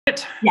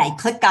it. Yeah, I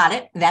click got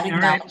it. That All right.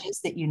 acknowledges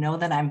that you know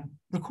that I'm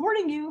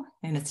recording you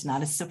and it's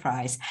not a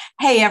surprise.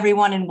 Hey,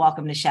 everyone, and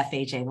welcome to Chef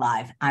AJ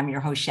Live. I'm your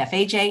host, Chef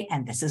AJ,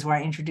 and this is where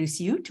I introduce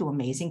you to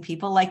amazing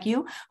people like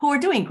you who are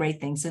doing great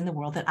things in the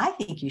world that I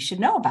think you should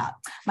know about.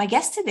 My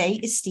guest today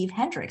is Steve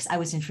Hendricks. I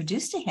was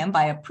introduced to him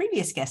by a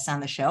previous guest on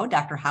the show,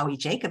 Dr. Howie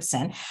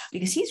Jacobson,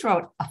 because he's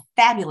wrote a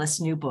fabulous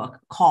new book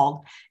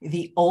called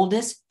The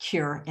Oldest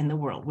Cure in the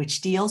World,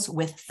 which deals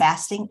with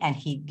fasting, and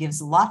he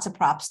gives lots of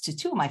props to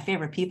two of my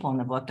favorite people in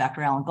the book,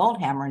 Dr. Alan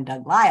Goldhammer and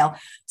Doug Lyle.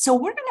 So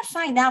we're going to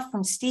find out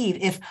from Steve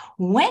if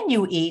when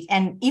you eat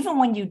and even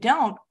when you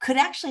don't could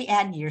actually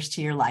add years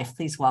to your life.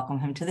 Please welcome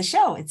him to the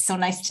show. It's so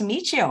nice to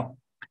meet you.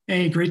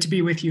 Hey, great to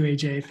be with you,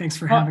 AJ. Thanks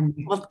for having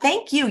me. Well,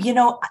 thank you. You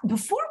know,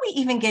 before we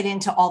even get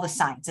into all the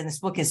science, and this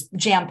book is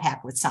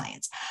jam-packed with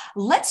science,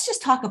 let's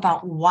just talk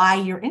about why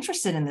you're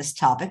interested in this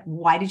topic.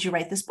 Why did you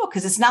write this book?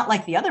 Because it's not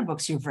like the other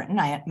books you've written,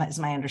 is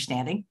my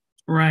understanding.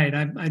 Right.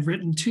 I've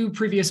written two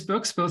previous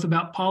books, both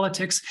about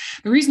politics.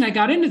 The reason I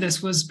got into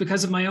this was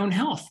because of my own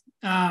health.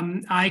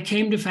 I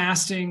came to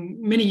fasting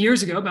many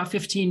years ago, about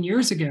 15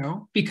 years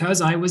ago,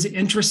 because I was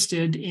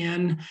interested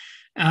in,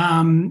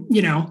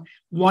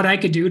 what I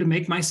could do to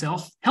make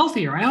myself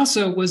healthier. I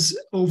also was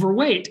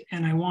overweight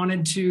and I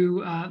wanted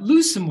to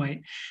lose some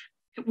weight,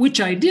 which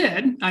I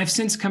did. I've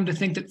since come to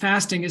think that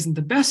fasting isn't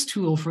the best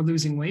tool for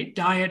losing weight.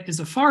 Diet is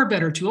a far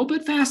better tool,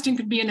 but fasting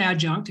could be an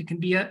adjunct. It can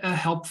be a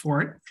help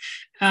for it.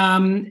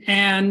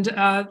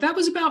 That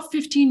was about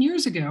 15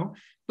 years ago.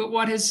 But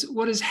what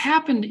has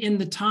happened in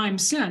the time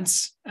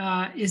since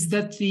is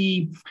that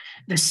the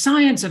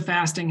science of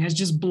fasting has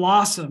just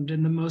blossomed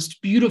in the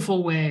most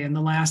beautiful way in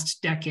the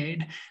last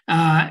decade,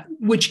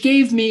 which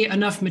gave me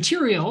enough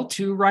material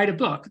to write a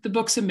book. The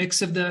book's a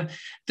mix of the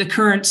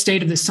current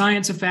state of the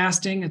science of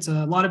fasting. It's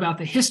a lot about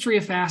the history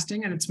of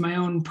fasting, and it's my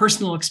own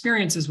personal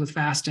experiences with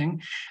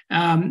fasting.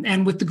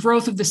 And with the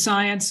growth of the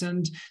science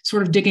and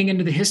sort of digging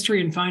into the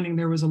history and finding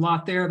there was a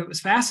lot there that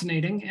was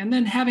fascinating, and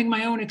then having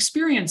my own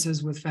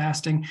experiences with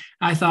fasting,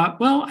 I thought,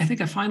 well, I think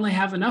I finally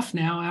have enough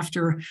now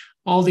after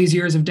all these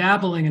years of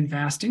dabbling in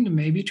fasting to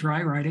maybe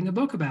try writing a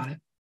book about it.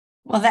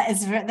 Well,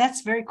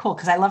 that's very cool,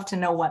 because I love to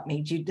know what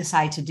made you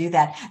decide to do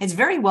that. It's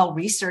very well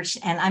researched,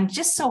 and I'm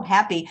just so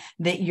happy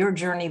that your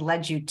journey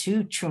led you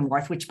to True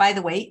North, which, by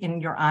the way,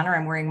 in your honor,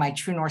 I'm wearing my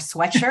True North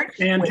sweatshirt.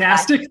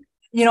 Fantastic.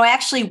 I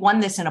actually won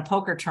this in a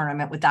poker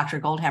tournament with Dr.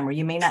 Goldhammer.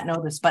 You may not know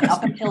this, but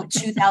up until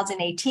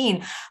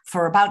 2018,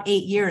 for about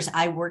 8 years,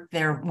 I worked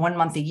there 1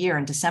 month a year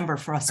in December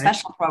for a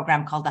special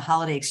program called the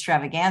Holiday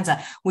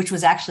Extravaganza, which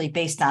was actually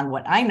based on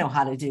what I know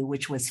how to do,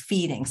 which was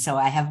feeding. So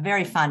I have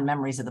very fond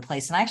memories of the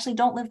place, and I actually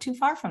don't live too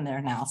far from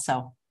there now.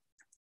 So.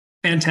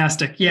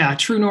 Fantastic. Yeah.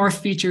 True North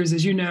features,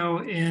 as you know,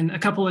 in a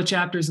couple of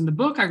chapters in the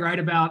book, I write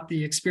about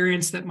the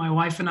experience that my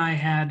wife and I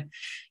had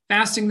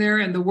fasting there,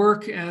 and the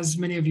work, as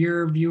many of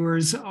your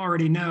viewers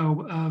already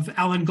know, of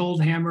Alan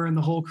Goldhammer and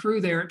the whole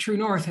crew there at True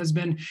North has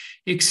been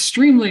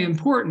extremely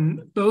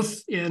important,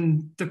 both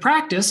in the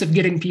practice of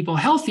getting people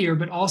healthier,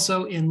 but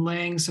also in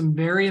laying some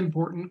very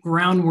important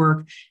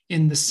groundwork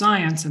in the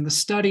science and the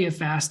study of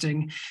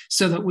fasting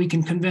so that we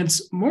can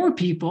convince more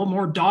people,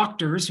 more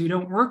doctors who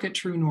don't work at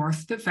True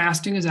North, that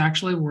fasting is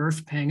actually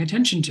worth paying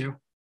attention to.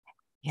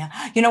 Yeah.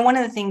 One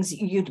of the things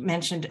you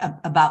mentioned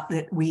about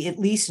that we at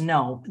least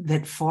know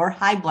that for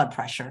high blood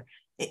pressure,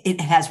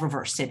 it has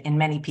reversed it in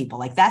many people.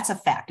 Like, that's a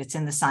fact. It's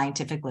in the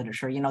scientific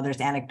literature.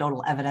 There's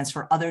anecdotal evidence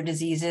for other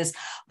diseases,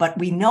 but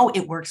we know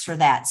it works for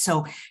that.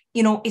 So,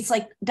 it's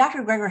like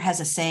Dr. Greger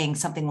has a saying,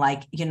 something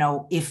like,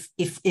 if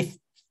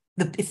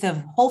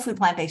the whole food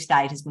plant-based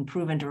diet has been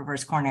proven to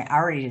reverse coronary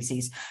artery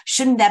disease,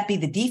 shouldn't that be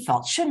the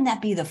default? Shouldn't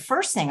that be the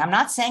first thing? I'm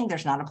not saying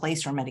there's not a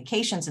place for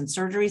medications and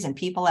surgeries, and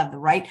people have the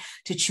right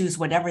to choose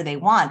whatever they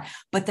want.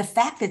 But the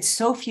fact that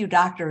so few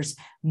doctors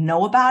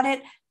know about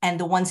it, and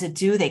the ones that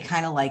do, they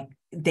kind of like,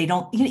 they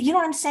don't, you know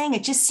what I'm saying?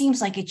 It just seems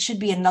like it should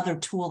be another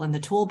tool in the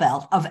tool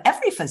belt of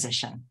every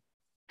physician.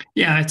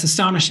 Yeah, it's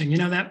astonishing.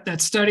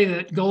 That study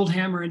that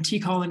Goldhammer and T.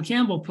 Colin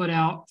Campbell put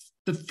out,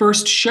 the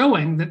first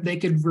showing that they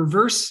could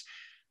reverse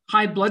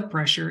high blood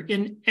pressure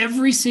in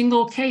every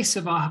single case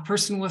of a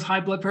person with high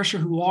blood pressure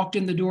who walked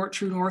in the door at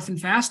True North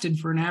and fasted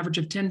for an average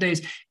of 10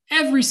 days.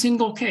 Every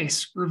single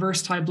case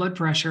reversed high blood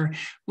pressure.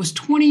 Was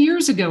 20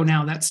 years ago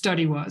now, that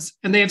study was.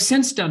 And they have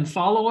since done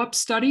follow-up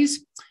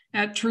studies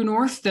at True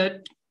North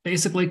that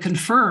basically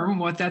confirm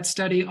what that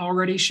study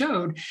already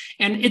showed.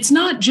 And it's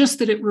not just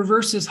that it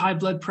reverses high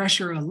blood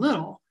pressure a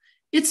little.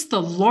 It's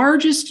the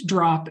largest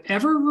drop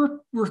ever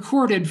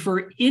recorded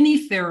for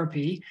any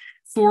therapy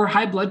for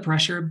high blood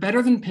pressure,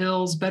 better than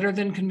pills, better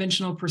than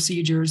conventional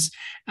procedures.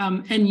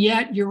 And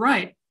yet, you're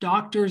right,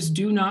 doctors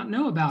do not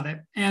know about it.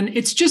 And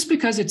it's just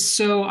because it's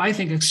so, I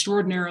think,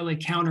 extraordinarily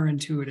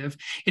counterintuitive.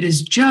 It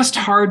is just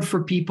hard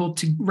for people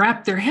to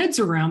wrap their heads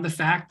around the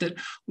fact that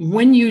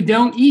when you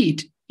don't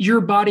eat, your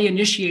body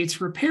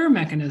initiates repair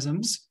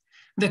mechanisms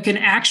that can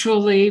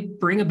actually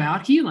bring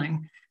about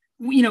healing.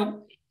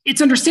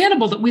 it's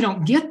understandable that we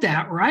don't get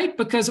that, right?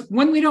 Because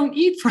when we don't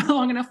eat for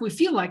long enough, we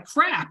feel like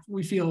crap.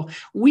 We feel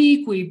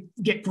weak. We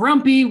get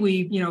grumpy.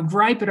 We,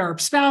 gripe at our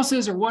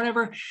spouses or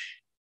whatever.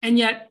 And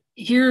yet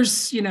here's,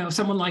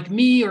 someone like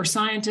me or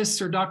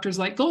scientists or doctors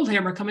like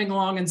Goldhammer coming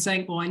along and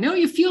saying, well, I know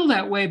you feel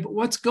that way, but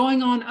what's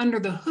going on under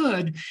the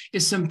hood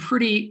is some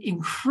pretty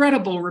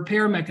incredible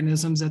repair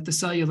mechanisms at the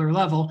cellular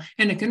level,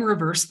 and it can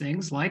reverse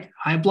things like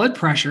high blood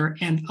pressure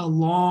and a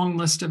long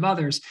list of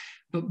others.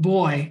 But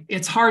boy,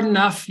 it's hard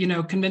enough,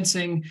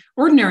 convincing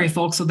ordinary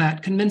folks of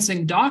that,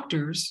 convincing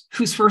doctors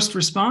whose first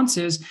response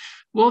is,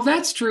 well, if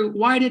that's true,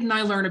 why didn't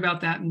I learn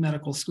about that in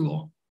medical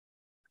school?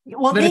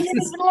 Well, they didn't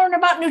even learn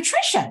about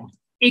nutrition.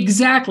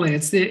 Exactly.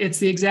 It's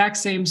the exact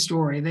same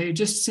story. They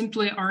just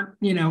simply aren't,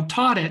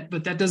 taught it,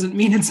 but that doesn't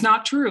mean it's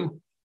not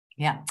true.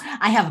 Yeah.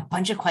 I have a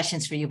bunch of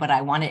questions for you, but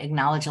I want to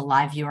acknowledge a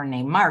live viewer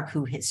named Mark,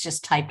 who has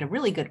just typed a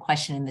really good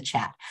question in the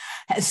chat.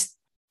 Has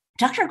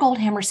Dr.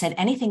 Goldhammer said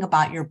anything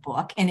about your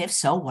book? And if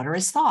so, what are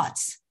his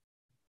thoughts?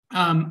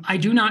 I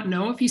do not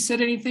know if he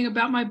said anything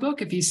about my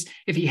book. If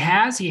he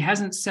has, he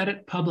hasn't said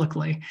it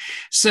publicly.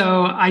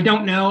 So I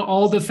don't know.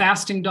 All the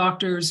fasting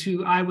doctors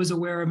who I was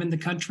aware of in the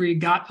country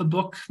got a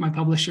book. My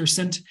publisher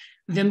sent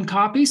them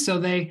copies. So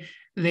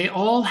they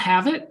all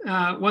have it.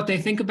 What they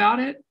think about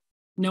it,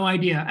 no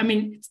idea. I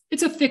mean,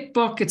 it's a thick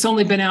book. It's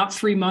only been out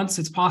 3 months.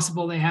 It's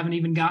possible they haven't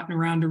even gotten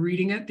around to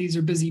reading it. These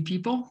are busy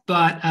people,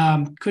 but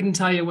couldn't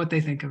tell you what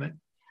they think of it.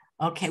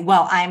 Okay.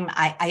 Well,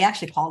 I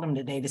actually called him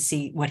today to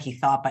see what he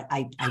thought, but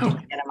I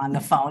didn't get him on the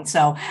phone.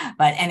 So,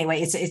 but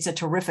anyway, it's a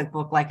terrific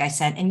book, like I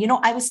said. And,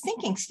 I was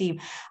thinking, Steve,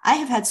 I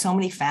have had so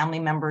many family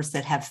members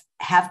that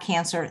have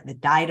cancer, that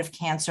died of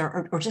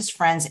cancer, or just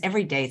friends.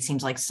 Every day, it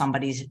seems like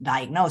somebody's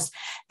diagnosed,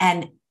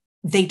 and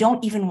they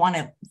don't even want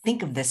to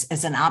think of this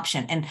as an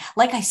option. And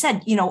like I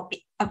said,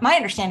 my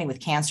understanding with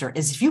cancer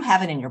is if you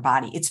have it in your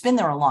body, it's been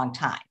there a long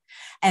time.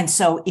 And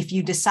so if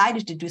you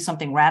decided to do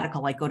something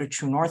radical, like go to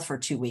True North for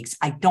 2 weeks,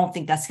 I don't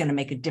think that's going to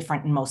make a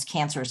difference in most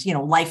cancers,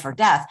 life or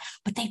death,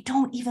 but they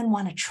don't even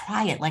want to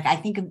try it. Like I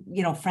think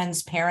of,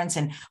 friends, parents,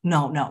 and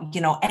no,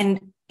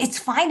 and it's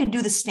fine to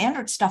do the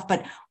standard stuff.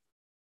 But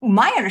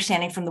my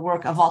understanding from the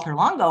work of Walter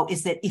Longo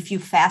is that if you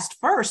fast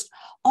first,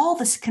 all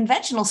this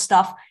conventional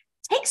stuff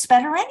takes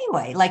better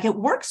anyway. Like it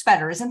works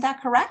better. Isn't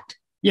that correct?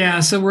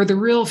 Yeah. So where the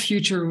real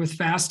future with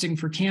fasting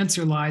for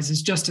cancer lies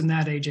is just in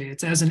that, AJ.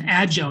 It's as an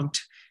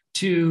adjunct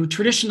to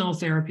traditional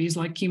therapies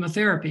like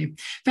chemotherapy.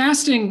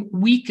 Fasting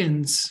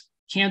weakens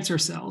cancer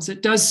cells.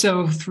 It does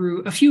so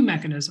through a few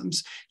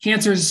mechanisms.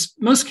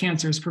 Most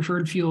cancers'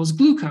 preferred fuel is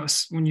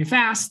glucose. When you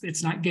fast,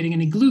 it's not getting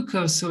any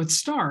glucose, so it's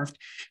starved.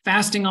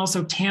 Fasting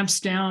also tamps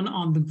down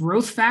on the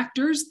growth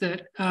factors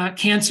that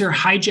cancer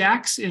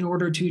hijacks in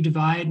order to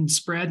divide and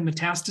spread and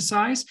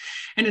metastasize.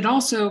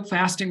 And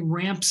fasting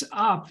ramps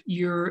up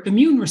your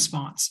immune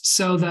response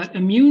so that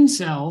immune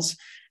cells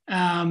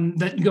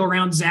that go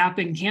around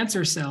zapping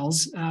cancer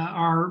cells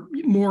are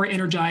more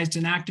energized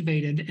and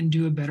activated and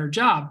do a better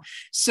job.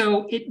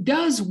 So it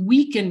does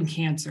weaken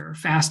cancer,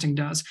 fasting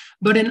does.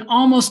 But in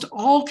almost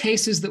all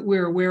cases that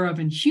we're aware of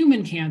in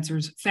human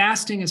cancers,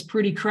 fasting is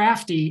pretty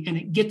crafty and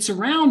it gets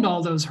around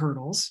all those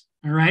hurdles.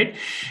 All right.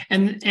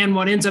 And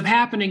what ends up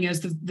happening is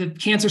the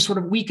cancer sort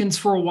of weakens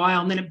for a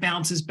while and then it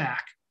bounces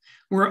back.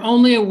 We're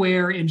only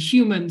aware in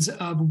humans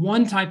of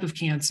one type of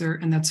cancer,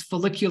 and that's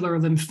follicular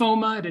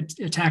lymphoma. It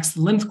attacks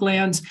the lymph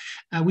glands.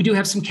 We do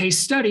have some case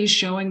studies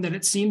showing that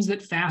it seems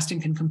that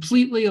fasting can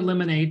completely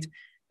eliminate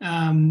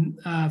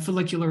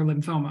follicular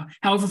lymphoma.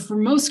 However, for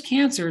most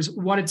cancers,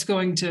 what it's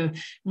going to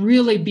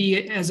really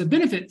be as a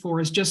benefit for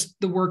is just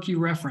the work you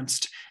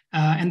referenced.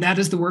 And that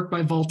is the work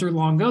by Walter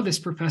Longo, this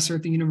professor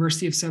at the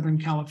University of Southern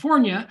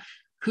California,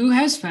 who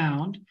has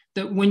found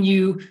that when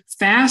you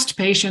fast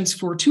patients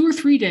for 2 or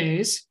 3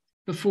 days,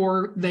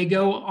 before they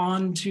go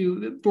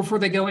into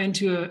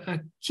a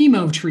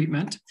chemo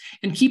treatment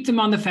and keep them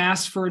on the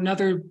fast for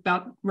another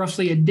about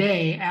roughly a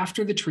day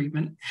after the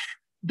treatment,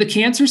 the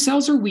cancer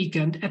cells are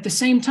weakened. At the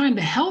same time,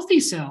 the healthy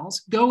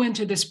cells go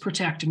into this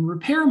protect and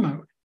repair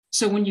mode.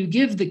 So when you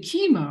give the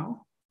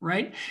chemo,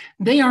 right,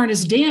 they aren't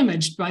as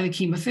damaged by the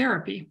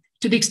chemotherapy.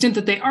 To the extent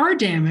that they are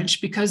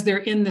damaged because they're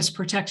in this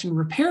protect and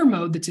repair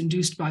mode that's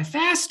induced by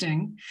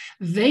fasting,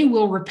 they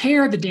will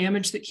repair the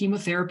damage that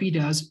chemotherapy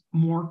does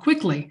more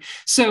quickly.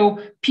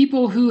 So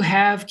people who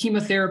have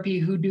chemotherapy,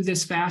 who do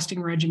this fasting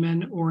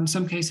regimen, or in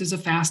some cases a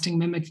fasting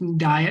mimicking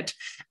diet,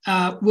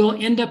 will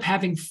end up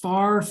having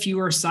far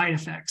fewer side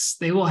effects.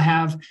 They will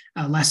have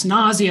less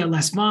nausea,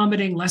 less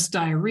vomiting, less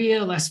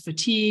diarrhea, less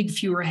fatigue,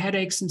 fewer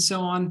headaches, and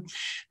so on.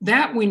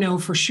 That we know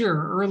for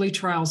sure. Early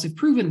trials have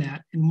proven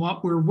that. And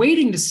what we're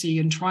waiting to see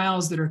in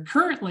trials that are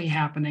currently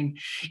happening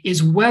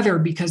is whether,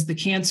 because the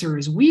cancer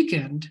is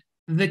weakened,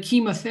 the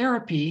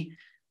chemotherapy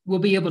will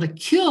be able to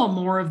kill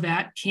more of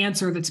that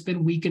cancer that's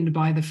been weakened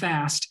by the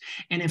fast.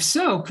 And if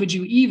so, could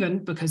you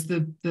even, because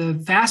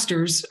the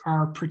fasters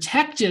are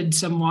protected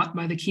somewhat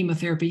by the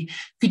chemotherapy,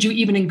 could you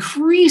even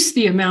increase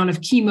the amount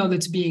of chemo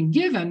that's being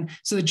given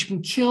so that you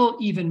can kill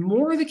even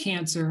more of the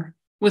cancer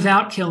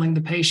without killing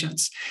the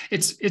patients.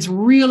 It's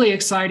really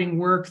exciting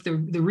work.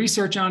 The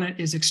research on it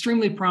is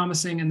extremely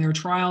promising, and there are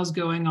trials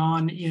going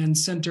on in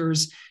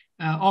centers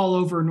all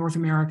over North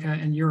America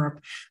and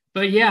Europe.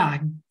 But yeah,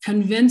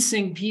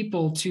 convincing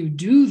people to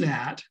do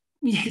that,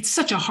 it's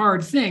such a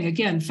hard thing.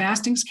 Again,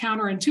 fasting's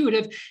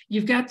counterintuitive.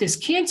 You've got this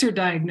cancer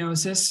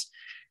diagnosis.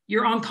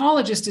 Your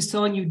oncologist is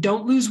telling you,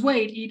 don't lose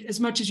weight, eat as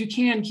much as you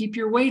can, keep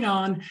your weight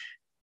on.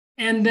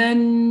 And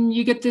then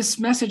you get this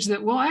message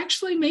that, well,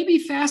 actually, maybe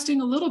fasting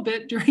a little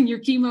bit during your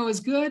chemo is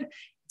good.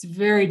 It's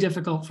very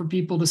difficult for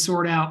people to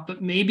sort out,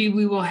 but maybe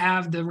we will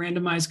have the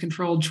randomized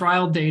controlled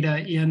trial data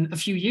in a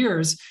few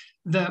years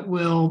that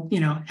will,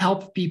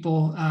 help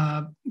people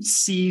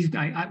see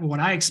what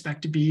I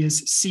expect to be is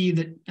see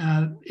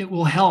that it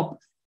will help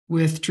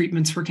with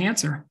treatments for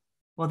cancer.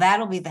 Well,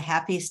 that'll be the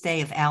happiest day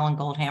of Alan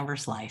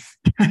Goldhammer's life,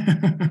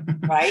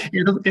 right?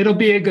 It'll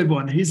be a good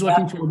one. He's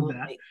looking forward to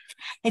that.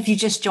 If you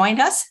just joined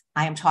us,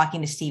 I am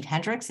talking to Steve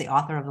Hendricks, the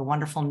author of the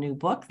wonderful new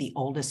book, The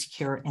Oldest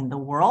Cure in the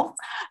World.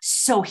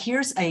 So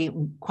here's a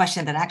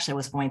question that actually I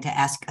was going to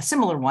ask, a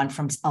similar one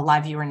from a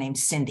live viewer named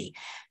Cindy.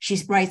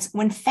 She writes,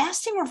 when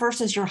fasting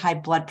reverses your high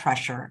blood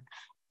pressure,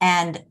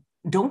 and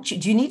do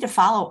you need to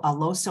follow a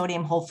low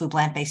sodium whole food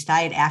plant-based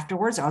diet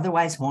afterwards, or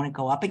otherwise won't it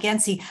go up again?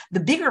 See,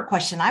 the bigger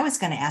question I was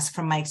going to ask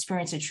from my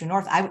experience at True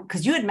North,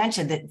 because you had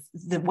mentioned that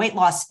the weight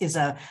loss is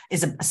a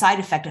side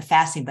effect of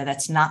fasting, but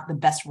that's not the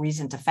best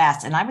reason to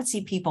fast. And I would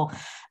see people,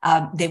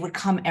 they would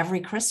come every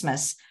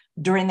Christmas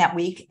during that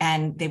week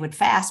and they would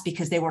fast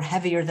because they were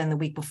heavier than the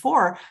week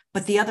before,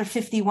 but the other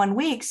 51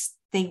 weeks,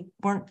 they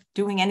weren't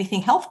doing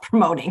anything health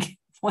promoting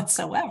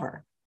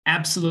whatsoever.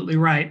 Absolutely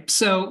right.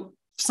 So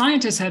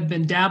scientists have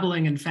been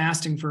dabbling in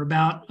fasting for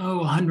about,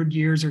 100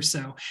 years or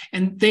so.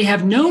 And they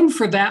have known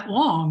for that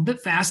long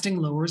that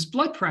fasting lowers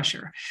blood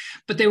pressure.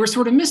 But they were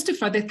sort of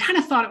mystified. They kind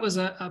of thought it was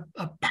a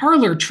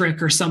parlor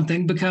trick or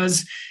something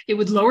because it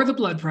would lower the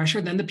blood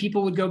pressure. Then the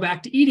people would go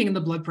back to eating and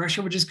the blood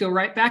pressure would just go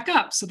right back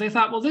up. So they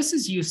thought, well, this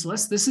is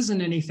useless. This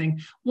isn't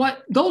anything.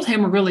 What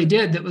Goldhammer really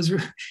did that was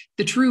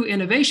the true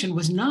innovation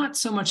was not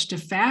so much to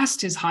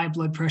fast his high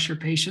blood pressure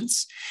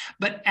patients,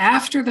 but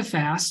after the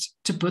fast,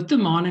 to put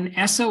them on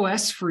an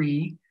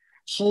SOS-free,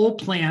 whole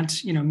plant,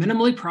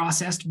 minimally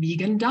processed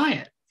vegan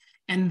diet.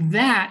 And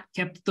that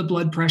kept the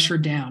blood pressure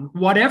down.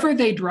 Whatever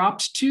they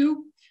dropped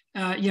to,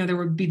 there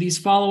would be these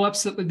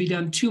follow-ups that would be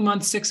done 2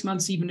 months, 6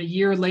 months, even a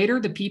year later.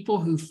 The people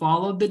who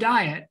followed the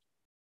diet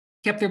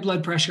kept their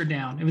blood pressure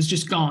down. It was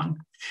just gone.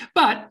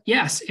 But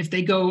yes, if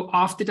they go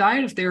off the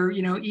diet, if they're,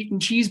 eating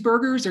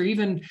cheeseburgers or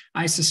even,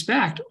 I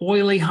suspect,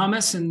 oily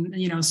hummus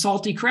and,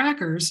 salty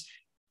crackers,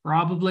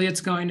 probably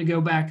it's going to go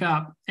back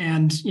up.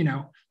 And,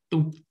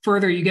 the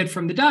further you get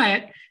from the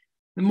diet,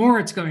 the more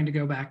it's going to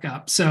go back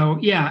up. So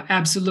yeah,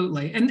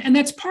 absolutely. And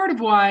that's part of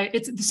why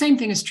it's the same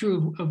thing is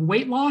true of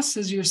weight loss,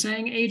 as you're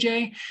saying,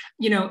 AJ.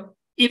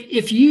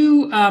 If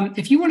you want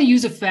to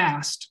use a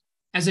fast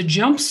as a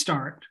jump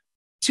start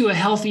to a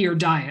healthier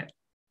diet,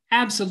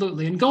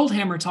 absolutely. And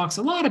Goldhammer talks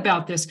a lot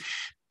about this.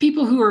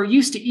 People who are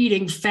used to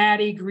eating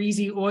fatty,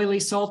 greasy, oily,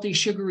 salty,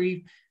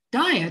 sugary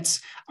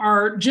diets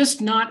are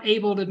just not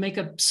able to make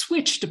a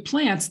switch to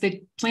plants.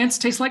 Plants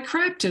taste like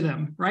crap to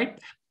them, right?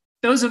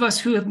 Those of us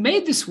who have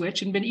made the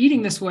switch and been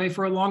eating this way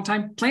for a long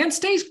time, plants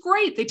taste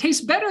great. They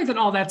taste better than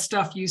all that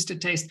stuff used to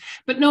taste,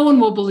 but no one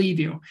will believe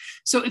you.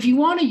 So if you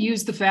want to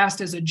use the fast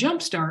as a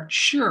jumpstart,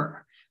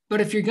 sure. But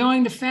if you're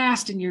going to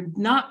fast and you're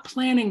not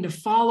planning to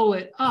follow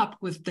it up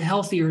with the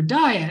healthier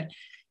diet,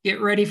 get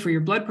ready for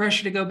your blood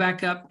pressure to go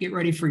back up. Get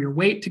ready for your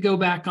weight to go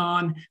back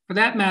on. For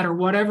that matter,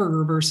 whatever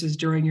reverses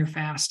during your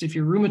fast. If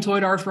your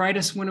rheumatoid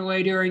arthritis went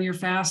away during your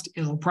fast,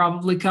 it'll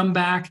probably come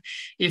back.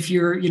 If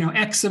your,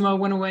 eczema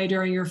went away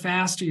during your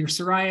fast or your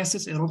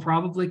psoriasis, it'll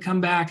probably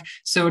come back.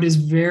 So it is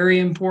very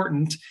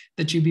important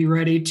that you be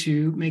ready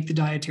to make the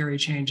dietary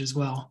change as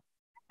well.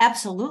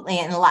 Absolutely.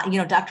 And a lot,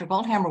 Dr.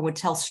 Goldhammer would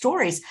tell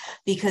stories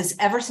because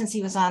ever since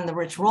he was on the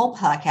Rich Roll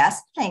podcast,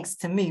 thanks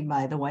to me,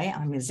 by the way,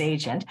 I'm his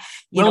agent.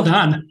 Well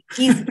done.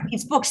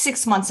 He's booked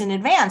 6 months in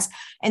advance.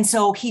 And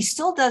so he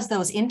still does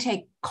those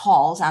intake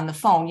calls on the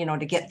phone,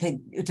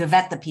 to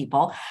vet the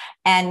people.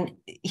 And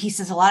he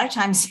says a lot of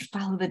times they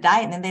follow the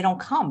diet and then they don't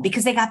come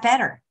because they got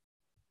better.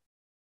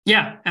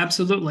 Yeah,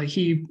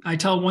 absolutely. I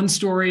tell one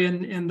story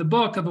in the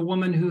book of a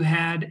woman who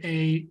had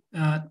a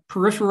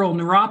peripheral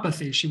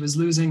neuropathy. She was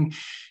losing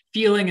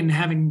feeling and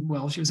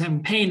she was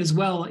having pain as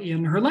well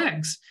in her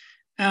legs.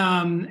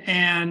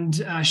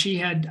 She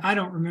had, I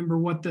don't remember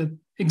what the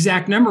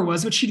exact number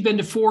was, but she'd been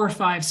to 4 or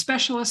 5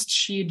 specialists.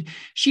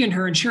 She and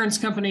her insurance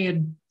company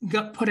had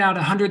put out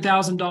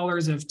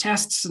 $100,000 of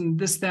tests and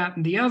this, that,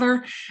 and the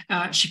other.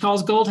 She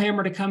calls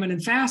Goldhammer to come in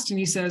and fast. And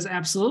he says,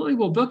 absolutely,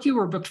 we'll book you.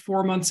 We're booked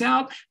 4 months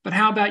out, but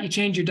how about you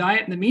change your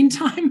diet in the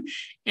meantime?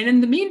 And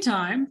in the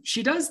meantime,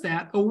 she does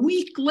that. A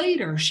week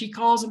later, she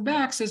calls him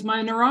back, says,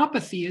 my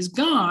neuropathy is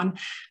gone.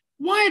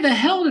 Why the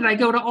hell did I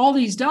go to all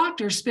these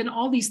doctors, spend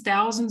all these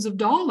thousands of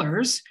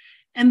dollars?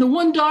 And the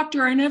one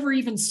doctor I never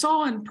even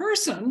saw in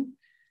person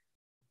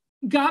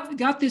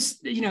got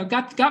this,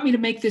 got me to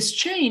make this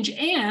change.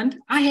 And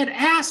I had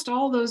asked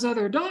all those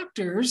other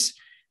doctors,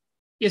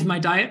 is my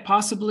diet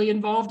possibly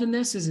involved in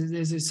this?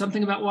 Is it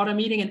something about what I'm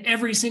eating? And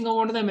every single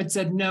one of them had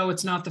said, no,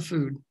 it's not the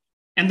food.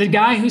 And the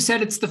guy who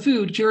said it's the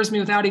food cures me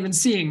without even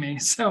seeing me.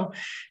 So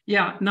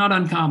yeah, not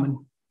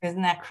uncommon.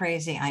 Isn't that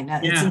crazy? I know.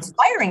 Yeah. It's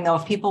inspiring, though,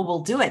 if people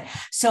will do it.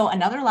 So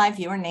another live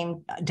viewer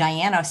named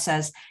Diana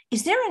says,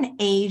 is there an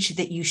age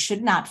that you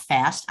should not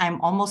fast?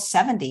 I'm almost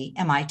 70.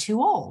 Am I too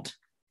old?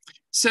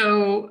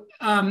 So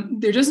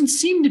there doesn't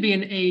seem to be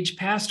an age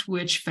past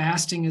which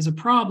fasting is a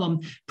problem,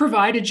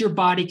 provided your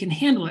body can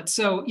handle it.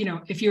 So,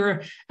 if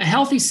you're a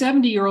healthy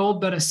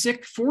 70-year-old, but a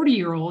sick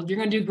 40-year-old, you're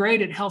going to do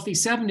great at healthy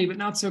 70, but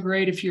not so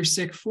great if you're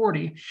sick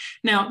 40.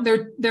 Now,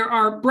 there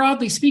are,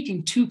 broadly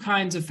speaking, two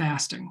kinds of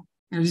fasting.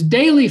 There's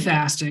daily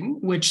fasting,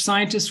 which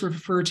scientists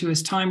refer to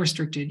as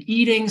time-restricted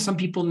eating. Some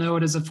people know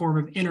it as a form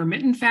of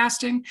intermittent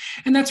fasting.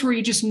 And that's where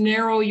you just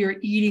narrow your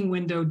eating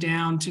window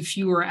down to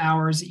fewer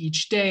hours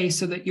each day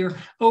so that your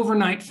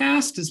overnight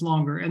fast is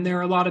longer. And there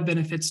are a lot of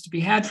benefits to be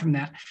had from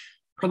that.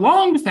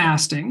 Prolonged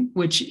fasting,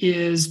 which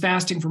is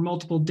fasting for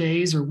multiple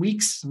days or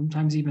weeks,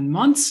 sometimes even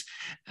months,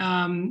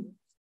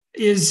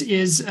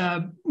 is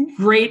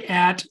great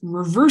at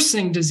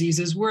reversing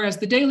diseases, whereas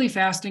the daily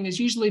fasting is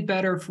usually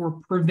better for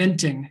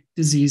preventing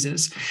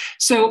diseases.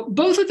 So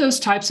both of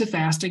those types of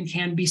fasting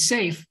can be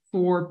safe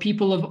for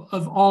people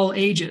of all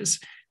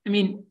ages. I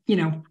mean,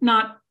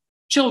 not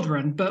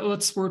children, but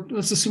let's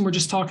assume we're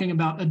just talking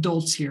about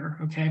adults here,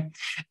 okay?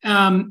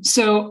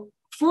 So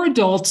for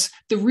adults,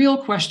 the real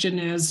question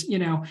is,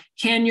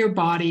 can your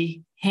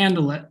body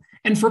handle it?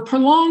 And for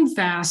prolonged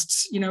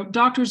fasts,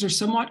 doctors are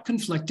somewhat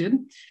conflicted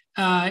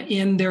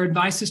in their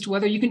advice as to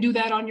whether you can do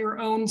that on your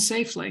own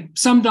safely.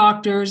 Some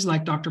doctors,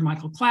 like Dr.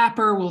 Michael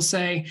Clapper, will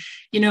say,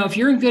 if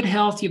you're in good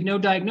health, you have no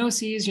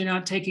diagnoses, you're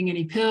not taking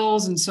any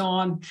pills and so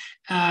on,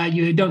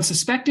 you don't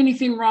suspect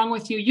anything wrong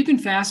with you, you can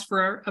fast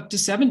for up to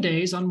 7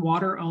 days on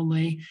water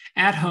only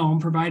at home,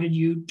 provided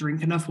you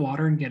drink enough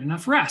water and get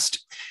enough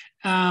rest.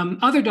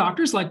 Other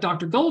doctors, like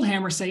Dr.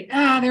 Goldhammer, say,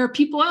 there are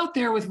people out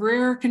there with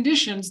rare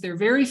conditions. They're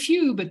very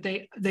few, but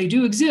they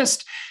do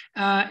exist.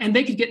 And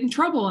they could get in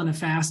trouble in a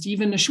fast,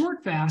 even a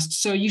short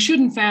fast. So you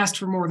shouldn't fast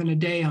for more than a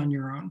day on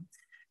your own.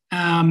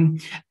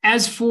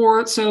 That's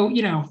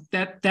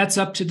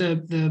up to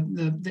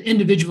the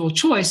individual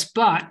choice.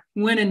 But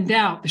when in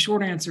doubt, the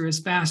short answer is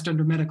fast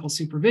under medical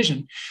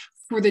supervision.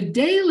 For the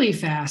daily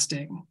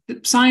fasting,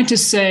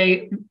 scientists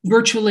say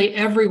virtually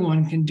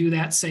everyone can do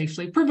that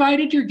safely,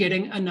 provided you're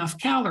getting enough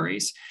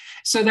calories.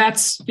 So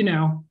that's,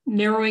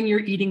 narrowing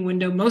your eating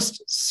window.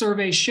 Most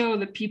surveys show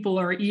that people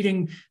are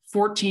eating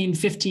 14,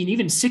 15,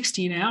 even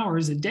 16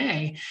 hours a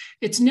day.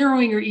 It's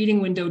narrowing your eating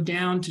window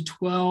down to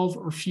 12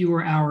 or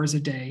fewer hours a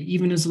day,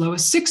 even as low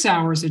as 6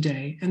 hours a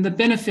day. And the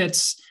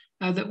benefits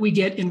that we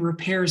get in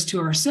repairs to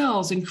our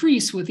cells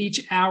increase with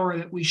each hour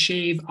that we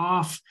shave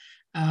off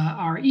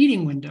our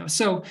eating window.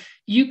 So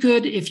you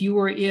could, if you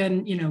were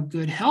in,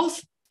 good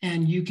health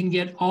and you can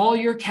get all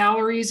your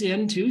calories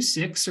into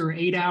 6 or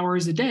 8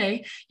 hours a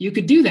day, you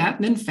could do that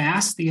and then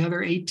fast the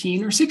other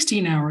 18 or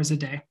 16 hours a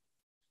day.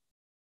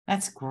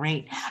 That's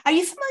great. Are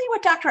you familiar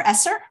with Dr.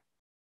 Esser?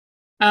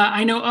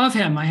 I know of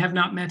him. I have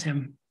not met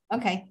him.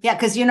 Okay. Yeah.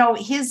 Because,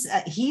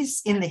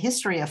 he's in the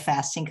history of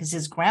fasting because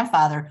his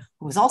grandfather,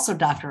 who was also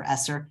Dr.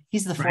 Esser,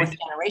 he's the fourth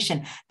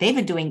generation.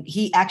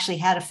 He actually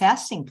had a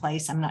fasting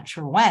place. I'm not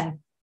sure when,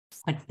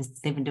 but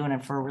they've been doing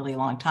it for a really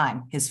long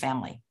time, his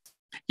family.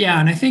 Yeah.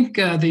 And I think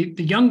the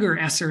younger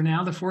Esser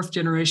now, the fourth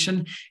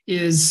generation,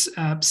 is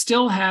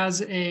still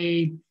has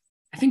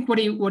I think what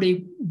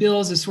he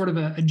bills is sort of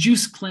a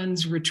juice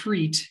cleanse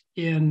retreat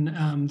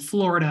in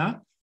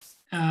Florida,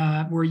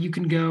 where you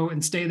can go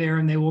and stay there,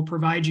 and they will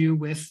provide you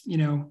with,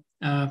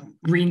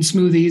 green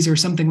smoothies or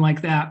something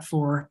like that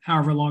for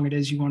however long it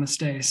is you want to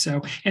stay.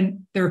 So,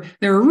 and there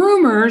are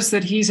rumors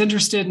that he's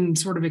interested in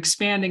sort of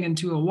expanding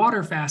into a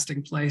water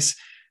fasting place.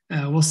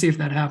 We'll see if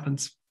that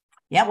happens.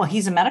 Yeah, well,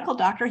 he's a medical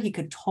doctor. He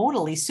could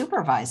totally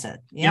supervise it.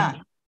 Yeah.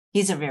 Yep.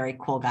 He's a very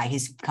cool guy. He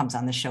comes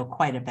on the show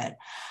quite a bit.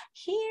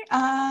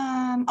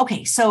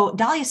 Okay. So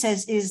Dahlia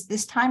says, is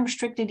this time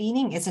restricted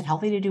eating, is it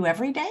healthy to do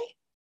every day?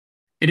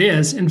 It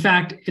is. In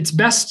fact, it's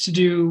best to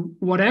do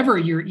whatever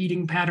your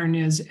eating pattern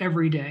is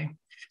every day.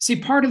 See,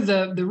 part of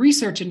the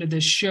research into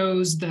this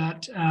shows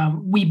that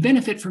we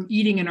benefit from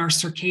eating in our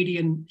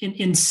circadian,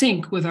 in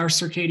sync with our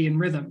circadian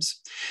rhythms.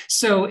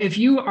 So if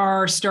you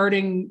are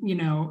starting,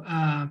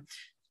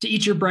 to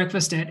eat your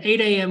breakfast at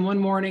 8 a.m. one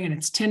morning and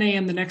it's 10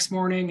 a.m. the next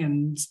morning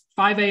and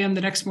 5 a.m.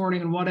 the next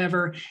morning and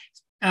whatever,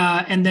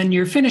 and then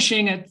you're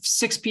finishing at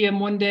 6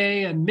 p.m. one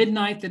day and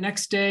midnight the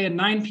next day and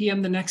 9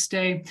 p.m. the next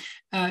day,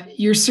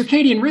 your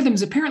circadian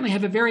rhythms apparently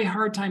have a very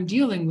hard time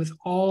dealing with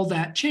all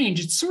that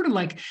change. It's sort of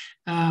like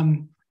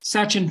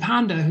Sachin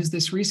Panda, who's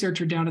this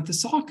researcher down at the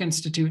Salk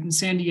Institute in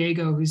San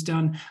Diego, who's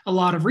done a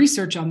lot of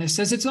research on this,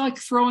 says it's like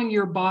throwing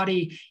your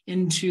body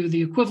into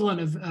the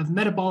equivalent of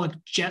metabolic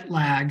jet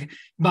lag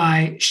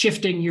by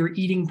shifting your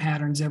eating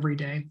patterns every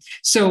day.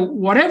 So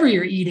whatever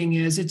your eating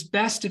is, it's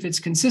best if it's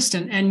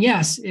consistent. And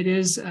yes, it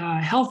is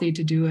healthy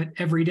to do it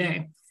every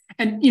day.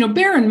 And,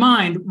 bear in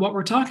mind what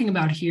we're talking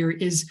about here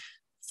is,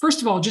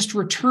 first of all, just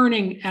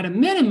returning at a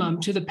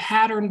minimum to the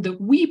pattern that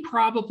we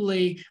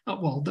probably,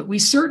 that we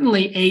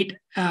certainly ate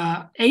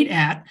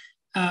at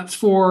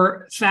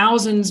for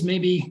thousands,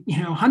 maybe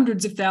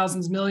hundreds of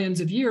thousands,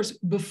 millions of years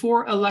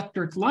before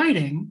electric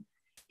lighting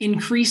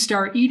increased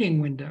our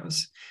eating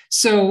windows.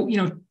 So,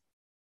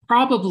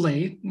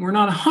 probably, we're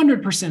not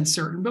 100%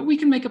 certain, but we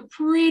can make a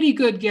pretty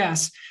good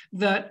guess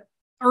that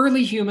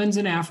early humans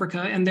in Africa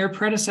and their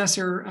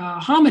predecessor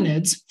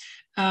hominids,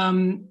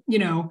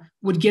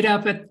 would get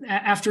up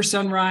after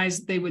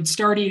sunrise. They would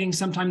start eating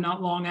sometime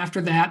not long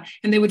after that,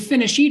 and they would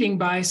finish eating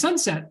by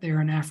sunset there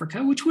in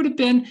Africa, which would have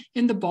been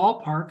in the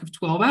ballpark of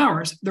 12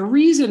 hours. The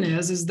reason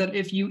is that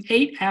if you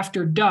ate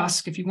after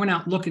dusk, if you went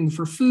out looking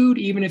for food,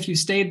 even if you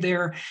stayed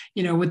there,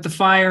 with the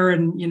fire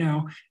and,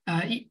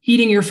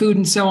 eating your food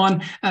and so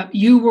on,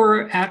 you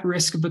were at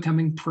risk of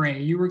becoming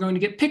prey. You were going to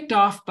get picked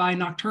off by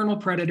nocturnal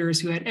predators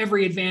who had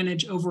every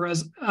advantage over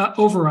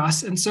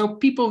us. And so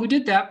people who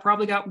did that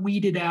probably got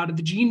weeded out of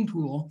the gene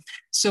pool.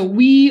 So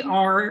we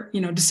are,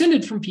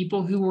 descended from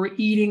people who were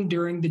eating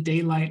during the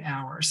daylight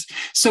hours.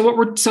 So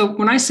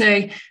when I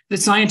say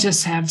that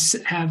scientists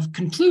have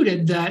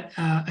concluded that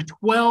a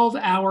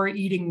 12-hour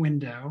eating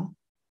window,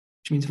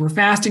 which means we're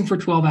fasting for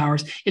 12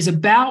 hours, is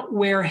about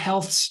where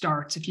health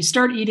starts. If you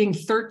start eating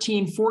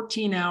 13,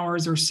 14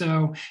 hours or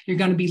so, you're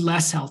going to be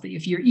less healthy.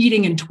 If you're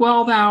eating in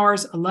 12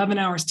 hours, 11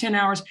 hours, 10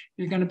 hours,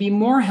 you're going to be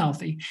more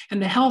healthy.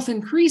 And the health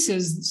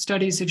increases,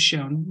 studies have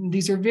shown.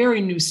 These are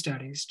very new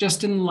studies,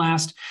 just in the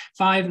last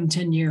 5 and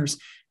 10 years.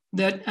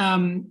 But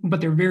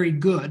they're very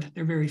good.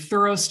 They're very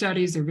thorough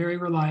studies. They're very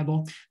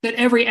reliable. That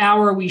every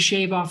hour we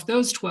shave off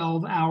those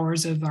 12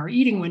 hours of our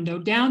eating window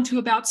down to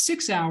about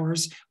 6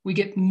 hours, we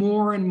get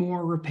more and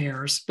more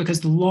repairs, because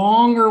the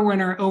longer we're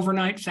in our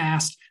overnight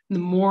fast, the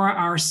more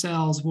our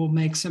cells will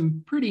make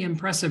some pretty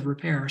impressive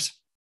repairs.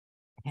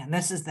 And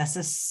this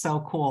is so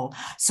cool.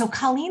 So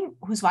Colleen,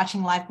 who's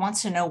watching live,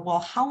 wants to know, well,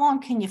 how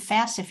long can you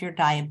fast if you're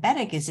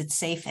diabetic? Is it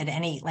safe at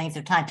any length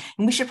of time?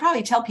 And we should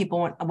probably tell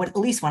people, at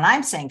least when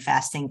I'm saying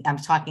fasting, I'm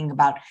talking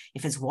about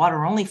if it's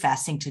water only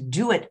fasting, to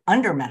do it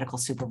under medical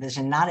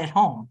supervision, not at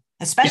home,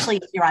 especially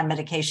if you're on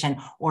medication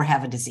or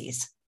have a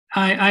disease.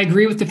 I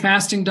agree with the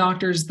fasting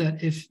doctors that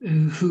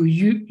who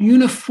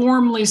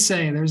uniformly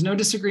say, there's no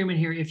disagreement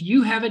here, if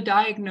you have a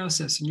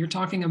diagnosis, and you're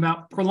talking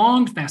about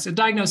prolonged fast, a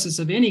diagnosis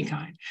of any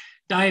kind,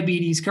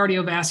 diabetes,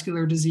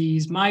 cardiovascular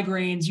disease,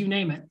 migraines, you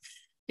name it.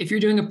 If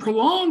you're doing a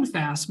prolonged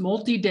fast,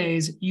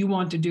 multi-days, you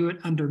want to do it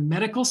under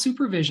medical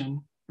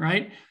supervision,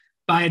 right?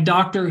 By a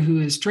doctor who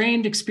is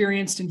trained,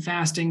 experienced in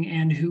fasting,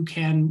 and who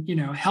can,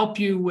 help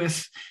you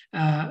with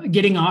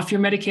getting off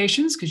your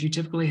medications, because you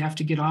typically have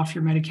to get off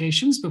your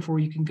medications before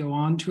you can go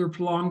on to a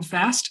prolonged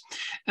fast,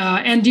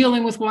 and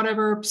dealing with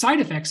whatever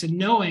side effects, and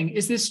knowing,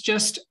 is this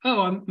just,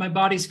 my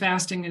body's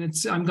fasting and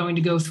I'm going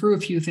to go through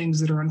a few things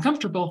that are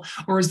uncomfortable,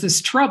 or is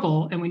this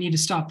trouble and we need to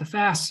stop the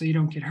fast so you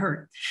don't get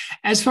hurt?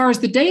 As far as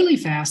the daily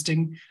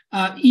fasting,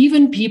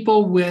 even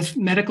people with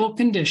medical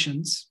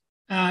conditions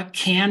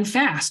can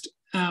fast.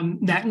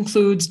 That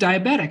includes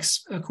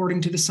diabetics,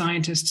 according to the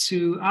scientists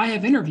who I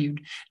have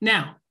interviewed.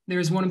 Now,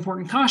 there's one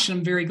important caution.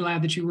 I'm very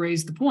glad that you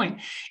raised the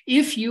point.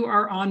 If you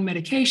are on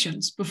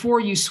medications, before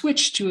you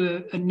switch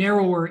to a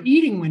narrower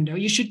eating window,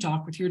 you should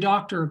talk with your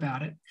doctor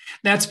about it.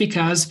 That's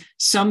because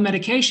some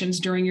medications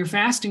during your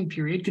fasting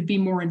period could be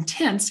more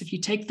intense if you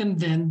take them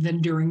then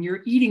than during your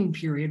eating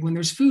period when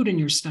there's food in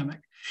your stomach.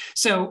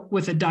 So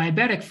with a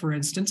diabetic, for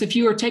instance, if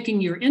you are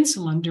taking your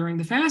insulin during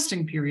the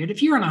fasting period,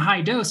 if you're on a high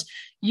dose,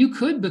 you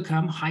could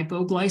become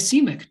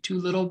hypoglycemic, too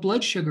little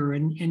blood sugar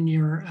in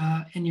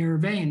your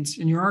veins,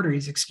 in your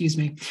arteries, excuse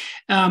me.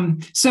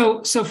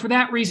 So for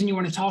that reason, you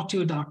want to talk to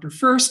a doctor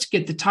first,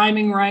 get the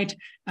timing right.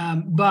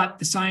 But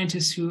the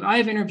scientists who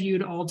I've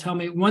interviewed all tell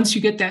me once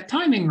you get that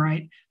timing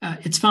right,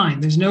 it's fine.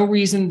 There's no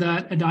reason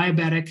that a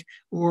diabetic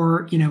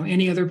or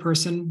any other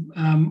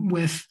person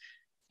with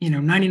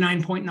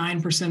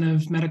 99.9%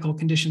 of medical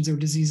conditions or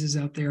diseases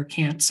out there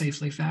can't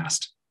safely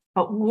fast.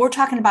 But we're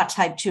talking about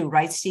type 2,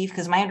 right, Steve?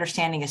 Because my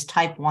understanding is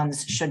type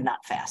 1s should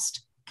not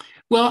fast.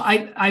 Well,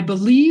 I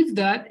believe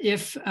that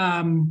if,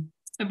 I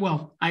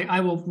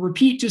will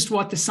repeat just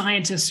what the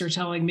scientists are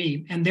telling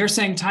me. And they're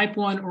saying type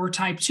 1 or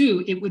type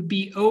 2, it would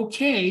be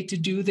okay to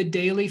do the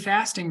daily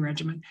fasting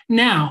regimen.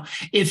 Now,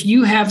 if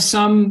you have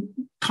some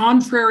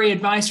contrary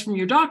advice from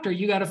your doctor,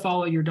 you got to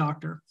follow your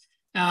doctor.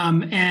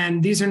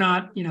 And these are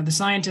not, the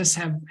scientists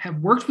have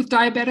worked with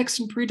diabetics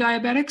and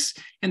pre-diabetics,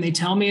 and they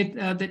tell me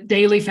that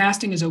daily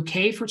fasting is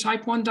okay for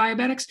type 1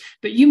 diabetics,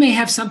 but you may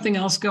have something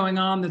else going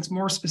on that's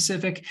more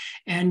specific,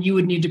 and you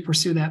would need to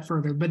pursue that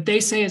further. But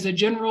they say as a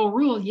general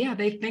rule,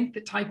 they think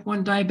that type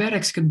 1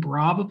 diabetics can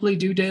probably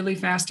do daily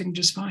fasting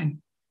just fine.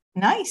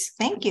 Nice.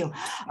 Thank you.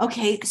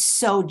 Okay.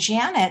 So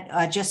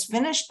Janet just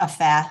finished a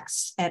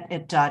fast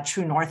at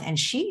True North, and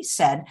she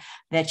said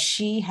that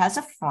she has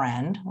a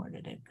friend. Where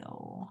did it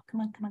go?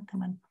 Come on, come on,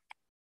 come on.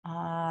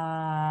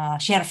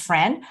 She had a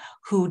friend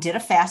who did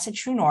a fast at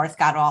True North,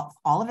 got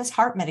all of his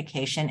heart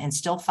medication, and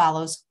still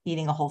follows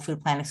eating a whole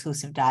food plant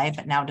exclusive diet,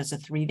 but now does a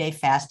 3-day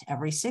fast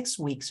every 6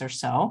 weeks or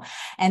so.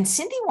 And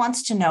Cindy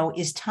wants to know,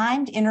 is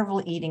timed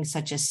interval eating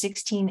such as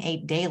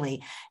 16/8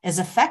 daily as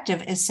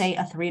effective as, say,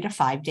 a 3 to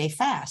 5 day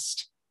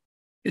fast?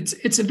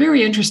 It's a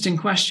very interesting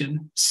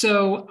question.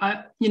 So,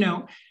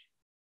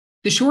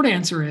 the short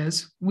answer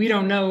is we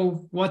don't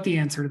know what the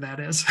answer to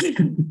that is.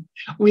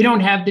 We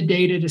don't have the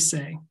data to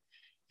say.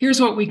 Here's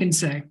what we can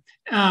say.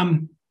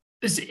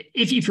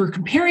 If you're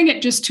comparing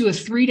it just to a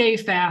 3-day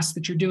fast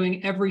that you're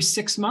doing every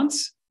 6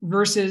 months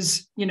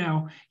versus,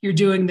 you're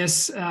doing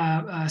this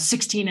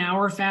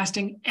 16-hour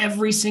fasting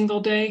every single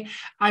day,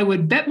 I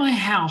would bet my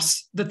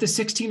house that the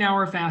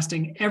 16-hour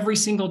fasting every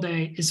single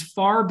day is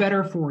far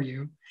better for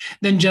you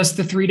than just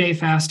the 3-day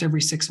fast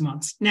every 6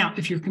 months. Now,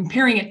 if you're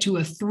comparing it to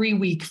a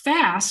 3-week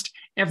fast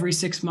every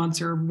 6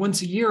 months or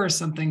once a year or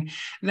something,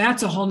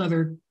 that's a whole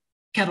nother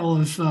kettle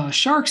of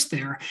sharks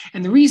there.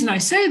 And the reason I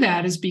say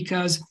that is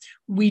because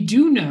we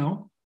do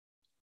know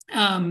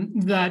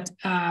that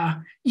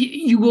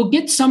you will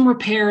get some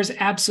repairs,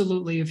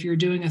 absolutely, if you're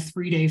doing a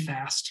 3-day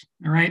fast,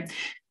 all right?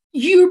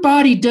 Your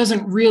body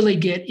doesn't really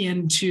get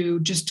into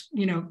just,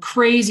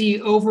 crazy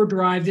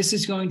overdrive. This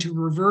is going to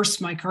reverse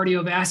my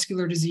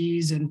cardiovascular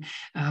disease and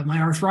my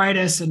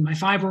arthritis and my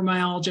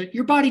fibromyalgia.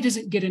 Your body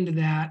doesn't get into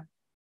that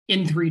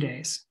in 3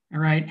 days. All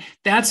right.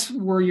 That's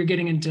where you're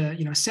getting into,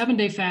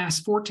 7-day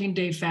fasts,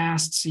 14-day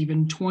fasts,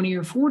 even 20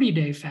 or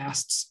 40-day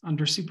fasts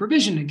under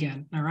supervision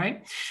again. All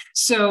right.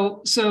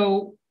 So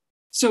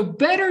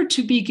better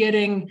to be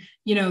getting,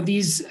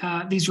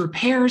 these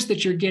repairs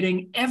that you're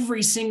getting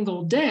every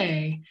single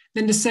day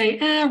than to say,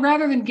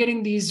 rather than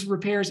getting these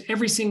repairs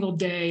every single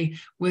day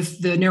with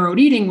the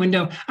narrowed eating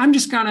window, I'm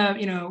just gonna,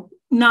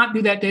 not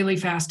do that daily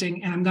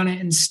fasting, and I'm gonna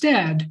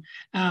instead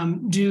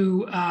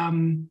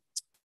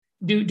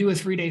do a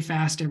 3-day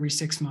fast every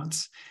 6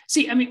 months.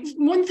 See,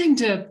 one thing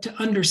to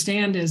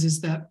understand is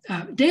that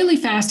daily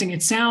fasting,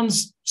 it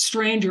sounds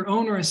strange or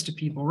onerous to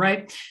people,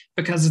 right?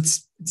 Because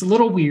it's a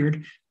little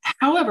weird.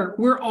 However,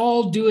 we're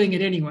all doing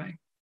it anyway,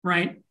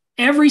 right?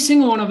 Every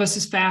single one of us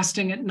is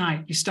fasting at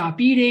night. You stop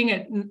eating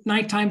at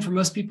nighttime. For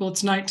most people,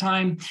 it's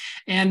nighttime.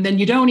 And then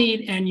you don't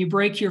eat and you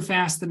break your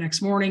fast the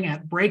next morning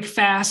at break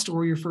fast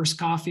or your first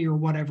coffee or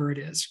whatever it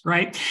is,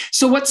 right?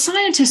 So what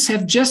scientists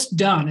have just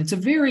done, it's a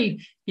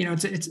very,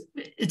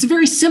 it's a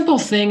very simple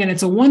thing, and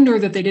it's a wonder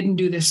that they didn't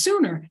do this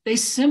sooner. They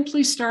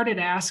simply started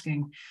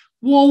asking,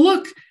 well,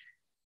 look,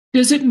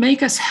 does it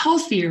make us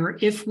healthier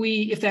if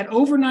that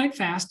overnight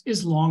fast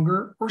is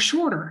longer or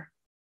shorter?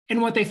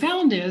 And what they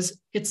found is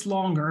it's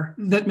longer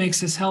that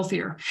makes us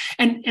healthier.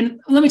 And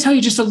let me tell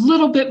you just a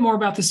little bit more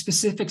about the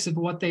specifics of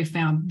what they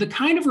found. The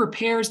kind of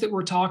repairs that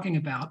we're talking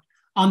about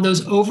on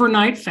those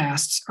overnight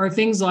fasts are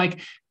things like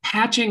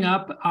patching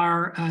up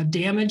our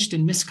damaged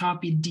and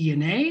miscopied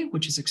DNA,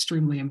 which is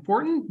extremely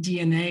important.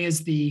 DNA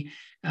is the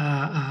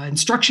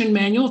instruction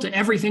manual to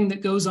everything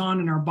that goes on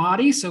in our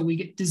body. So we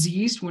get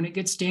diseased when it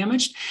gets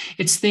damaged.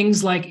 It's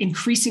things like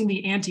increasing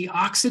the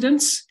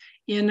antioxidants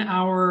in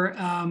our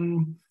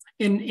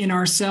in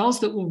our cells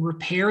that will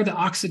repair the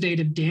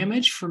oxidative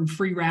damage from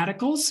free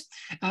radicals.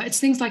 It's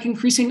things like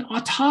increasing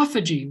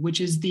autophagy, which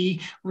is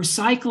the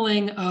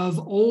recycling of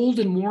old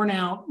and worn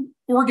out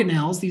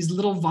organelles, these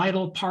little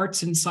vital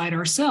parts inside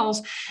our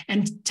cells,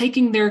 and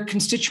taking their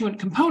constituent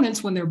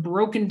components when they're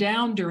broken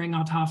down during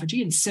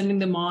autophagy and sending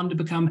them on to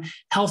become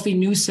healthy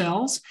new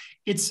cells,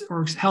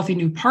 or healthy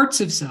new parts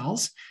of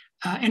cells.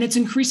 And it's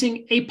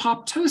increasing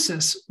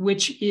apoptosis,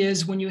 which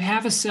is when you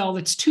have a cell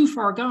that's too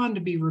far gone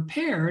to be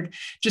repaired,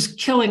 just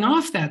killing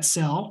off that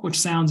cell, which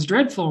sounds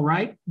dreadful,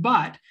 right?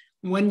 But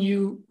when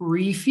you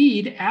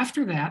refeed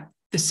after that,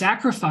 the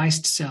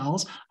sacrificed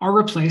cells are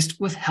replaced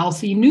with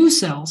healthy new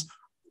cells.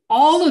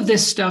 All of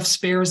this stuff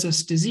spares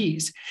us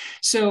disease.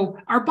 So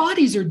our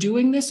bodies are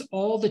doing this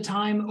all the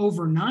time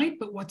overnight,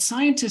 but what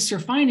scientists are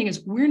finding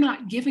is we're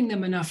not giving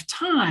them enough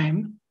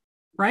time,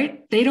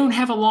 right? They don't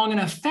have a long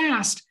enough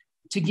fast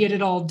to get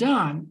it all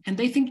done. And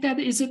they think that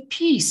is a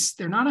piece.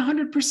 They're not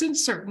 100%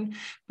 certain,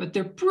 but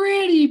they're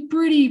pretty,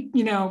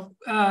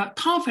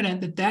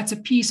 confident that that's a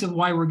piece of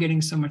why we're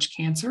getting so much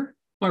cancer,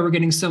 why we're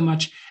getting so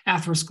much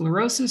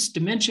atherosclerosis,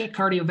 dementia,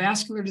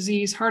 cardiovascular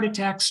disease, heart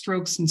attacks,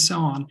 strokes, and so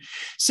on.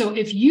 So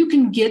if you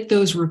can get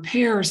those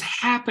repairs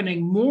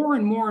happening more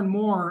and more and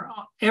more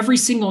every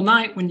single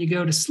night when you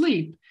go to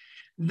sleep,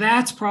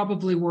 that's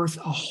probably worth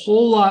a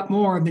whole lot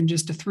more than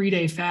just a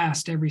 3-day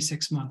fast every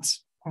 6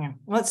 months. Yeah.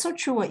 Well, it's so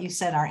true what you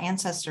said. Our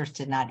ancestors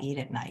did not eat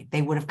at night.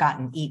 They would have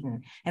gotten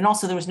eaten. And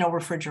also there was no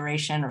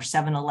refrigeration or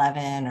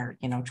 7-Eleven or,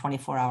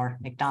 24-hour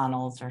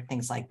McDonald's or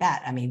things like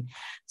that.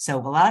 So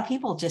a lot of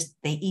people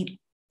they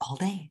eat all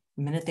day.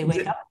 The minute they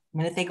wake up, the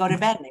minute they go to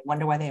bed, and they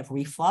wonder why they have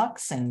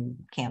reflux and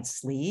can't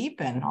sleep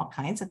and all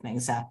kinds of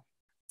things.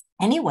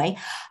 Anyway,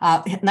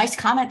 nice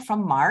comment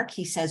from Mark.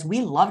 He says,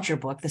 we loved your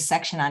book. The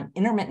section on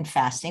intermittent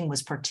fasting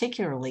was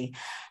particularly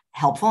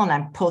helpful. And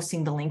I'm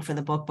posting the link for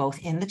the book both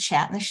in the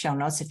chat and the show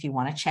notes if you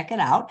want to check it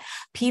out.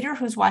 Peter,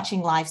 who's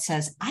watching live,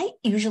 says, I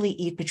usually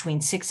eat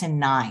between 6 and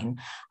 9.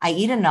 I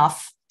eat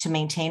enough to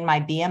maintain my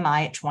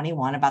BMI at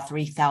 21, about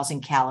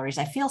 3,000 calories.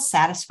 I feel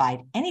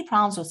satisfied. Any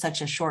problems with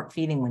such a short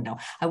feeding window?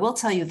 I will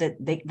tell you that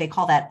they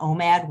call that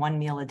OMAD, 1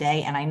 meal a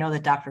day. And I know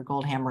that Dr.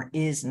 Goldhammer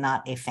is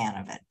not a fan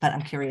of it, but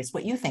I'm curious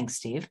what you think,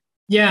 Steve.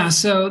 Yeah,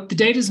 so the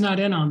data's not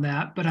in on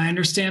that, but I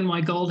understand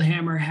why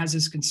Goldhammer has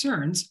his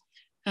concerns.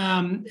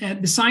 And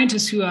the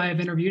scientists who I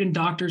have interviewed, and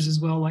doctors as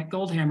well, like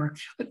Goldhammer,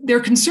 their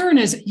concern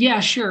is, yeah,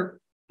 sure,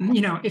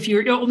 if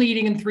you're only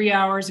eating in 3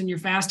 hours and you're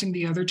fasting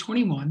the other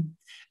 21,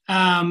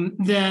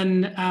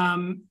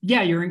 then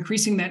you're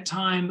increasing that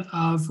time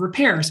of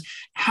repairs.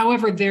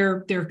 However,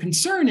 their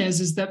concern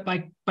is that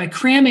by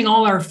cramming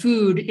all our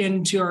food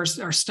into our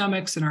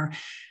stomachs and our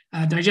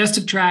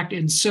digestive tract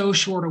in so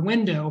short a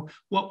window,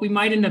 what we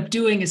might end up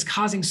doing is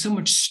causing so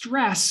much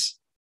stress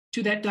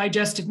to that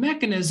digestive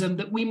mechanism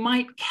that we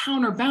might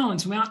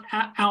counterbalance, we might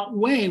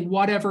outweigh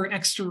whatever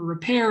extra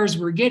repairs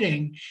we're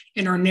getting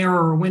in our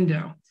narrower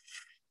window.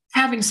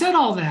 Having said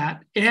all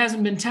that, it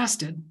hasn't been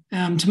tested,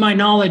 to my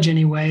knowledge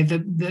anyway.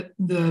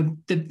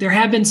 There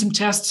have been some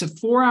tests of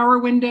 4-hour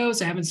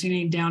windows. I haven't seen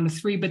any down to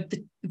 3, but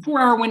the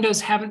 4-hour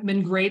windows haven't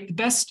been great. The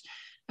best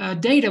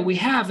data we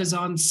have is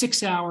on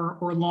 6-hour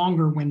or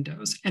longer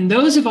windows, and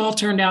those have all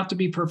turned out to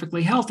be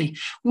perfectly healthy.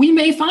 We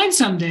may find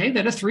someday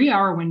that a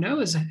 3-hour window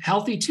is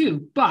healthy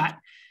too, but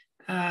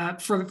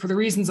for the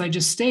reasons I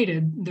just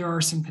stated, there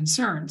are some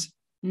concerns.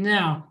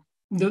 Now,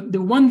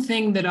 the one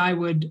thing that I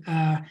would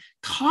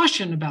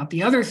caution about,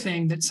 the other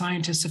thing that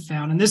scientists have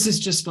found, and this is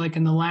just like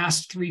in the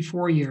last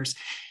 3-4 years,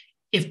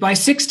 if by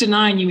 6 to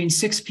 9, you mean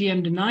 6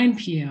 p.m. to 9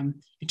 p.m.,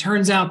 it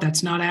turns out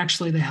that's not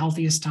actually the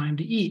healthiest time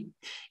to eat.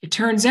 It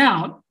turns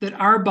out that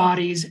our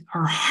bodies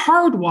are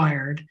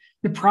hardwired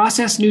to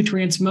process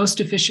nutrients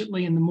most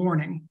efficiently in the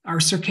morning. Our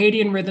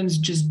circadian rhythms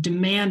just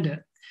demand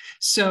it.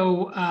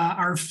 So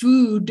our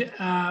food,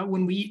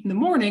 when we eat in the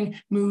morning,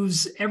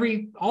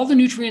 all the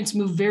nutrients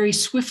move very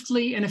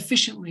swiftly and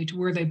efficiently to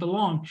where they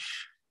belong.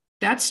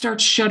 That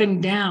starts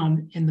shutting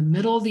down in the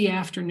middle of the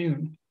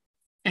afternoon.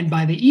 And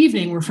by the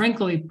evening, we're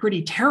frankly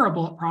pretty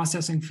terrible at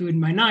processing food.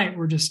 And by night,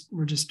 we're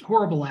just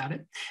horrible at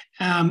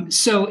it.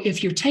 So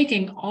if you're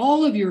taking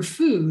all of your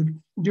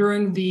food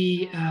during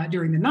the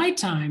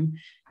nighttime,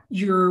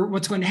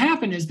 what's going to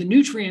happen is the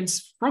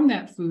nutrients from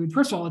that food,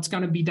 first of all, it's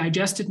going to be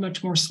digested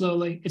much more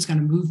slowly. It's going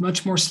to move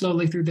much more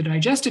slowly through the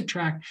digestive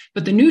tract.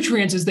 But the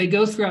nutrients, as they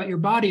go throughout your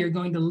body, are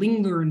going to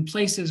linger in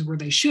places where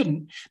they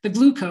shouldn't. The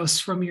glucose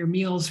from your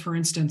meals, for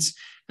instance,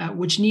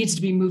 which needs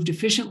to be moved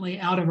efficiently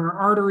out of our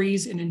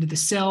arteries and into the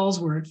cells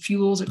where it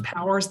fuels, it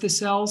powers the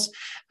cells.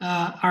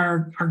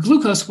 Our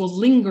glucose will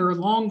linger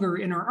longer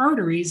in our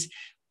arteries,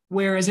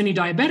 whereas any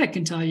diabetic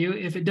can tell you,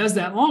 if it does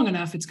that long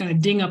enough, it's going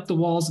to ding up the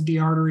walls of the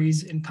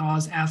arteries and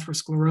cause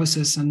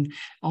atherosclerosis and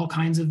all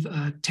kinds of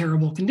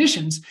terrible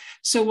conditions.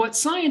 So what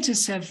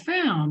scientists have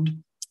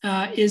found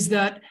is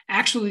that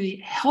actually the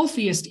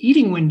healthiest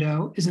eating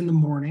window is in the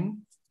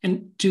morning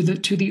and to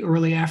the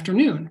early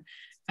afternoon.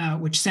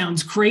 Which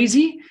sounds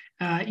crazy,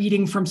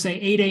 eating from, say,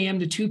 8 a.m.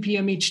 to 2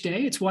 p.m. each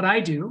day. It's what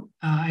I do.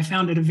 I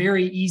found it a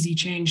very easy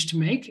change to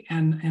make,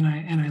 and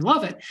I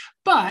love it.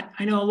 But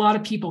I know a lot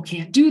of people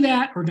can't do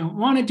that or don't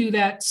want to do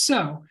that.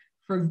 So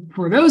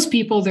for those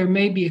people, there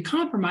may be a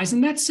compromise,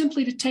 and that's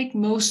simply to take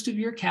most of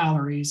your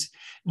calories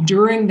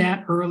during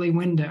that early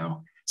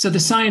window. So the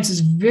science is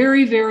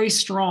very, very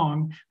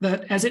strong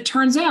that, as it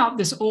turns out,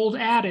 this old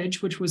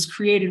adage, which was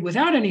created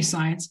without any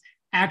science,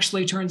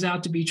 actually turns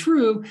out to be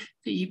true: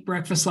 to eat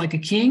breakfast like a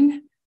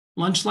king,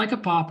 lunch like a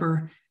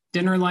pauper,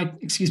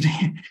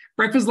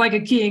 breakfast like a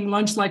king,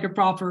 lunch like a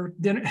pauper,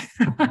 dinner,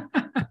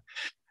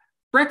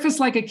 breakfast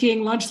like a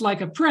king, lunch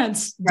like a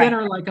prince,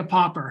 dinner like a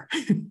pauper,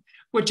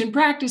 which in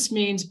practice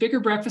means bigger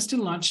breakfast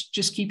and lunch,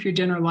 just keep your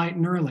dinner light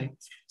and early.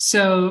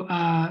 So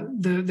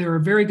there are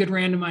very good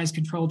randomized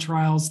controlled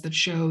trials that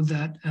show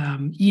that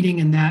eating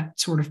in that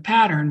sort of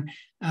pattern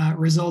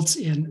results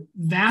in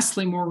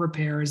vastly more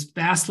repairs,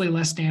 vastly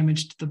less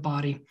damage to the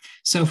body.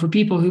 So for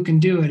people who can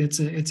do it,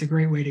 it's a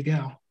great way to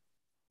go.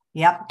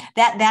 Yep.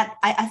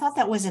 I thought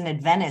that was an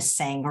Adventist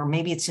saying, or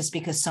maybe it's just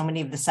because so many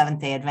of the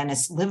Seventh-day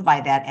Adventists live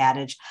by that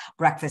adage: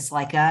 breakfast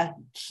like a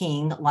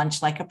king,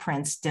 lunch like a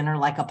prince, dinner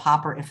like a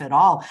pauper, if at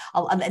all.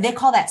 They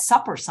call that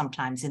supper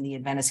sometimes in the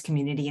Adventist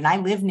community. And I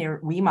live near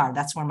Weimar.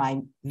 That's where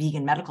my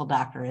vegan medical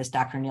doctor is,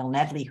 Dr. Neil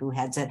Nedley, who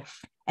heads it.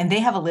 And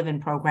they have a live-in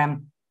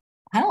program,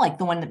 kind of like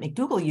the one that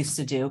McDougall used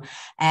to do.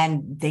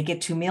 And they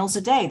get 2 meals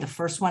a day. The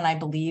first one, I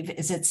believe,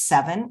 is at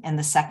 7, and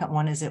the second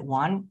one is at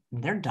 1.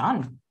 They're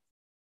done.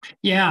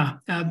 Yeah,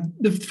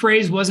 the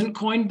phrase wasn't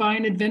coined by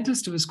an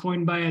Adventist. It was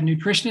coined by a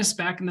nutritionist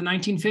back in the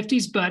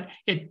 1950s, but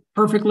it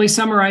perfectly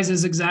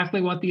summarizes exactly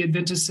what the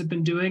Adventists have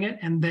been doing it.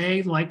 And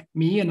they, like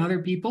me and other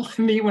people,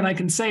 me when I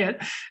can say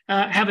it,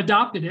 have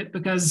adopted it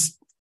because,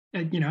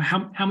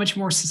 how much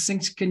more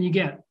succinct can you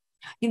get?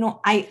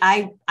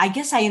 I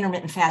guess I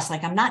intermittent fast.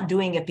 Like, I'm not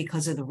doing it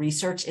because of the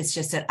research. It's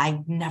just that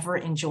I've never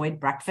enjoyed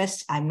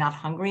breakfast. I'm not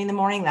hungry in the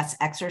morning. That's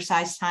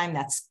exercise time.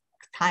 That's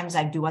times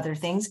I do other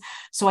things.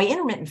 So I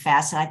intermittent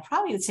fast, and I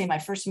probably would say my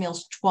first meal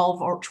is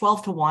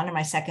 12 to 1, and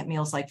my second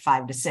meal is like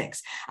 5 to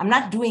 6. I'm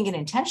not doing it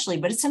intentionally,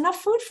 but it's enough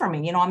food for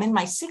me. I'm in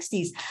my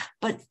 60s,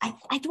 but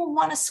I don't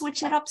want to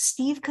switch it up,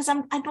 Steve, because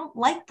I don't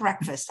like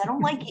breakfast. I don't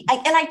like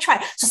and I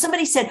try. So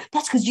somebody said,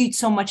 that's because you eat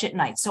so much at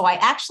night. So I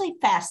actually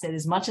fasted,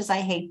 as much as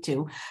I hate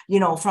to,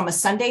 from a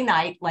Sunday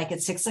night, like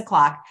at 6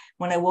 o'clock,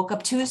 when I woke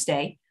up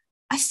Tuesday.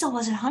 I still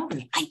wasn't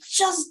hungry. I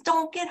just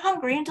don't get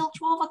hungry until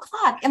 12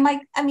 o'clock. Am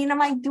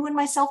I doing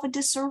myself a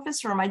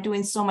disservice, or am I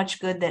doing so much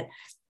good that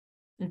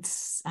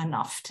it's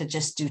enough to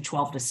just do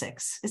 12 to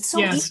 6? It's so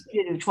easy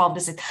to do 12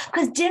 to 6,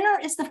 because dinner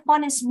is the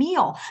funnest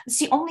meal. It's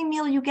the only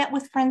meal you get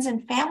with friends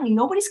and family.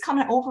 Nobody's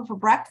coming over for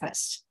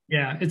breakfast.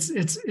 Yeah,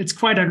 it's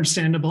quite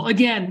understandable.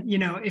 Again,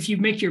 if you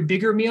make your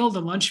bigger meal the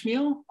lunch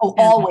meal. Oh,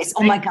 always.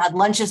 Oh my God,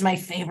 lunch is my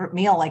favorite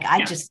meal. Like,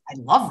 I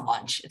love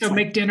lunch. So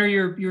make dinner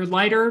your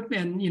lighter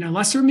and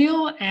lesser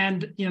meal.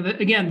 And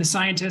again, the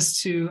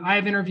scientists who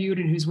I've interviewed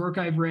and whose work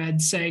I've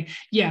read say,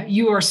 yeah,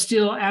 you are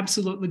still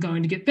absolutely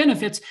going to get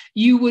benefits.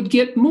 You would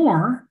get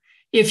more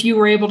if you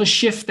were able to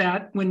shift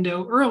that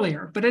window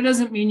earlier, but it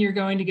doesn't mean you're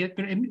going to get.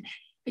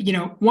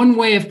 One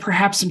way of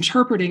perhaps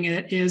interpreting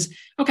it is,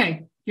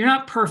 okay, you're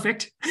not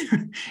perfect.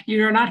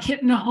 You're not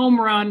hitting a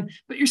home run,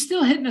 but you're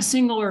still hitting a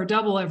single or a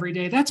double every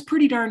day. That's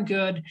pretty darn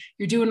good.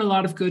 You're doing a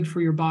lot of good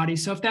for your body.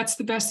 So if that's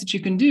the best that you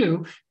can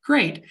do,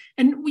 great.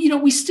 And,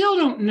 we still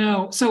don't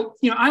know. So,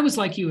 I was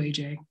like you,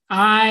 AJ.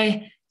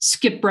 I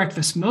skipped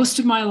breakfast most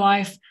of my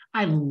life.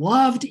 I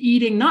loved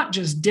eating not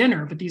just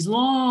dinner, but these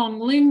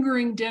long,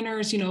 lingering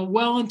dinners,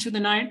 well into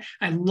the night.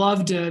 I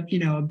loved a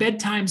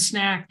bedtime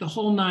snack, the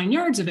whole 9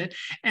 yards of it.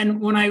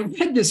 And when I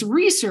read this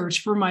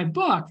research for my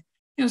book,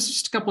 it was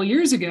just a couple of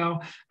years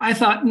ago, I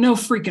thought, no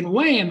freaking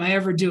way am I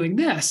ever doing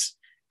this.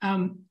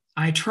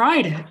 I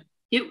tried it.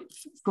 It,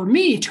 for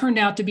me, turned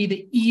out to be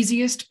the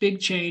easiest big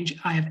change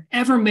I have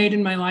ever made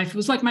in my life. It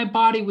was like my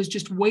body was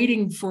just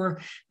waiting for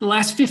the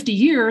last 50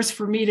 years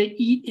for me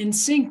to eat in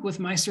sync with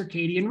my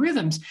circadian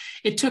rhythms.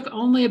 It took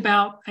only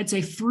about, I'd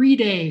say, 3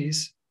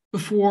 days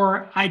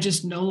before I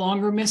just no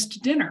longer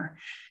missed dinner.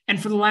 And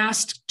for the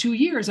last 2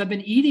 years, I've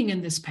been eating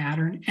in this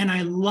pattern, and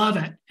I love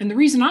it. And the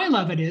reason I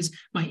love it is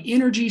my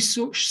energy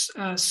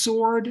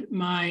soared,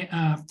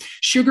 my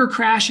sugar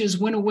crashes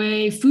went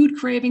away, food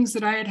cravings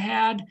that I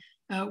had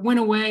went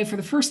away. For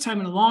the first time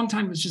in a long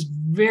time, it was just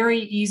very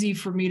easy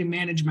for me to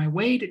manage my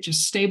weight. It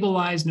just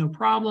stabilized, no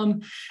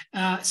problem.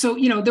 So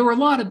there were a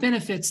lot of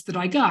benefits that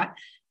I got.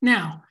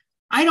 Now,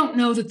 I don't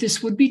know that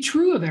this would be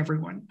true of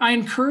everyone. I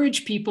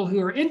encourage people who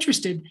are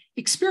interested,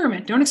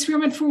 experiment. Don't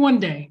experiment for 1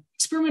 day.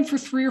 Experiment for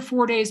 3 or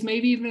 4 days,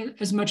 maybe even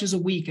as much as a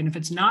week. And if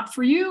it's not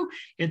for you,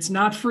 it's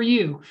not for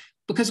you,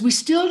 because we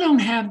still don't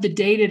have the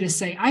data to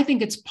say, I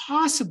think it's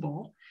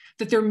possible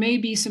that there may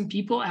be some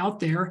people out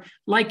there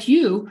like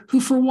you who,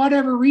 for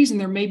whatever reason,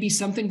 there may be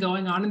something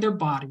going on in their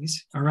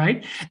bodies, all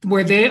right,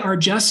 where they are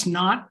just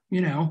not,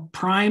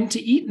 primed to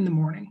eat in the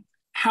morning.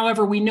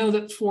 However, we know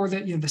that for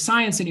the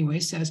science anyway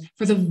says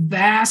for the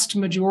vast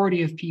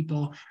majority of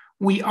people,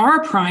 we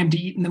are primed to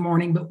eat in the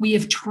morning, but we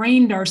have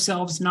trained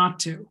ourselves not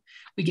to.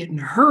 We get in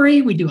a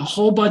hurry. We do a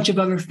whole bunch of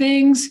other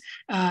things,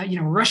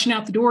 rushing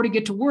out the door to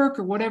get to work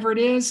or whatever it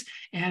is.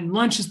 And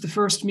lunch is the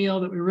first meal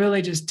that we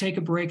really just take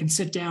a break and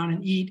sit down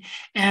and eat.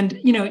 And,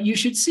 you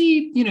should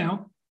see,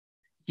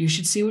 you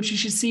should see what you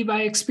should see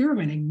by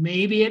experimenting.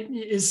 Maybe it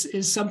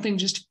is something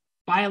just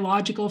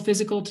biological,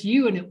 physical to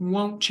you, and it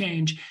won't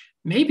change.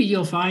 Maybe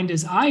you'll find,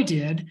 as I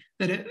did,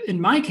 that in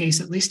my case,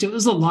 at least, it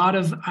was a lot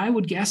of, I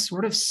would guess,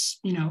 sort of,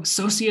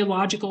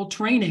 sociological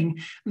training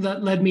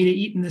that led me to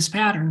eat in this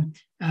pattern.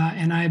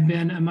 And I've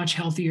been a much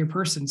healthier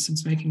person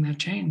since making that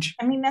change.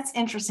 I mean, that's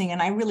interesting.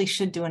 And I really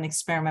should do an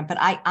experiment. But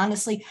I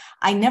honestly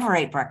never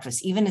ate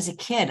breakfast. Even as a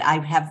kid, I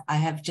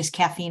have just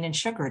caffeine and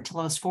sugar until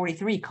I was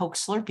 43, Coke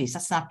Slurpees.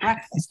 That's not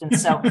breakfast. And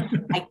so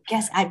I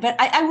guess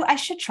I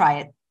should try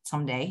it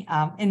someday.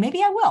 And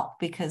maybe I will,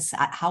 because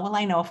how will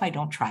I know if I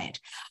don't try it?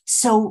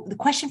 So the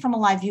question from a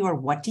live viewer,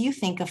 what do you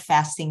think of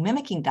fasting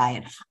mimicking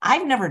diet?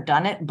 I've never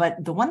done it,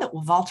 but the one that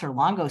Walter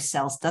Longo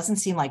sells doesn't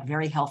seem like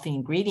very healthy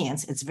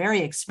ingredients. It's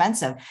very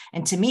expensive.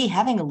 And to me,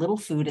 having a little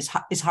food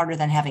is harder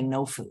than having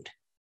no food.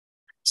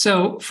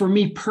 So for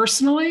me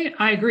personally,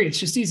 I agree. It's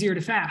just easier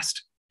to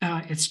fast.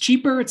 It's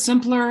cheaper, it's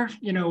simpler,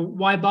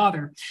 why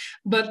bother?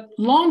 But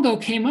Longo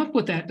came up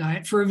with that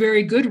diet for a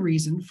very good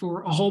reason,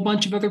 for a whole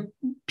bunch of other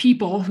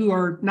people who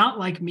are not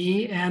like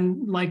me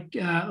and like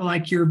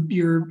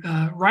your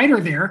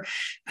writer there,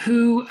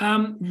 who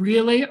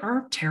really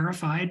are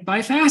terrified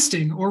by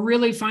fasting or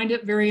really find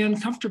it very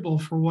uncomfortable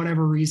for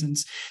whatever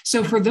reasons.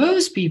 So for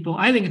those people,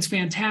 I think it's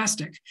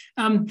fantastic.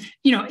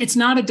 It's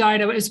not a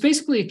diet. It's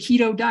basically a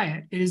keto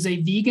diet. It is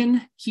a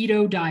vegan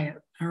keto diet.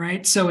 All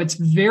right. So it's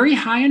very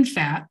high in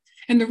fat.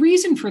 And the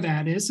reason for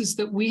that is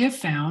that we have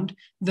found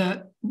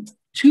that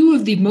two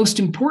of the most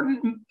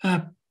important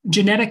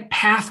genetic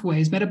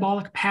pathways,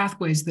 metabolic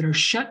pathways that are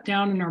shut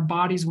down in our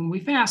bodies when we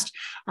fast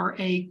are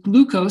a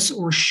glucose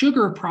or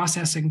sugar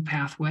processing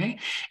pathway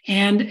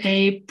and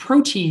a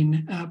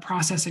protein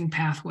processing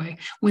pathway.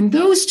 When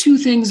those two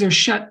things are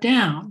shut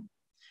down,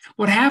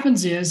 what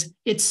happens is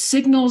it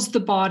signals the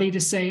body to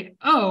say,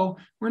 oh,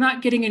 we're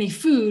not getting any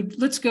food.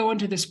 Let's go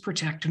into this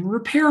protect and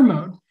repair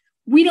mode.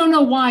 We don't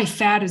know why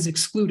fat is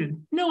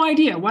excluded. No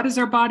idea. Why does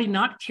our body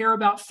not care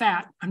about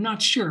fat? I'm not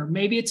sure.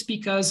 Maybe it's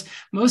because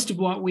most of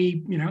what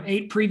we,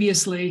 ate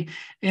previously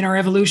in our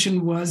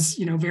evolution was,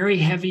 very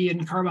heavy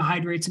in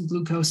carbohydrates and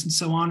glucose and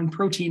so on and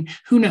protein.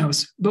 Who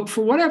knows? But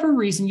for whatever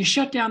reason, you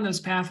shut down those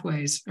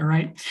pathways. All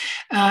right,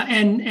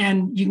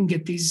 and you can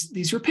get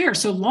these repairs.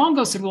 So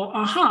Longo said, well,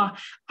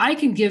 I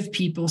can give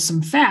people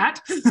some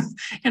fat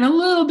and a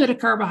little bit of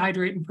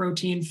carbohydrate and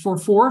protein for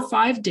 4 or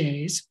 5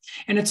 days,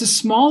 and it's a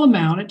small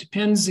amount. It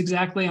depends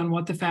exactly on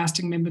what the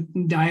fasting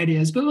mimicking diet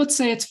is, but let's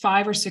say it's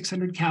 500 or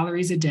 600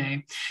 calories a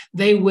day.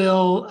 They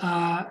will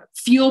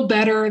feel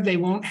better. They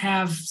won't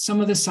have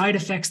some of the side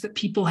effects that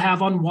people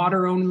have on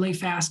water-only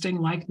fasting,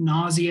 like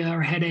nausea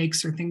or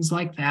headaches or things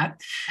like that.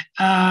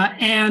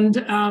 And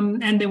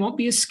they won't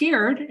be as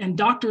scared, and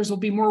doctors will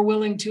be more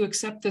willing to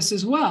accept this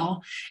as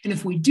well. And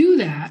if we do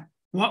that,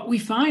 what we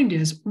find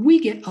is we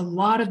get a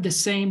lot of the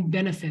same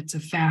benefits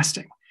of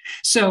fasting.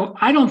 So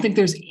I don't think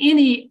there's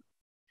any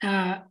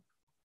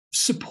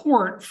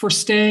support for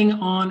staying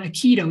on a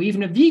keto,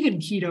 even a vegan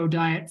keto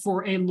diet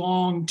for a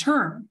long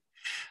term.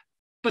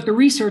 But the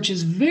research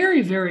is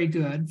very, very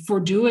good for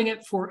doing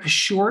it for a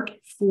short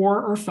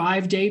 4 or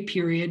 5 day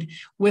period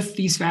with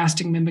these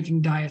fasting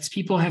mimicking diets.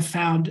 People have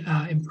found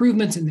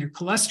improvements in their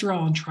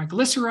cholesterol and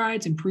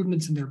triglycerides,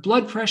 improvements in their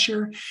blood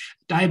pressure.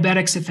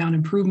 Diabetics have found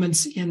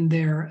improvements in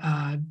their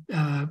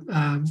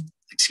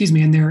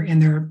in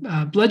their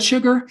blood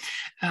sugar,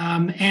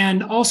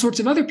 and all sorts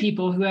of other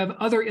people who have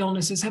other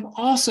illnesses have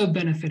also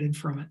benefited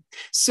from it.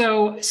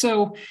 So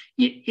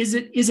is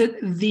it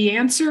the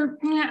answer?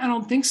 I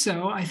don't think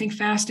so. I think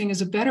fasting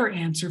is a better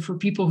answer for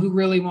people who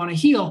really want to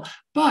heal.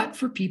 But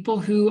for people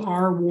who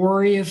are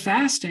wary of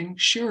fasting,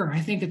 sure, I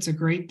think it's a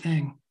great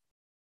thing.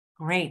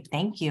 Great,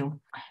 thank you.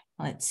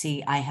 Let's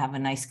see. I have a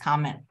nice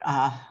comment.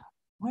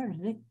 Where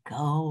did it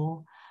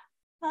go?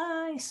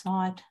 I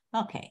saw it.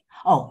 Okay.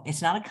 Oh,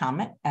 it's not a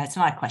comment. It's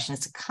not a question.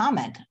 It's a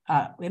comment.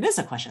 It is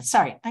a question.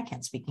 Sorry, I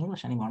can't speak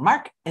English anymore.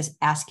 Mark is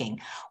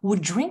asking,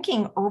 would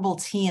drinking herbal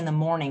tea in the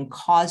morning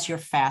cause your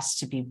fast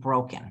to be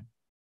broken?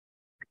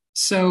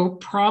 So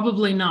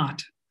probably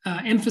not.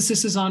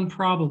 Emphasis is on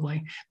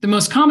probably. The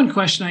most common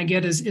question I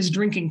get is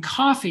drinking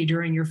coffee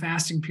during your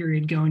fasting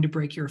period going to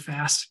break your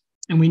fast?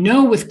 And we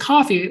know with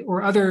coffee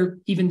or other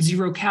even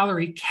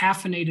 0-calorie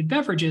caffeinated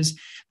beverages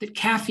that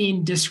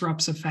caffeine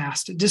disrupts a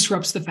fast. It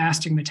disrupts the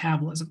fasting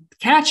metabolism. The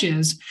catch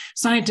is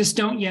scientists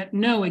don't yet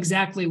know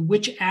exactly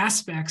which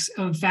aspects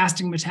of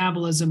fasting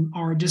metabolism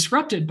are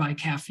disrupted by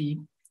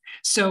caffeine.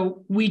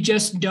 So we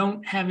just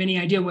don't have any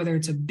idea whether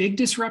it's a big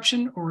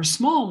disruption or a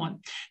small one.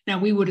 Now,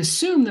 we would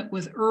assume that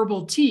with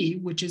herbal tea,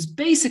 which is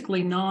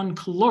basically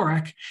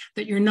non-caloric,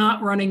 that you're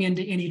not running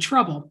into any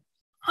trouble.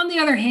 On the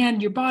other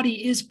hand, your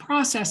body is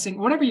processing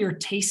whatever you're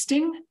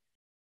tasting,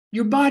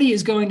 your body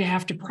is going to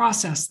have to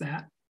process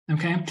that.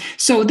 Okay.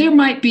 So there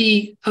might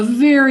be a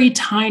very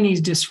tiny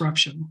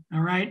disruption.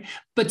 All right.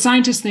 But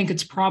scientists think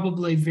it's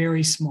probably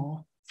very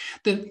small.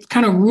 The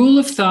kind of rule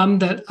of thumb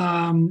that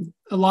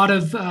a lot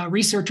of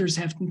researchers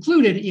have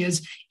concluded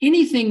is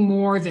anything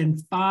more than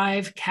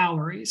 5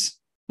 calories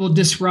will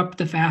disrupt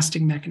the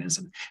fasting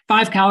mechanism.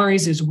 5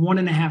 calories is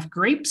 1.5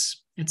 grapes.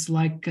 It's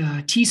like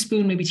a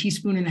teaspoon, maybe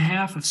teaspoon and a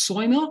half of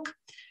soy milk.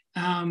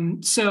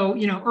 So,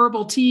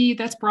 herbal tea,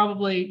 that's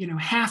probably,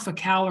 half a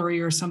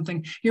calorie or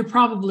something. You're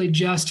probably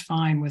just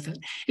fine with it.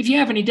 If you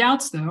have any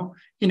doubts, though,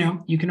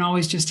 you can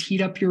always just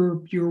heat up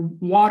your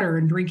water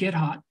and drink it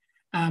hot.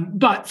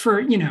 But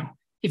for,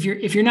 if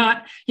you're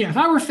not, if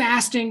I were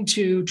fasting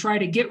to try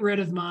to get rid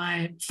of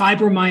my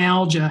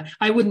fibromyalgia,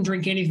 I wouldn't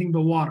drink anything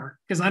but water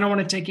because I don't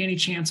want to take any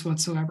chance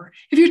whatsoever.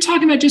 If you're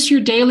talking about just your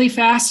daily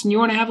fast and you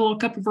want to have a little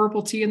cup of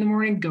herbal tea in the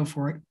morning, go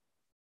for it.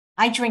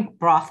 I drink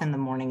broth in the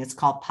morning. It's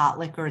called pot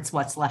liquor. It's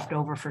what's left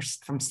over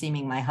from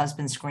steaming my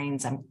husband's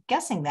greens. I'm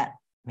guessing that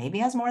maybe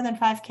has more than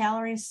 5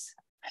 calories.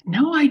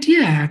 No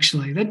idea,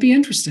 actually. That'd be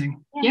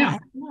interesting. Yeah. I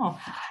don't know.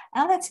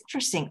 Oh, that's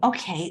interesting.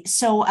 Okay.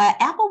 So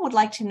Apple would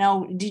like to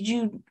know, did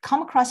you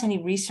come across any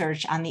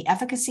research on the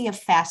efficacy of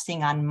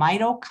fasting on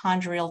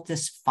mitochondrial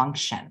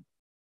dysfunction?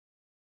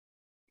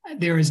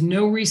 There is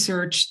no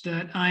research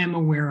that I am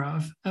aware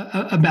of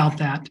about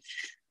that,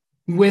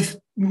 with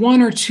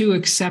 1 or 2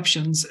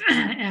 exceptions,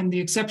 and the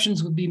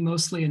exceptions would be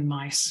mostly in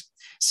mice.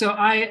 So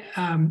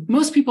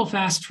most people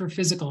fast for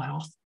physical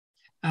health.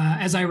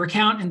 As I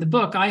recount in the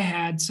book, I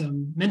had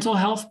some mental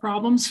health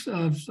problems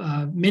of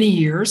many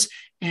years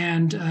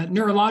and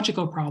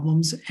neurological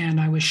problems.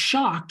 And I was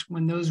shocked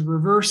when those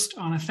reversed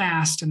on a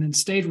fast and then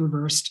stayed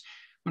reversed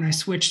when I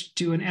switched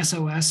to an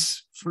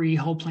SOS free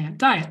whole plant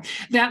diet.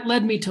 That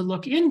led me to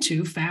look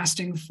into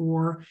fasting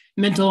for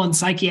mental and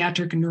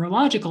psychiatric and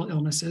neurological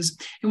illnesses.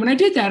 And when I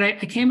did that, I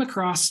came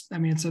across, I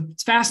mean,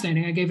 it's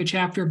fascinating. I gave a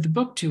chapter of the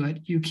book to it.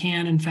 You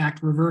can, in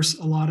fact, reverse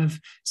a lot of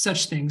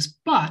such things.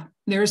 But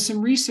there's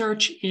some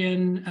research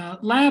in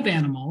lab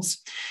animals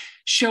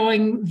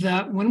showing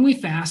that when we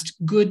fast,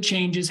 good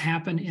changes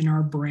happen in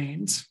our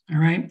brains, all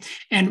right?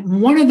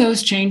 And one of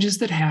those changes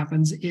that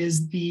happens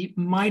is the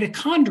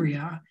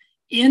mitochondria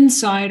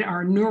inside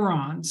our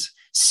neurons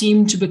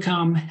seem to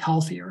become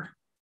healthier,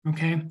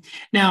 okay?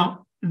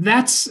 Now,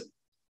 that's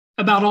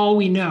about all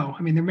we know.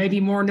 I mean, there may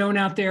be more known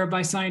out there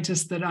by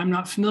scientists that I'm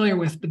not familiar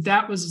with, but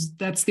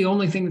that's the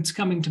only thing that's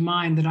coming to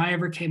mind that I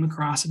ever came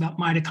across about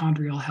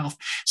mitochondrial health.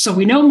 So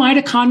we know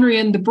mitochondria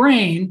in the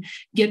brain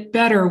get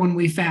better when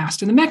we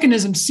fast. And the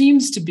mechanism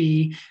seems to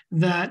be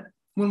that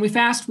when we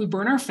fast, we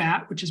burn our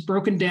fat, which is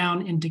broken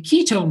down into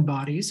ketone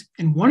bodies.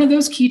 And one of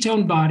those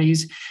ketone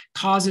bodies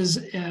causes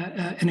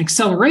an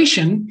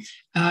acceleration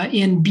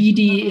in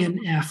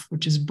BDNF,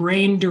 which is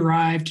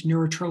brain-derived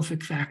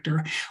neurotrophic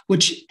factor,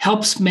 which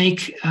helps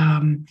make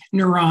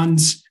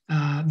neurons,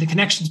 the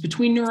connections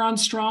between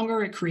neurons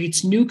stronger. It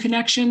creates new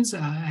connections.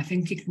 I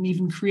think it can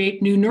even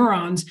create new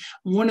neurons.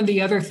 One of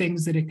the other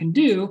things that it can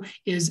do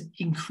is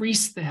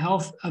increase the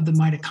health of the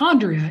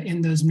mitochondria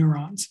in those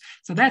neurons.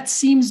 So that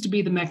seems to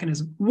be the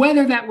mechanism.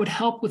 Whether that would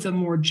help with a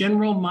more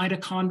general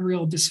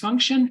mitochondrial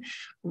dysfunction,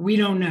 we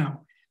don't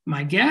know.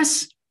 My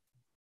guess,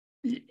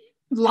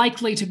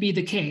 likely to be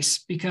the case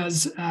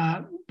because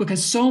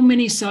so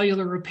many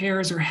cellular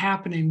repairs are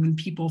happening when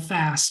people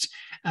fast.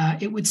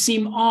 It would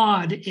seem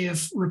odd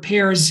if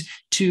repairs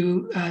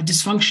to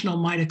dysfunctional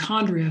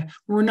mitochondria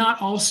were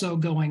not also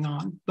going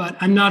on, but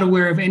I'm not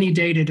aware of any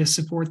data to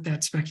support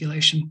that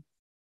speculation.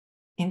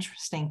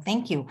 Interesting.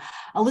 Thank you.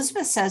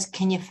 Elizabeth says,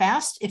 can you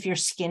fast if you're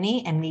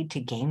skinny and need to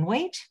gain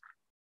weight?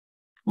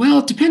 Well,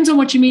 it depends on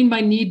what you mean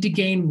by need to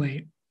gain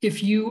weight.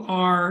 If you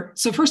are,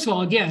 so first of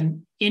all,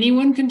 again,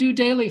 anyone can do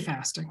daily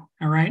fasting,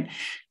 all right?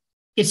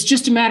 It's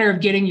just a matter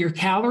of getting your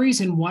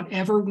calories in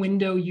whatever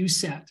window you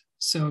set.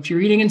 So if you're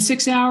eating in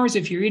 6 hours,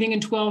 if you're eating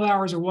in 12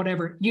 hours or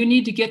whatever, you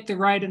need to get the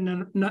right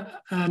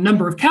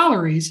number of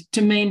calories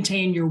to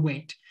maintain your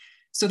weight.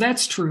 So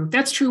that's true.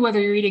 That's true whether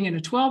you're eating in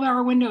a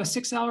 12-hour window, a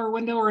 6-hour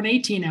window, or an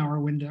 18-hour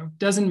window.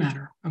 Doesn't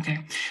matter. Okay.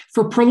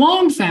 For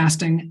prolonged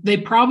fasting, they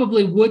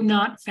probably would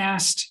not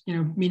fast,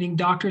 meaning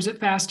doctors at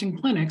fasting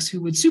clinics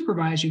who would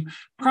supervise you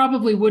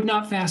probably would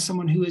not fast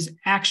someone who is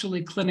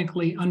actually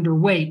clinically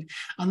underweight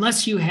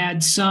unless you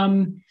had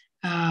some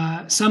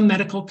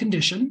medical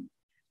condition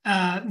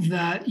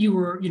that you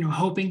were,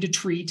 hoping to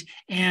treat,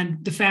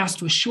 and the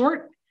fast was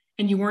short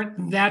and you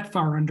weren't that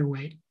far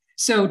underweight.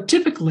 So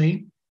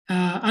typically,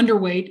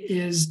 underweight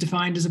is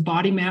defined as a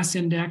body mass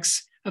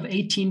index of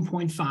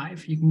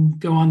 18.5. You can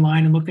go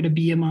online and look at a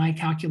BMI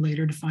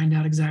calculator to find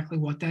out exactly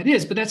what that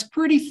is, but that's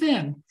pretty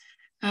thin.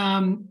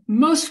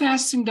 Most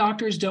fasting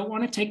doctors don't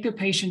want to take their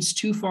patients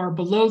too far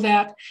below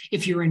that.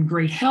 If you're in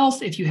great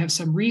health, if you have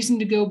some reason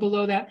to go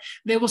below that,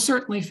 they will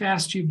certainly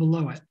fast you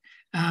below it.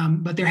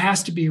 But there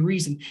has to be a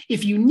reason.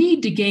 If you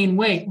need to gain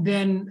weight,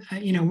 then,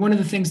 one of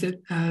the things that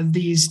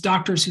these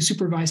doctors who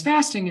supervise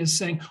fasting is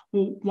saying,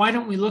 well, why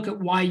don't we look at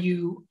why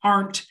you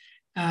aren't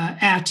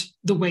at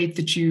the weight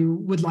that you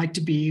would like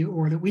to be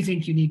or that we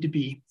think you need to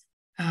be?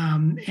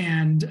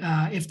 And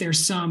if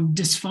there's some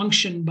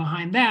dysfunction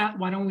behind that,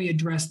 why don't we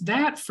address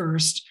that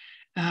first?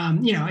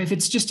 If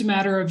it's just a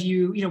matter of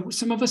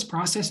some of us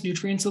process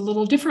nutrients a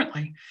little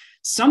differently.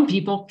 Some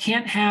people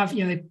can't have,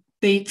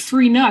 they eat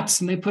 3 nuts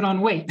and they put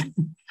on weight.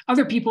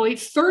 Other people eat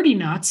 30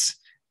 nuts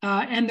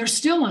and they're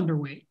still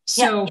underweight.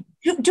 So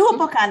do a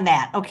book on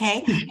that,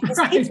 okay? Because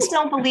right. People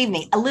don't believe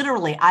me.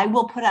 Literally, I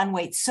will put on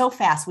weight so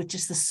fast with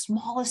just the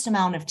smallest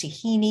amount of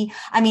tahini.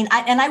 I mean,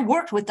 I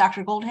worked with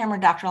Dr. Goldhammer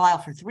and Dr. Lyle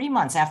for 3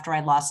 months after I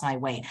lost my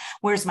weight,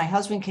 whereas my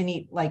husband can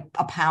eat like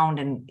a pound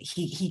and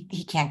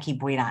he can't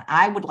keep weight on.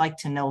 I would like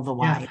to know the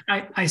why.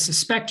 Yeah, I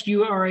suspect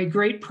you are a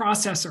great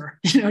processor.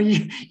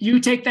 You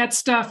take that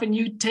stuff and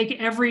you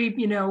take every,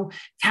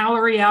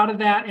 calorie out of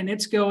that and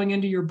it's going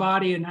into your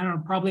body and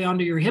probably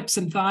onto your hips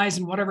and thighs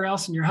and whatever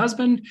else. And your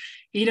husband,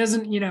 he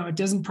doesn't, it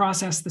doesn't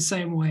process the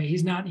same way.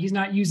 He's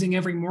not using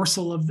every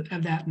morsel of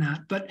that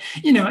nut. But,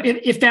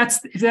 if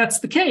that's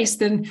the case,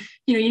 then,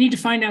 you need to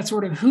find out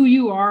sort of who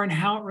you are and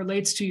how it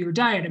relates to your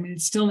diet. I mean,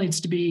 it still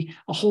needs to be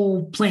a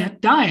whole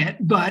plant diet,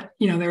 but,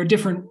 there are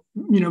different,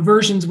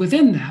 versions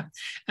within that.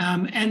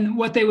 And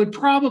what they would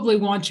probably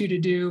want you to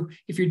do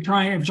if you're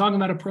talking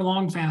about a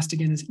prolonged fast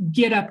again, is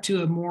get up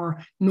to a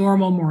more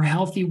normal, more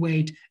healthy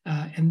weight.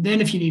 And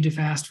then if you need to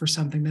fast for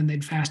something, then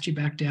they'd fast you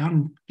back down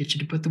and get you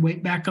to put the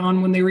weight back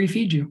on when they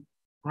refeed you.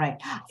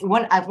 Right.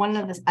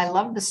 I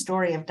love the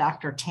story of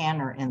Dr.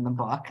 Tanner in the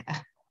book.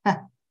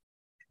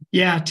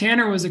 Yeah,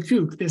 Tanner was a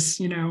kook. This,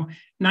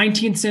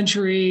 19th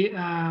century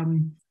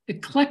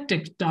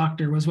eclectic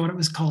doctor was what it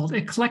was called.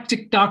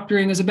 Eclectic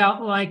doctoring is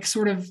about like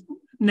sort of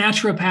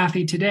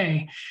naturopathy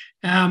today.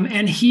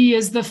 And he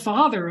is the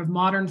father of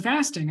modern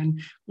fasting.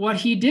 And what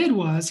he did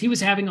was he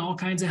was having all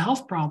kinds of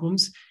health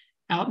problems.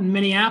 out in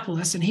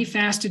Minneapolis, and he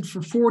fasted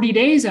for 40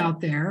 days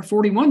out there,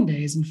 41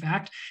 days, in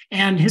fact,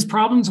 and his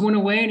problems went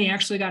away and he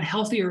actually got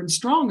healthier and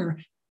stronger,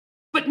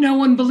 but no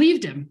one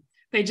believed him.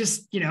 They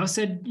just,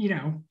 said,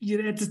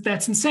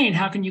 that's insane.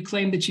 How can you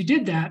claim that you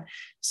did that?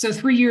 So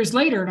 3 years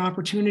later, an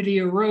opportunity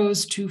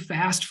arose to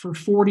fast for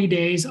 40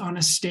 days on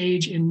a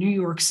stage in New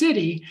York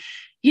City.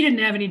 He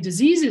didn't have any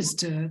diseases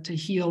to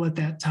heal at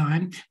that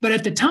time. But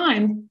at the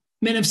time,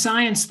 men of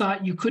science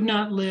thought you could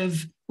not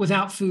live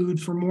without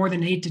food for more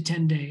than 8 to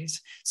 10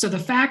 days. So the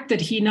fact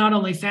that he not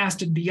only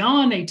fasted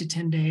beyond 8 to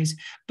 10 days,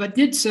 but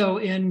did so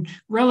in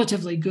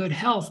relatively good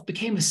health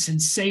became a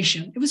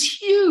sensation. It was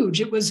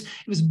huge. It was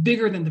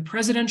bigger than the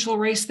presidential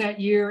race that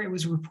year. It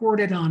was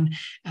reported on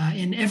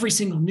in every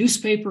single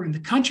newspaper in the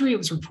country. It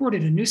was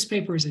reported in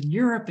newspapers in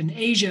Europe and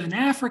Asia and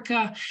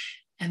Africa.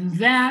 And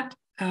that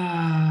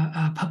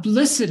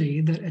publicity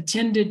that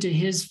attended to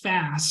his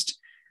fast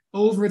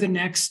over the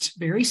next,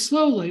 very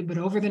slowly, but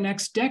over the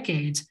next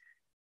decades,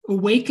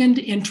 awakened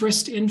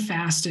interest in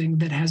fasting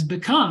that has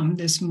become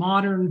this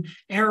modern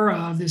era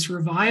of this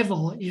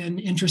revival in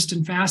interest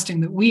in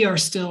fasting that we are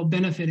still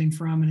benefiting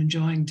from and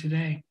enjoying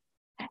today.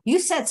 You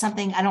said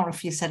something, I don't know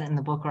if you said it in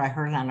the book or I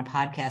heard it on a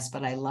podcast,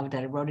 but I loved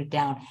it. I wrote it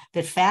down,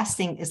 that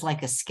fasting is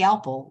like a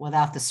scalpel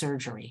without the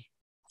surgery.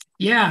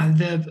 Yeah,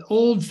 the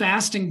old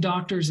fasting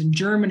doctors in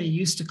Germany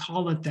used to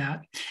call it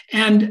that.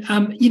 And,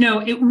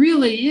 it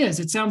really is.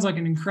 It sounds like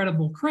an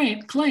incredible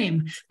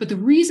claim. But the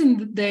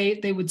reason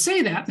that they would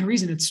say that, and the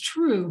reason it's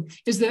true,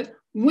 is that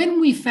when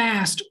we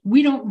fast,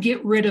 we don't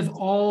get rid of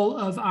all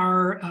of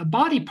our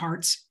body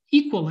parts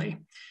equally.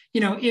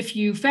 If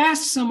you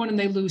fast someone and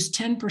they lose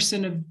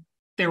 10% of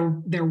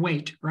their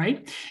weight,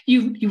 right?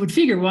 You would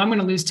figure, well, I'm going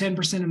to lose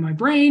 10% of my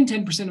brain,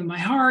 10% of my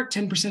heart,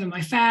 10% of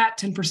my fat,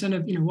 10%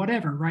 of,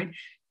 whatever, right?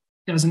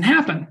 Doesn't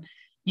happen.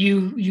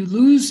 You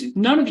lose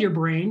none of your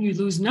brain, you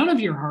lose none of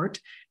your heart,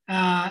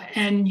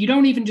 and you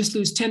don't even just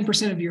lose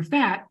 10% of your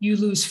fat. You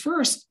lose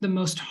first the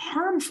most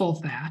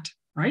harmful fat,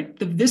 right?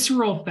 The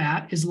visceral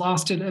fat is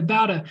lost at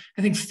about I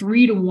think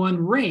 3-to-1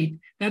 rate.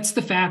 That's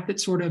the fat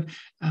that sort of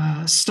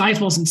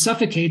stifles and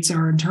suffocates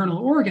our internal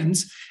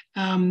organs.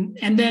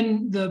 And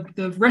then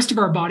the rest of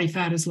our body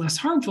fat is less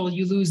harmful.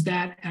 You lose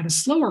that at a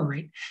slower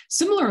rate.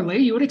 Similarly,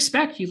 you would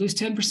expect you lose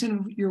 10%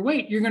 of your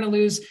weight. You're going to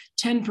lose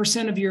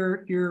 10% of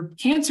your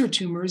cancer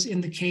tumors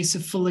in the case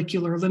of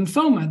follicular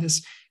lymphoma,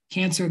 this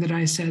cancer that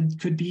I said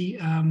could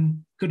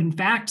in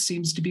fact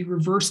seems to be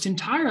reversed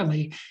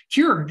entirely,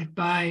 cured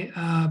by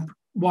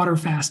water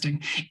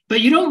fasting. But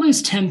you don't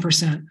lose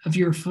 10% of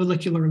your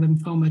follicular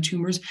lymphoma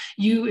tumors.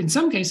 You, in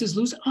some cases,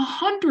 lose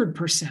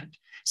 100%.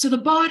 So the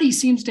body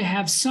seems to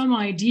have some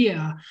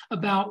idea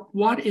about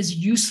what is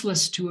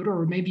useless to it,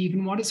 or maybe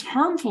even what is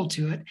harmful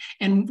to it.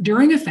 And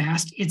during a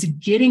fast, it's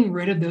getting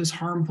rid of those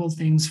harmful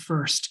things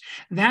first.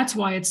 That's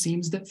why it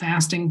seems that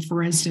fasting,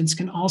 for instance,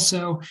 can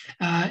also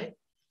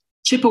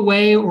chip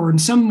away or in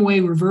some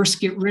way reverse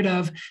get rid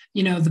of,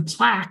 the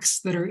plaques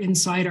that are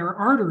inside our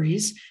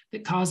arteries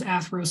that cause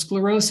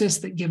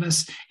atherosclerosis, that give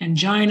us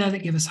angina,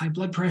 that give us high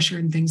blood pressure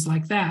and things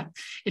like that.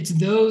 It's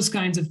those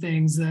kinds of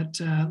things that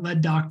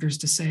led doctors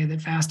to say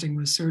that fasting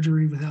was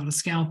surgery without a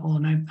scalpel.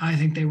 And I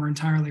think they were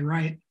entirely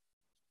right.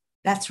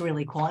 That's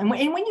really cool. And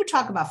when you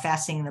talk about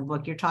fasting in the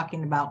book, you're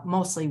talking about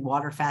mostly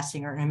water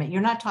fasting or intermittent.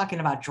 You're not talking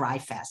about dry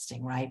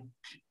fasting, right?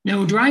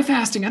 No, dry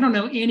fasting. I don't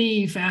know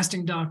any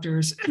fasting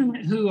doctors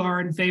who are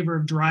in favor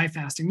of dry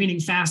fasting, meaning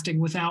fasting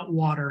without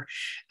water.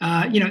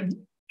 The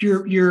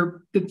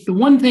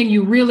one thing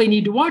you really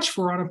need to watch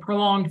for on a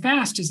prolonged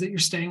fast is that you're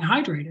staying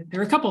hydrated. There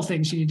are a couple of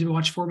things you need to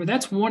watch for, but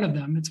that's one of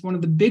them. It's one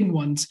of the big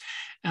ones.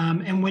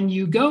 And when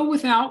you go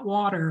without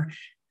water,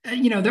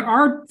 there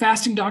are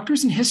fasting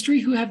doctors in history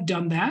who have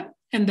done that,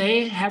 and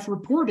they have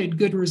reported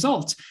good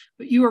results.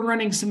 But you are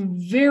running some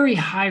very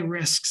high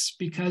risks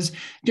because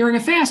during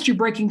a fast, you're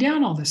breaking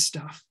down all this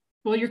stuff.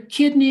 Well, your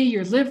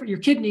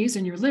kidneys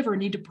and your liver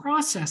need to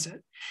process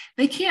it.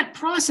 They can't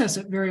process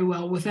it very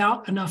well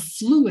without enough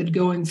fluid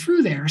going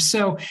through there.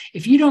 So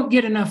if you don't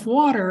get enough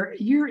water,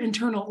 your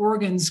internal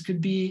organs could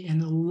be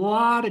in a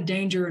lot of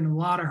danger and a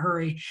lot of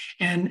hurry.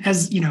 And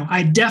as you know,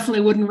 I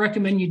definitely wouldn't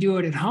recommend you do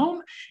it at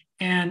home.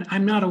 And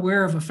I'm not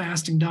aware of a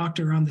fasting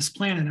doctor on this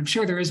planet. I'm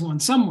sure there is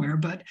one somewhere,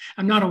 but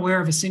I'm not aware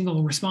of a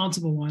single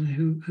responsible one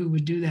who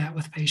would do that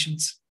with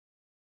patients.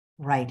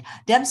 Right.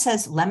 Deb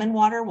says lemon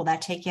water, will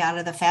that take you out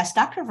of the fast?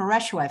 Dr.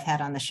 Varesh, who I've had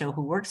on the show,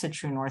 who works at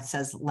True North,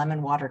 says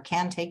lemon water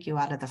can take you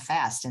out of the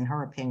fast, in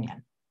her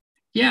opinion.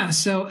 Yeah.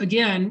 So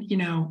again,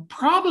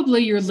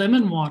 probably your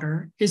lemon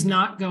water is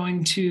not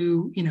going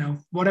to,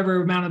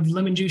 whatever amount of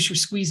lemon juice you're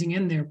squeezing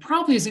in there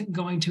probably isn't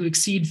going to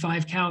exceed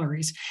 5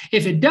 calories.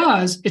 If it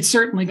does, it's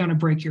certainly going to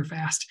break your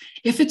fast.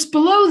 If it's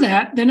below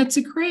that, then it's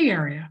a gray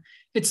area.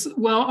 It's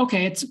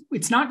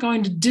not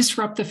going to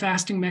disrupt the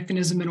fasting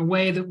mechanism in a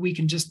way that we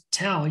can just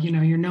tell,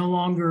 you're no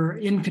longer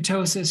in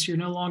ketosis, you're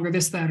no longer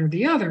this, that, or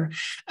the other.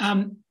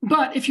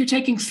 But if you're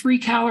taking 3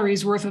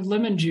 calories worth of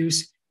lemon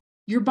juice,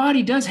 your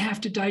body does have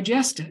to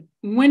digest it.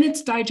 When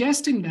it's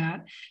digesting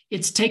that,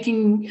 it's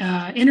taking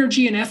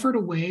energy and effort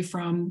away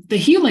from the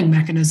healing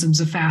mechanisms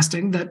of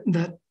fasting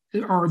that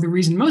are the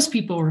reason most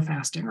people are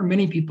fasting, or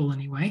many people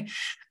anyway.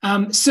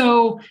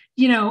 So,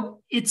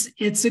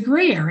 it's a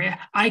gray area.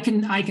 I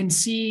can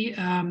see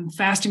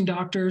fasting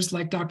doctors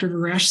like Dr.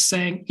 Goresh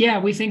saying, yeah,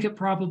 we think it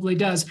probably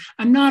does.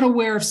 I'm not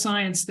aware of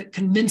science that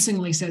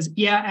convincingly says,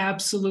 yeah,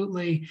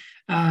 absolutely.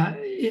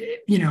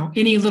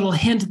 Any little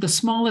hint, the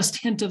smallest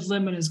hint of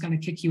limit is going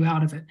to kick you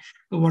out of it.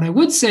 But what I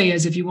would say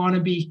is, if you want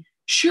to be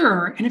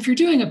sure, and if you're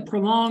doing a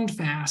prolonged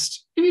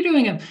fast, if you're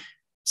doing a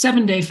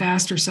 7-day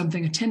fast or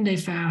something, a 10-day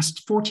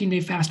fast, 14-day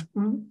fast,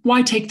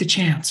 why take the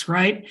chance,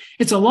 right?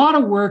 It's a lot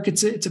of work.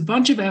 It's a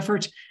bunch of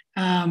effort.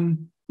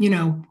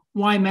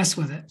 Why mess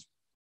with it?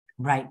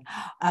 Right.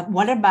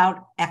 What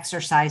about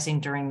exercising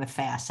during the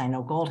fast? I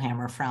know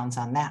Goldhammer frowns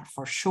on that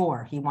for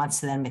sure. He wants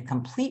them to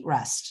complete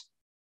rest.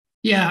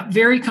 Yeah,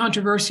 very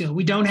controversial.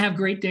 We don't have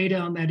great data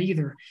on that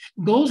either.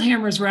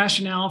 Goldhammer's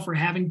rationale for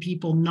having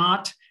people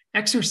not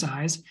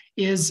exercise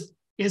is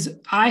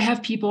I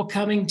have people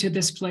coming to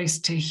this place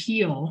to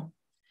heal.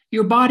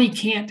 Your body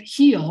can't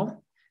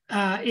heal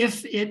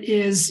if it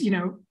is,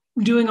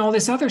 doing all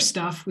this other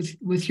stuff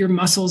with your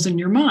muscles and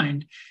your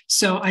mind.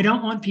 So I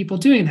don't want people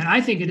doing that.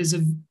 I think it is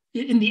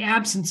in the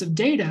absence of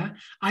data,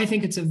 I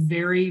think it's a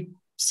very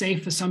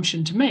safe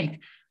assumption to make.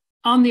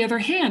 On the other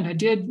hand, I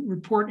did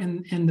report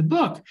in the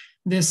book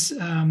this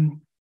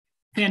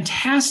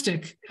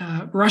fantastic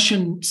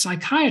Russian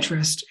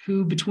psychiatrist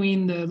who,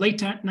 between the late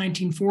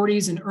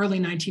 1940s and early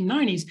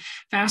 1990s,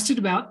 fasted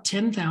about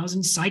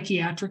 10,000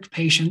 psychiatric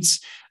patients,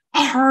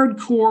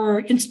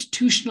 hardcore,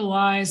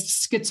 institutionalized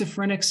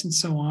schizophrenics and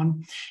so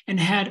on, and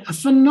had a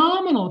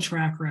phenomenal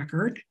track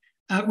record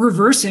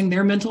reversing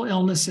their mental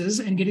illnesses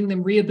and getting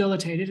them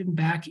rehabilitated and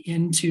back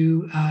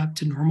into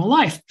to normal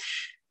life.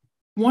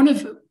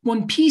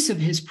 One piece of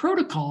his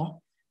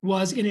protocol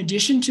was, in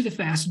addition to the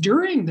fast,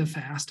 during the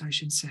fast, I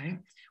should say,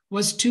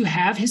 was to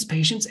have his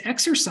patients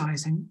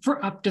exercising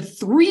for up to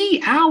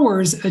 3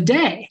 hours a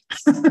day.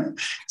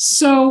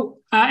 So,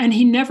 and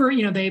he never,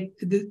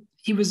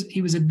 he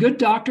was a good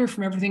doctor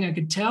from everything I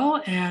could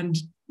tell, and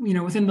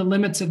within the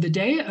limits of the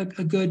day, a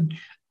good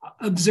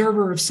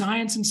observer of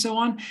science and so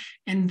on.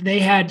 And they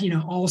had,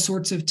 all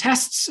sorts of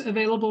tests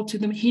available to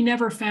them. He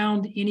never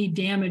found any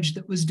damage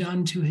that was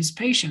done to his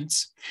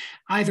patients,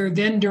 either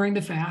then during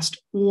the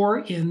fast or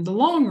in the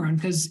long run,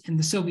 because in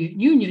the Soviet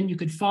Union, you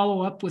could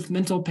follow up with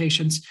mental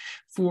patients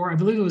for, I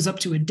believe it was up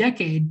to a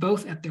decade,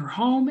 both at their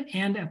home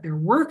and at their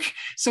work.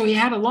 So he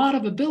had a lot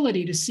of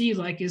ability to see,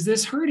 is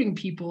this hurting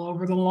people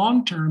over the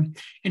long term?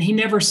 And he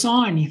never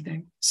saw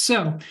anything.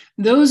 So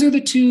those are the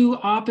two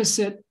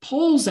opposite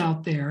poles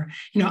out there.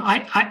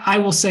 I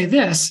will say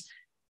this: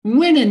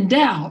 when in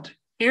doubt,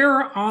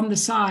 err on the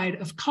side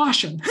of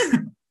caution.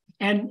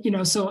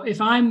 And, so if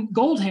I'm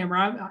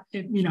Goldhammer,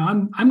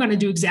 I'm going to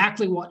do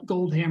exactly what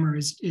Goldhammer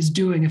is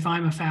doing if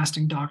I'm a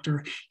fasting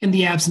doctor in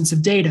the absence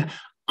of data.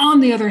 On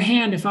the other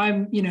hand, if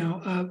I'm,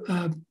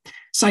 a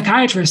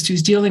psychiatrist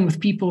who's dealing with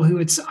people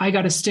who I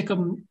got to stick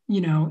them,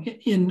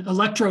 in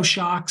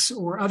electroshocks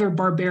or other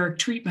barbaric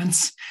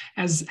treatments,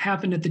 as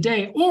happened at the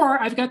day,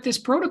 or I've got this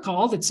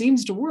protocol that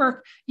seems to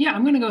work,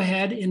 I'm going to go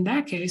ahead in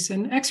that case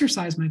and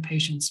exercise my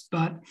patients.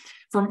 But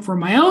for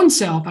my own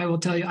self, I will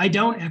tell you, I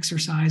don't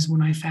exercise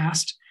when I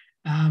fast.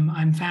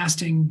 I'm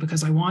fasting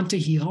because I want to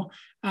heal.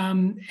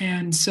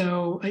 And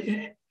so,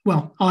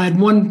 I'll add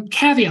one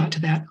caveat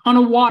to that: on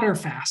a water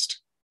fast.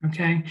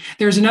 Okay.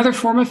 There's another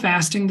form of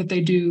fasting that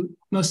they do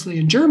mostly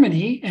in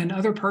Germany and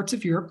other parts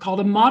of Europe called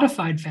a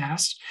modified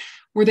fast,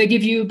 where they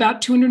give you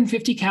about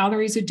 250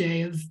 calories a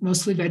day of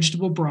mostly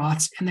vegetable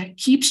broths, and that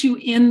keeps you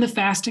in the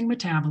fasting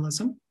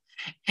metabolism.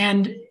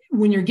 And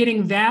when you're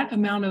getting that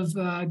amount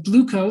of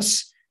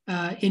glucose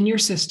in your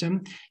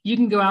system, you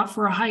can go out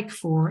for a hike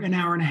for an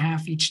hour and a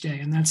half each day,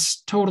 and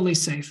that's totally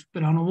safe.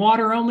 But on a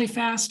water-only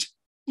fast,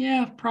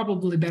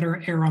 probably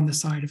better err on the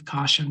side of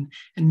caution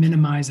and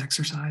minimize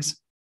exercise.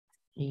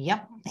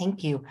 Yep.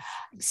 Thank you.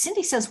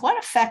 Cindy says, what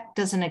effect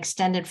does an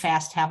extended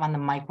fast have on the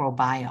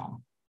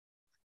microbiome?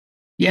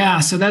 Yeah,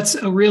 so that's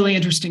a really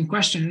interesting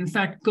question. In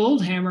fact,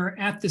 Goldhammer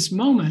at this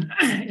moment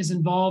is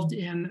involved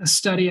in a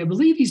study I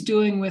believe he's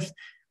doing with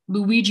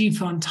Luigi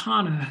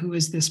Fontana, who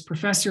is this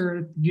professor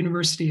at the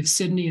University of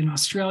Sydney in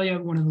Australia,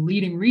 one of the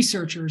leading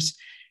researchers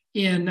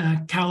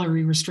in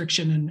calorie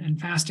restriction and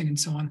fasting and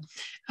so on.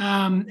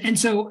 And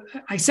so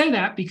I say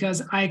that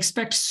because I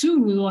expect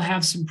soon we will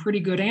have some pretty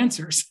good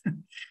answers.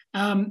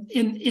 For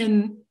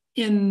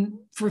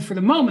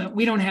the moment,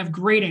 we don't have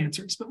great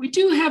answers, but we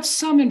do have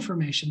some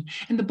information.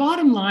 And the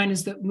bottom line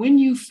is that when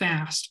you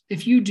fast,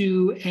 if you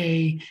do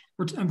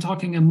I'm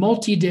talking a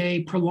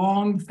multi-day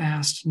prolonged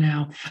fast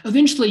now,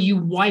 eventually you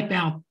wipe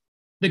out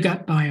the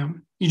gut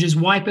biome. You just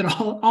wipe it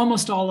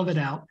almost all of it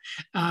out.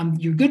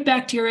 Your good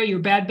bacteria, your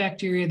bad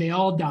bacteria, they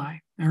all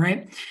die. All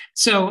right.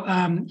 So,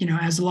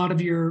 as a lot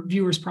of your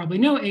viewers probably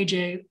know,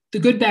 AJ, the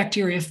good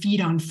bacteria feed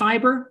on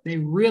fiber. They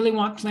really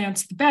want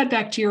plants. The bad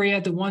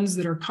bacteria, the ones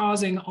that are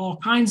causing all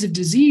kinds of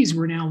disease,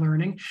 we're now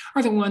learning,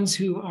 are the ones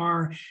who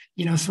are,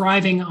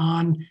 thriving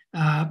on,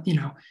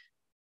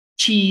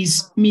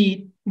 cheese,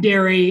 meat,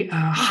 dairy,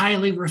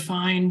 highly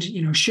refined,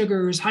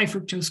 sugars, high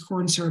fructose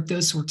corn syrup,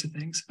 those sorts of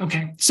things.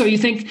 Okay. So you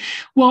think,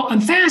 well,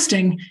 I'm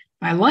fasting.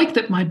 I like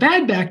that my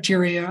bad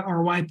bacteria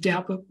are wiped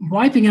out, but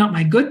wiping out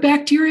my good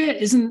bacteria,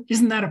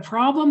 isn't that a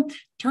problem?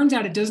 Turns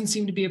out it doesn't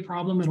seem to be a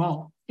problem at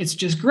all. It's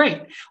just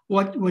great.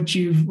 What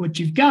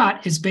you've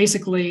got is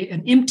basically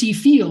an empty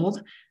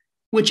field,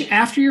 which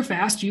after your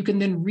fast, you can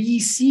then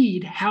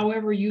reseed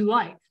however you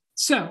like.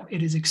 So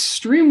it is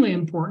extremely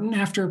important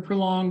after a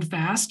prolonged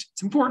fast.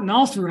 It's important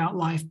all throughout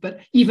life,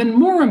 but even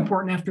more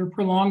important after a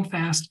prolonged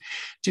fast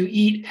to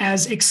eat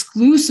as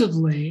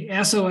exclusively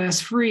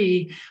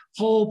SOS-free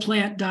whole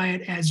plant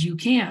diet as you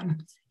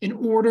can in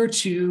order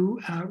to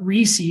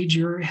reseed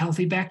your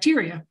healthy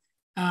bacteria.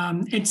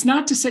 It's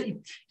not to say,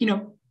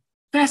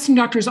 fasting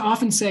doctors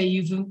often say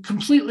you've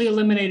completely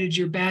eliminated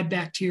your bad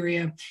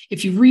bacteria.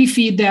 If you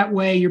refeed that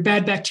way, your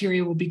bad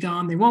bacteria will be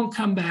gone. They won't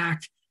come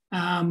back.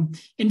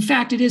 In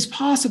fact, it is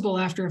possible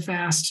after a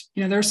fast,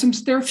 there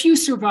are a few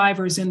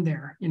survivors in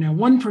there,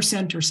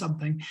 1% or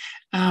something.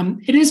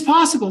 It is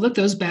possible that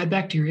those bad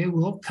bacteria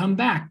will come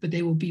back, but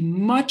they will be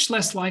much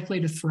less likely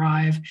to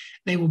thrive.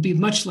 They will be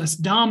much less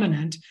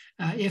dominant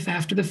if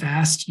after the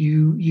fast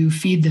you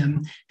feed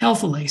them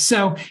healthily.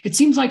 So it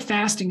seems like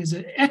fasting is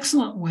an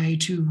excellent way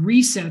to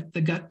reset the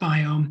gut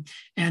biome.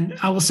 And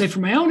I will say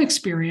from my own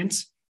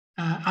experience,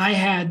 I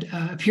had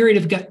a period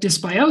of gut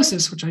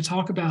dysbiosis, which I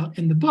talk about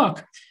in the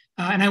book.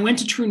 And I went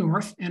to True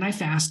North and I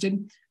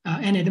fasted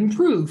and it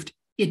improved.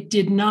 It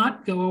did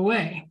not go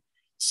away.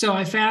 So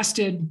I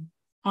fasted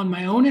on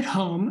my own at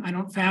home. I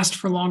don't fast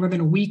for longer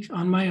than a week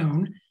on my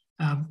own.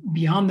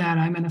 Beyond that,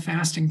 I'm in a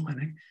fasting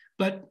clinic,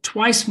 but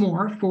twice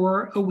more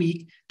for a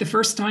week. The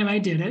first time I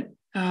did it,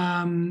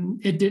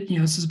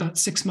 this is about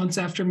 6 months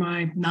after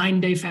my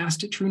 9-day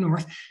fast at True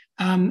North.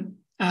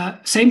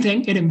 Same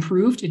thing, it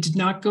improved. It did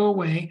not go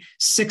away.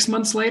 6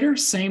 months later,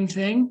 same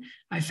thing.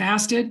 I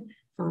fasted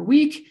for a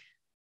week.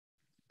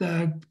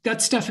 The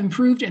gut stuff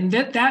improved, and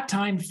that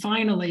time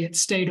finally it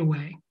stayed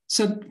away.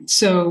 So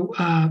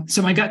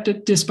my gut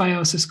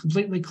dysbiosis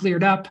completely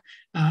cleared up.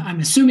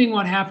 I'm assuming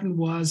what happened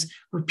was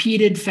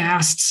repeated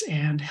fasts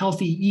and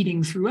healthy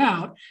eating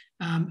throughout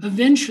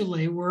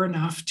eventually were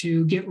enough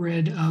to get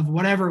rid of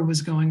whatever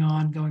was going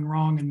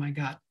wrong in my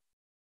gut.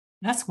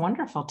 That's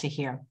wonderful to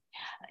hear.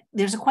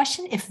 There's a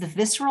question if the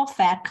visceral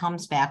fat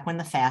comes back when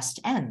the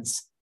fast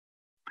ends.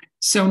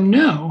 So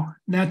no,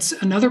 that's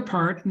another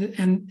part.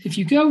 And if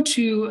you go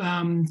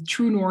to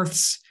True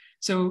North's,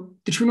 so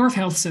the True North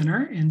Health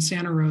Center in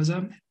Santa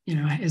Rosa,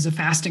 is a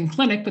fasting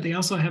clinic, but they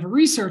also have a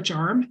research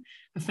arm,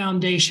 a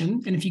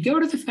foundation. And if you go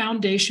to the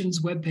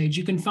foundation's webpage,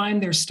 you can find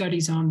their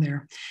studies on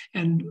there.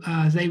 And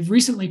they've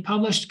recently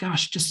published,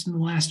 just in the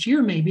last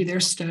year, maybe, their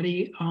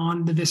study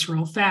on the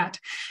visceral fat.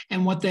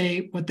 And what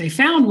they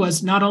found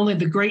was not only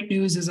the great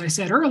news, as I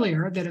said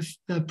earlier, that if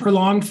the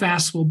prolonged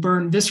fast will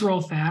burn visceral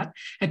fat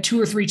at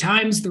 2 or 3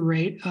 times the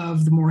rate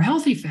of the more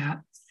healthy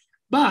fat,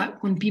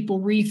 but when people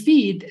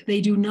refeed, they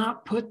do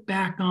not put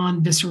back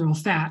on visceral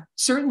fat,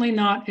 certainly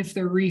not if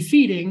they're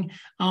refeeding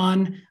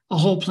on a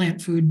whole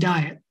plant food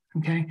diet.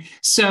 Okay.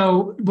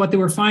 So what they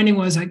were finding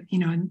was,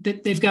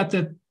 they've got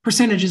the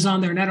percentages on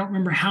there, and I don't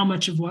remember how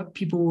much of what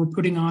people were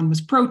putting on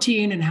was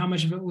protein and how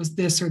much of it was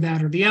this or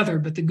that or the other.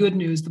 But the good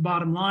news, the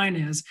bottom line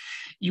is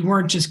you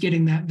weren't just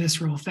getting that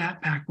visceral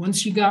fat back.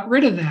 Once you got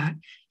rid of that,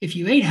 if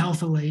you ate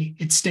healthily,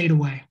 it stayed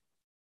away.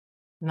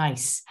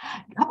 Nice.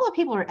 A couple of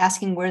people are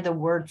asking where the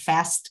word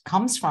fast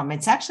comes from.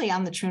 It's actually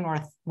on the True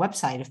North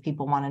website if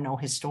people want to know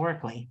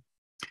historically.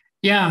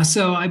 Yeah,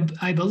 so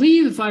I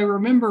believe, if I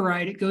remember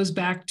right, it goes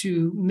back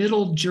to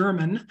Middle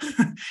German,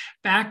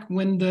 back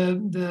when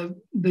the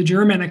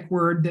Germanic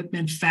word that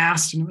meant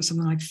fast, and it was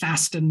something like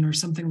fasten or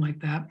something like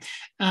that,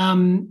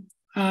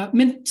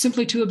 meant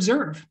simply to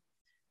observe.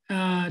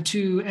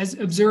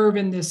 Observe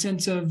in the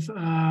sense of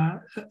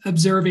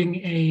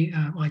observing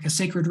like a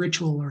sacred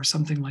ritual or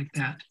something like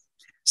that.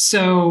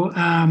 So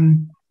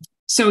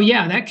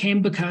yeah, that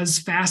came because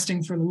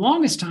fasting for the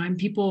longest time,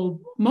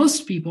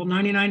 most people,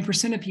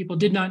 99% of people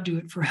did not do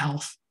it for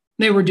health.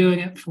 They were doing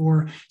it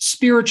for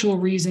spiritual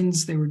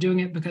reasons. They were doing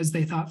it because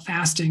they thought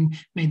fasting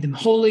made them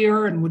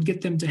holier and would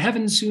get them to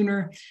heaven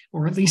sooner,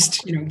 or at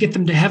least, get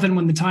them to heaven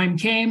when the time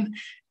came.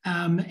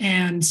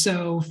 And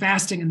so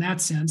fasting in that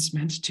sense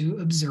meant to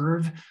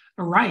observe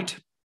a rite.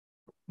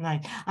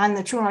 Right. On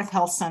the True North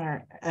Health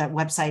Center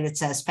website, it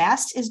says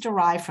fast is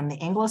derived from the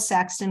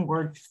Anglo-Saxon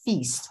word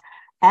feast,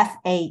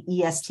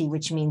 F-A-E-S-T,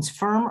 which means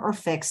firm or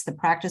fixed. The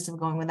practice of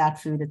going without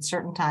food at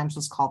certain times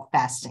was called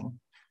fasting.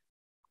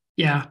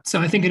 Yeah. So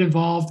I think it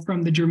evolved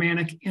from the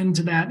Germanic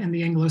into that in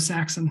the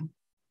Anglo-Saxon.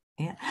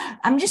 Yeah.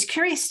 I'm just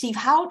curious, Steve,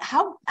 how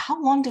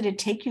long did it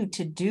take you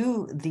to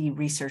do the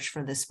research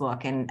for this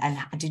book? And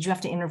did you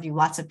have to interview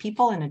lots of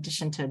people in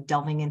addition to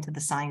delving into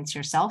the science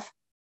yourself?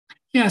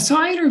 Yeah, so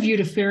I interviewed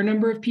a fair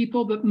number of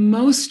people, but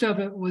most of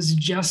it was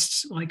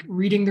just like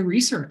reading the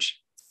research.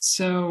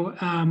 So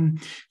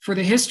for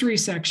the history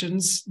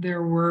sections,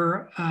 there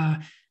were,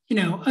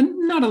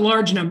 not a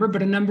large number,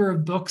 but a number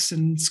of books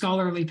and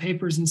scholarly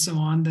papers and so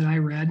on that I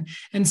read.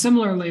 And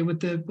similarly with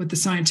the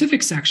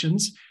scientific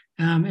sections,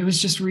 it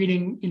was just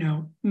reading,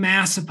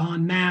 mass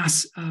upon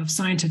mass of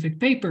scientific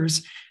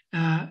papers.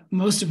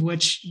 Most of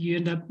which you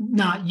end up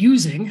not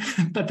using,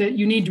 but that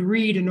you need to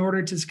read in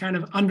order to kind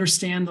of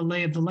understand the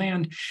lay of the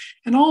land.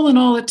 And all in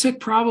all, it took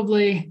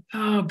probably,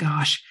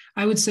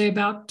 I would say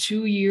about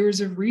 2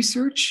 years of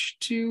research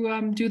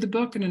to do the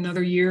book and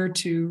another year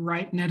to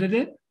write and edit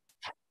it.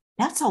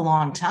 That's a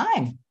long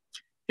time.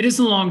 It is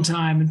a long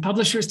time, and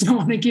publishers don't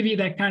want to give you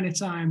that kind of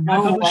time. My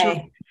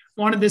publisher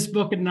wanted this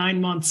book in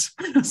 9 months.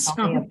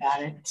 Tell me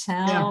about it.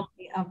 Tell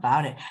me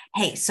about it.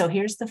 Hey, so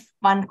here's the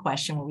fun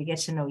question where we get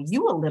to know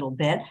you a little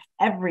bit.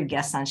 Every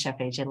guest on Chef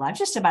AJ Live,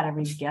 just about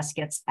every guest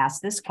gets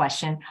asked this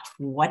question.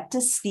 What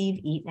does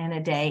Steve eat in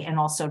a day? And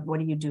also, what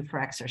do you do for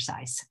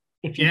exercise?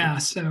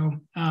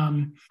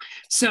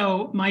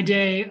 So my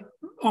day,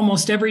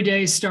 almost every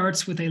day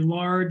starts with a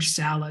large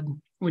salad,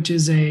 which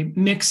is a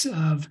mix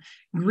of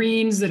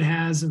greens that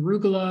has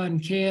arugula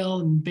and kale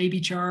and baby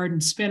chard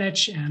and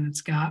spinach. And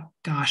it's got,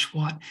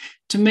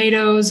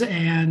 tomatoes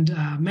and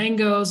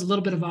mangoes, a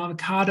little bit of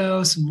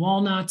avocado, some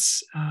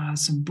walnuts,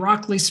 some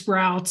broccoli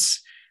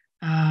sprouts,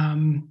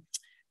 and,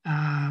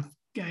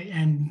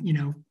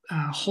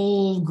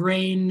 whole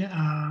grain,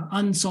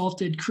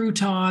 unsalted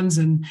croutons,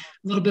 and a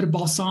little bit of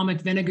balsamic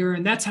vinegar.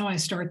 And that's how I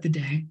start the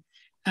day.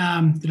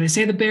 Did I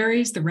say the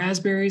berries, the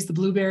raspberries, the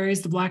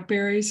blueberries, the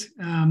blackberries?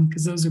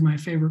 Because those are my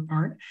favorite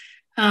part.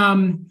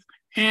 Then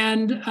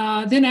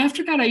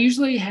after that, I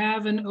usually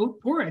have an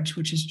oat porridge,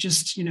 which is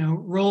just,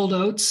 rolled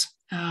oats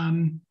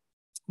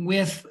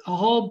with a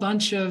whole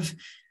bunch of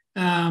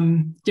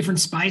different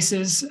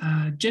spices,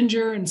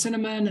 ginger and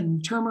cinnamon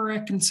and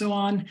turmeric and so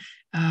on,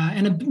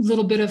 and a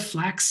little bit of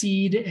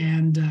flaxseed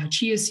and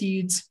chia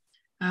seeds.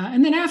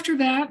 And then after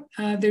that,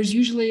 there's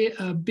usually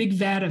a big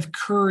vat of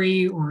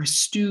curry or a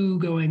stew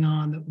going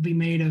on that will be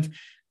made of,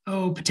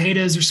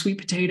 potatoes or sweet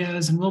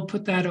potatoes. And we'll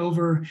put that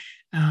over,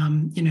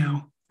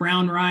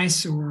 brown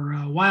rice or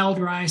wild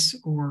rice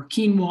or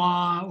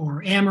quinoa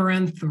or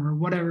amaranth or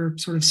whatever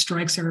sort of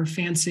strikes our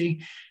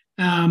fancy.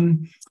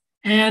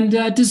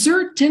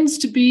 Dessert tends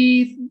to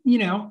be,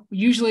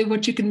 usually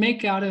what you can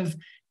make out of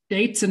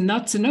dates and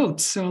nuts and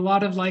oats. So a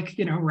lot of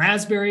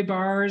raspberry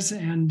bars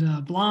and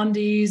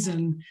blondies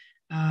and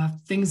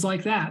things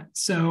like that.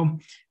 So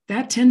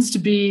that tends to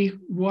be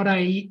what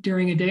I eat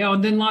during a day. Oh,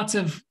 and then lots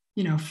of,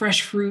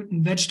 fresh fruit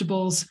and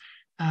vegetables.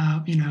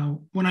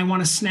 When I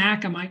want a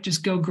snack, I might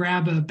just go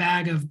grab a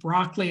bag of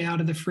broccoli out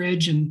of the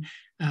fridge and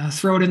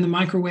throw it in the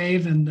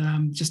microwave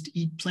and just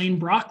eat plain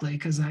broccoli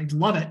because I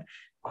love it.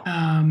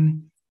 I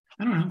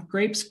don't know,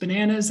 grapes,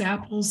 bananas,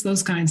 apples,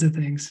 those kinds of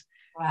things.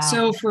 Wow.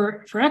 So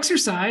for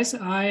exercise,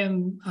 I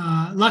am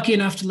lucky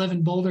enough to live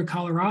in Boulder,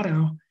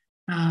 Colorado,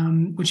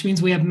 which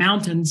means we have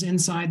mountains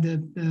inside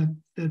the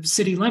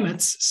city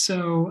limits.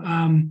 So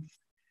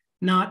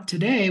not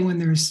today when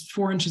there's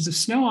 4 inches of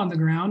snow on the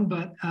ground,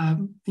 but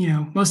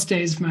most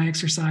days my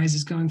exercise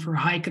is going for a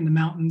hike in the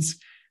mountains.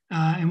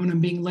 And when I'm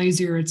being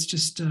lazier, it's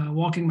just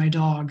walking my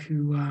dog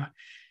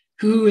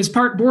who is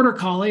part border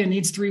collie and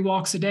needs 3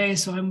 walks a day.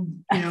 So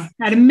I'm,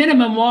 at a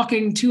minimum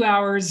walking 2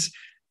 hours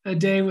a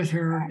day with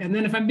her. And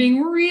then if I'm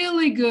being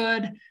really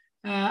good,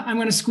 I'm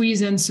going to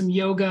squeeze in some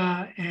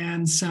yoga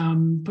and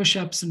some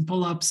push-ups and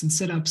pull-ups and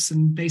sit-ups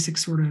and basic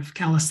sort of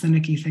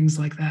calisthenic-y things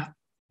like that.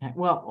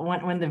 Well,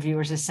 when the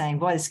viewers are saying,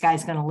 boy, this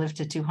guy's going to live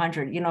to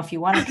 200, if you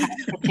want a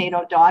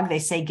potato dog, they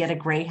say get a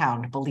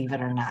greyhound, believe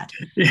it or not.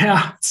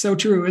 Yeah, so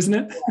true, isn't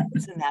it? Yeah,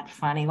 isn't that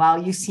funny? Well,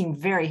 you seem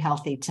very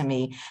healthy to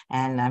me,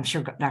 and I'm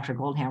sure Dr.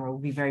 Goldhammer will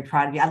be very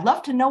proud of you. I'd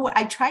love to know what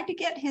I tried to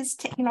get his,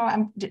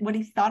 what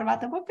he thought about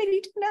that book, but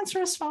he didn't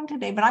answer his phone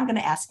today, but I'm going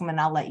to ask him and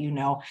I'll let you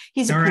know.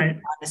 He's a pretty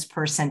honest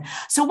person.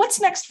 So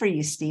what's next for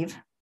you, Steve?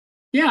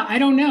 Yeah, I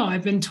don't know.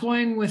 I've been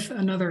toying with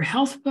another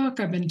health book.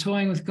 I've been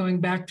toying with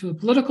going back to a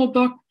political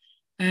book.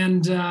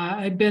 And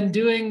I've been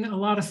doing a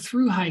lot of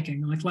through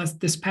hiking. Like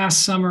this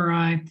past summer,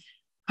 I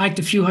hiked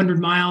a few hundred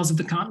miles of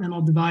the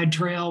Continental Divide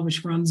Trail,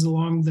 which runs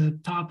along the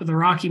top of the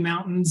Rocky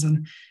Mountains,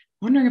 and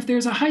wondering if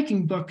there's a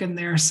hiking book in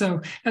there.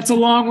 So that's a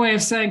long way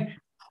of saying,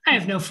 I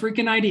have no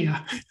freaking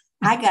idea.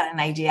 I got an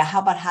idea. How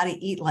about how to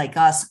eat like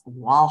us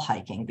while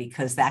hiking?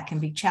 Because that can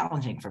be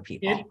challenging for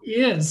people. It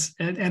is.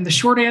 And the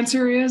short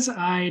answer is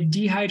I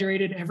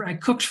dehydrated. I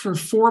cooked for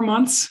 4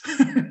 months,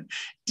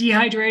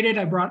 dehydrated.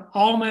 I brought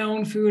all my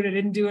own food. I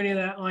didn't do any of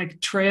that like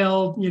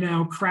trail,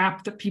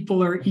 crap that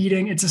people are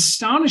eating. It's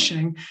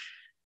astonishing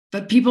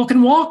that people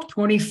can walk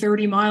 20,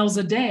 30 miles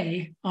a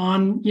day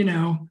on,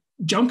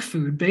 junk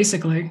food,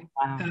 basically.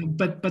 Wow.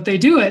 But they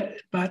do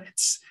it. But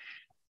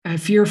I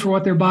fear for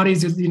what their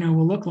bodies,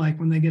 will look like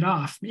when they get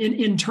off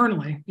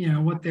internally,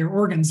 what their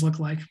organs look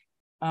like.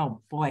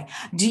 Oh boy.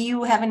 Do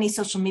you have any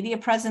social media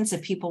presence?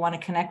 If people want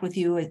to connect with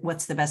you,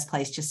 what's the best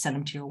place? Just send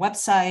them to your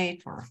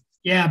website or?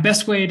 Yeah,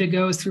 best way to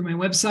go is through my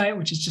website,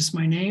 which is just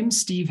my name,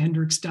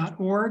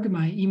 stevehendricks.org.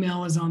 My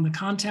email is on the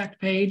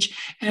contact page.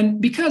 And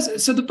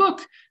the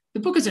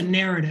book is a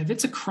narrative.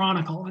 It's a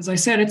chronicle. As I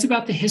said, it's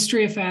about the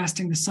history of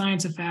fasting, the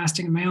science of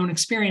fasting, and my own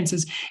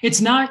experiences. It's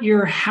not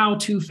your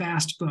how-to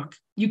fast book.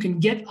 You can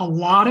get a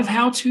lot of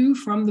how-to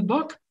from the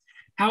book.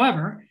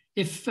 However,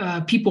 if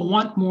people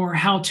want more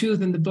how-to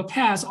than the book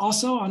has,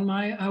 also on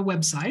my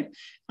website,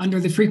 under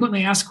the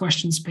frequently asked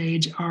questions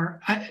page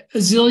are a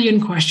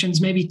zillion questions,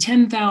 maybe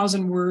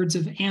 10,000 words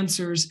of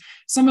answers,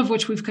 some of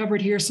which we've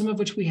covered here, some of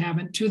which we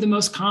haven't. Two of the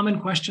most common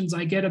questions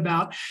I get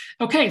about,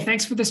 okay,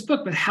 thanks for this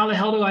book, but how the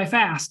hell do I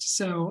fast?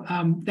 So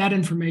that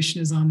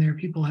information is on there.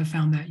 People have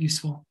found that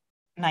useful.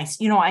 Nice.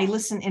 I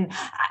listen, and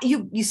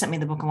you sent me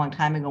the book a long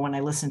time ago when I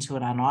listened to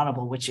it on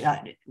Audible, which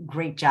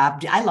great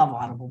job. I love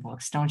Audible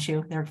books, don't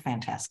you? They're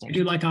fantastic. I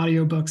do like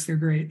audiobooks. They're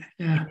great.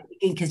 Yeah.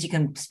 Because you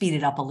can speed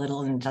it up a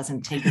little and it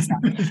doesn't take us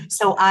long.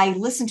 So I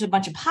listened to a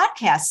bunch of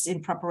podcasts in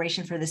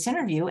preparation for this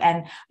interview.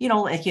 And,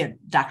 like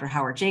Dr.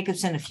 Howard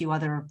Jacobson, a few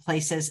other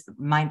places,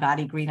 Mind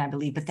Body Green, I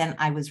believe. But then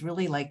I was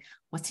really like,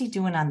 what's he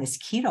doing on this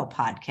keto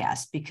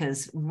podcast?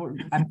 Because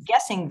I'm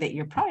guessing that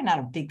you're probably not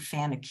a big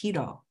fan of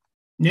keto.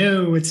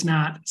 No, it's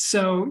not.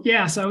 So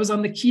I was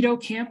on the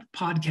Keto Camp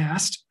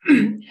podcast,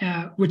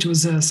 which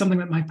was something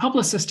that my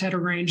publicist had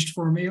arranged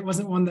for me. It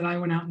wasn't one that I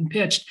went out and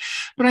pitched,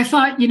 but I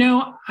thought,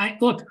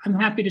 I'm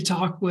happy to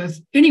talk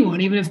with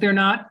anyone, even if they're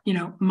not,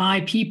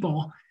 my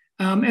people.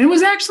 And it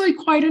was actually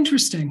quite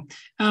interesting.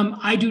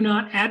 I do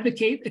not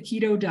advocate a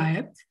keto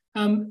diet.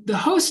 The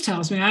host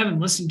tells me, I haven't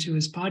listened to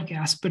his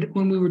podcast, but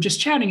when we were just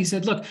chatting, he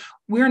said, look,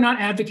 we're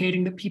not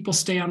advocating that people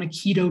stay on a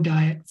keto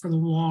diet for the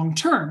long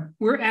term.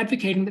 We're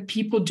advocating that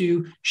people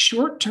do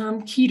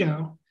short-term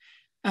keto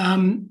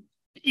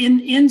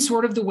in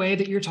sort of the way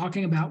that you're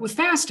talking about with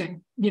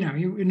fasting.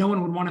 No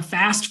one would want to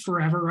fast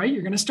forever, right?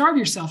 You're going to starve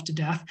yourself to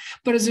death,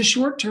 but as a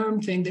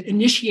short-term thing that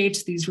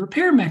initiates these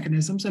repair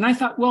mechanisms. And I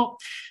thought, well,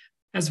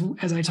 as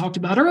I talked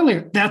about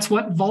earlier, that's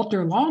what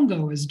Walter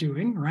Longo is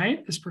doing,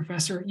 right? This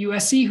professor at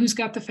USC who's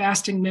got the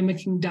fasting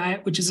mimicking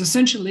diet, which is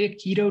essentially a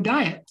keto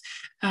diet,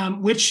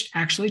 which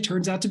actually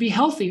turns out to be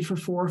healthy for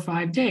 4 or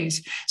 5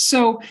 days.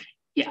 So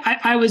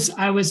I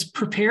was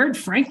prepared,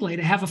 frankly,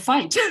 to have a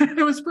fight.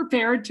 I was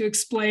prepared to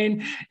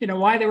explain,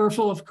 why they were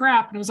full of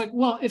crap. And I was like,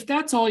 well, if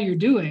that's all you're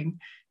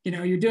doing,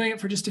 you're doing it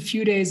for just a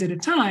few days at a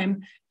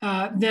time,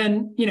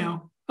 then,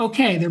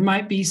 okay, there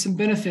might be some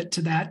benefit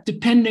to that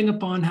depending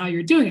upon how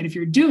you're doing it. If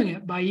you're doing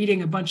it by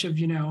eating a bunch of,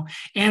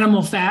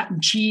 animal fat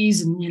and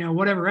cheese and,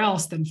 whatever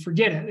else, then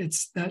forget it.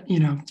 It's that,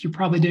 you're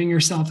probably doing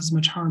yourself as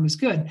much harm as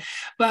good.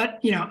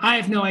 But, I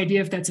have no idea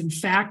if that's in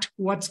fact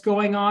what's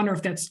going on or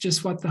if that's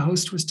just what the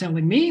host was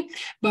telling me.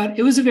 But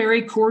it was a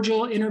very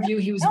cordial interview.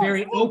 He was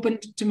very open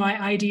to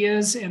my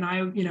ideas and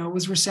I,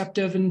 was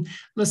receptive and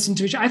listened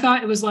to it. I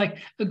thought it was like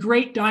a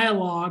great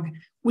dialogue,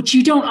 which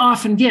you don't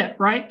often get,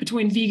 right,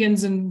 between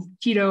vegans and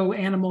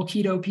animal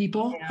keto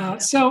people. Yeah.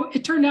 So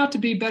it turned out to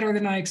be better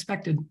than I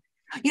expected.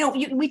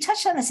 We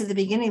touched on this at the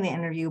beginning of the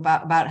interview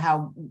about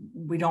how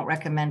we don't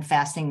recommend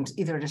fasting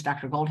either just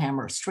Dr.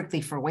 Goldhammer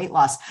strictly for weight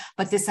loss,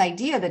 but this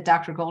idea that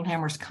Dr.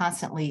 Goldhammer is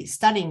constantly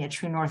studying a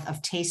true north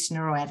of taste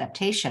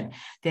neuroadaptation,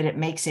 that it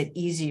makes it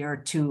easier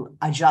to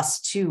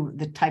adjust to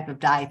the type of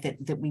diet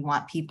that we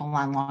want people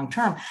on long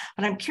term.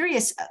 But I'm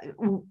curious,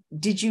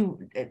 did you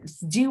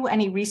do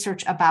any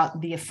research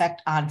about the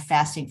effect on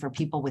fasting for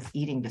people with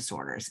eating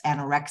disorders,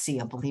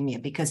 anorexia,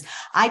 bulimia? Because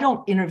I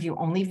don't interview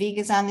only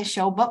vegans on this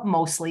show, but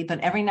mostly, but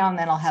every now and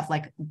then I'll have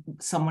like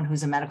someone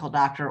who's a medical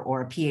doctor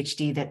or a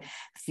PhD that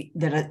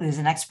is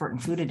an expert in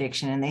food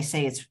addiction. And they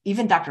say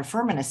even Dr.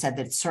 Furman has said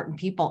that certain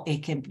people,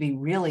 it can be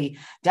really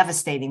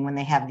devastating when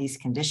they have these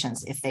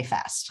conditions if they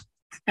fast.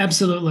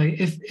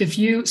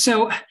 Absolutely.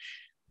 So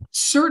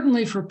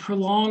certainly for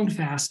prolonged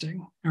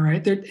fasting, all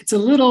right, it's a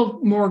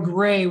little more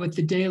gray with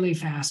the daily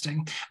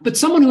fasting, but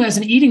someone who has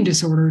an eating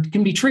disorder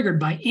can be triggered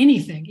by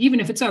anything, even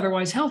if it's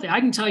otherwise healthy. I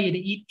can tell you to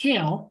eat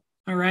kale.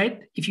 All right.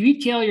 If you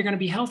eat kale, you're going to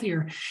be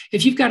healthier.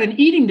 If you've got an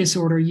eating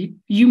disorder,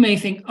 you may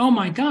think, oh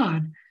my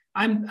God,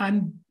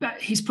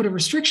 he's put a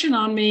restriction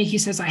on me. He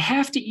says I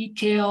have to eat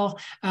kale.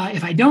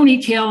 If I don't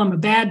eat kale, I'm a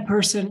bad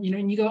person,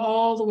 and you go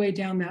all the way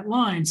down that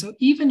line. So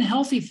even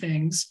healthy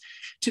things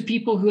to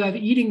people who have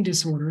eating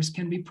disorders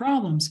can be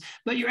problems.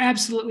 But you're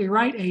absolutely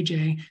right,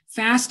 AJ.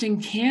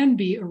 Fasting can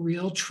be a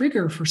real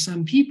trigger for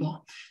some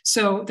people.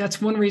 So that's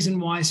one reason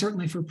why,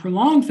 certainly for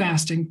prolonged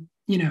fasting,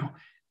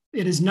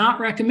 it is not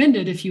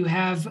recommended if you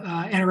have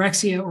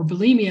anorexia or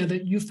bulimia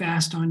that you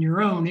fast on your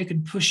own. It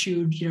could push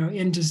you,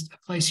 into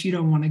a place you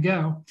don't want to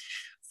go.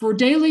 For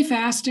daily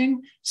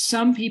fasting,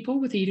 some people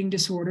with eating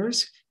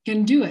disorders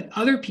can do it.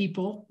 Other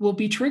people will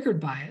be triggered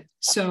by it.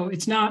 So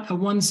it's not a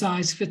one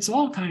size fits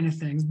all kind of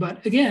thing.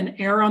 But again,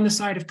 err on the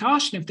side of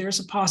caution. If there's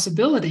a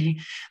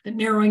possibility that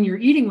narrowing your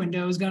eating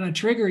window is going to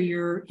trigger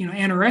your,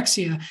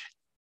 anorexia,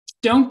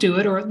 don't do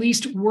it, or at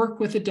least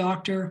work with a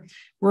doctor,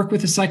 work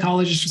with a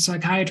psychologist or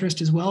psychiatrist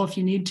as well if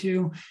you need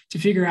to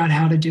figure out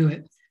how to do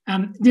it.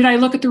 Did I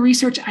look at the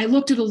research? I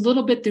looked at a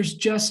little bit. There's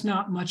just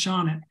not much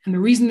on it. And the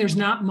reason there's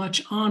not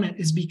much on it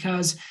is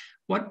because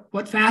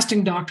what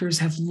fasting doctors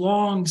have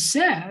long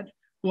said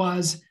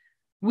was,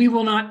 we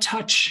will not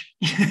touch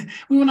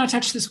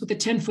this with a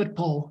 10-foot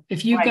pole.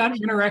 If you've got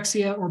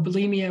anorexia or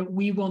bulimia,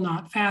 we will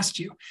not fast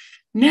you.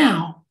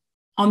 Now,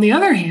 on the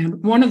other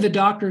hand, one of the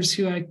doctors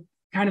who I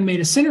kind of made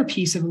a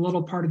centerpiece of a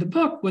little part of the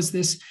book was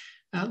this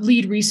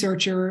lead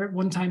researcher, at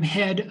one time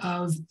head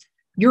of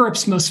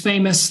Europe's most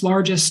famous,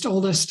 largest,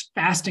 oldest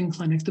fasting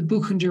clinic, the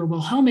Buchinger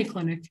Wilhelmi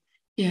Clinic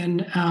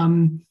in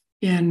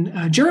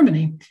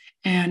Germany.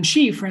 And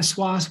she,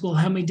 Françoise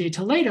Wilhelmi de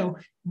Toledo,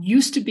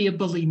 used to be a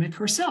bulimic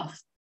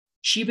herself.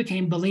 She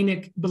became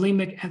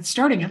bulimic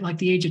starting at like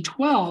the age of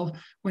 12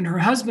 when her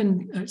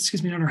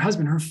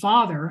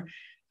father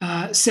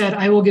said,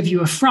 I will give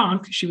you a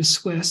franc. She was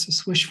Swiss, a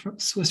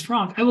Swiss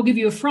franc. I will give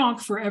you a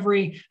franc for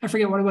every, I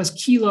forget what it was,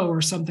 kilo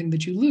or something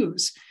that you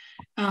lose.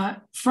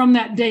 From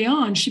that day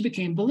on, she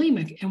became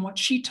bulimic. And what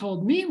she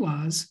told me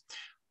was,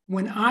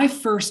 when I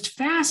first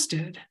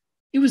fasted,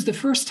 it was the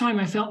first time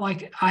I felt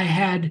like I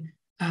had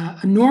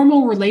a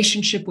normal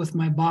relationship with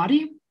my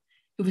body.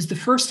 It was the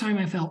first time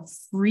I felt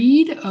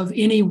freed of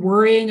any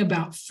worrying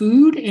about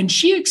food. And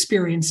she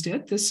experienced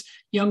it, this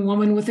young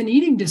woman with an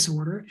eating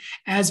disorder,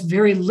 as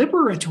very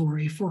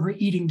liberatory for her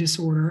eating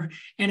disorder.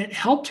 And it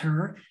helped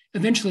her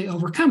eventually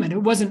overcome it.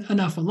 It wasn't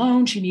enough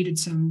alone. She needed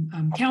some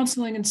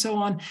counseling and so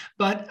on.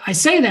 But I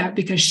say that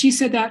because she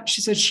said that.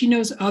 She said she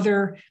knows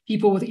other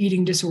people with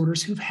eating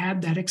disorders who've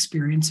had that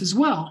experience as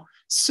well.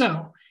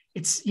 So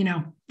it's,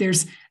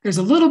 there's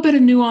a little bit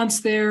of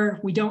nuance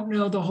there. We don't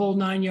know the whole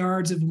 9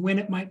 yards of when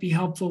it might be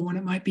helpful, when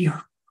it might be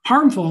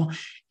harmful.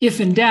 If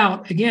in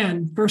doubt,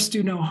 again, first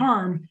do no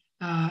harm,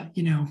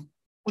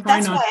 Well,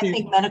 that's why I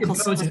think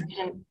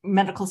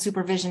medical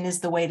supervision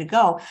is the way to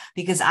go,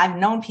 because I've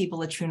known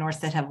people at True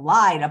North that have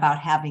lied about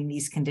having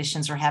these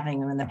conditions or having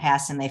them in the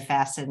past, and they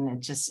fasted, and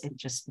it's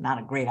just not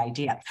a great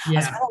idea. Yeah.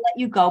 I was going to let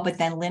you go, but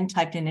then Lynn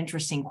typed an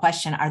interesting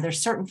question. Are there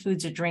certain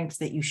foods or drinks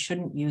that you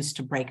shouldn't use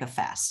to break a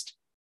fast?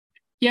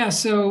 Yeah,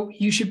 so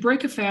you should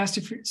break a fast.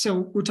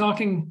 We're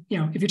talking,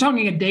 if you're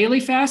talking a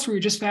daily fast where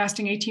you're just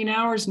fasting 18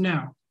 hours,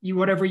 no.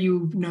 Whatever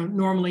you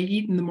normally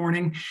eat in the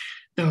morning,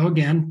 though,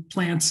 again,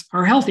 plants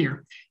are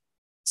healthier.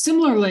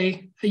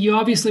 Similarly, you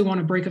obviously want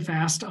to break a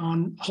fast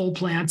on whole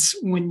plants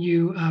when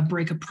you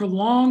break a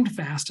prolonged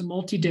fast, a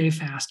multi-day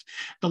fast.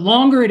 The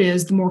longer it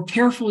is, the more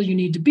careful you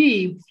need to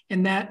be.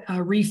 And that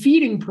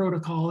refeeding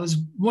protocol is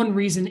one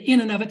reason in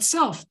and of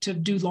itself to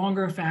do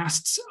longer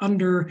fasts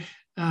under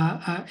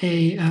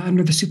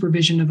the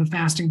supervision of a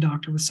fasting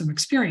doctor with some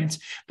experience.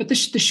 But the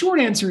short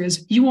answer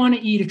is you want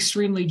to eat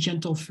extremely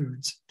gentle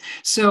foods.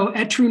 So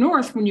at True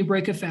North, when you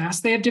break a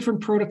fast, they have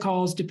different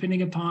protocols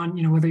depending upon,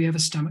 whether you have a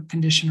stomach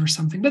condition or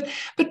something. But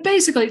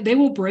basically, they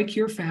will break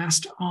your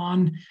fast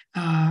on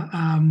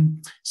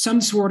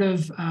some sort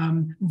of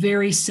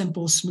very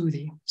simple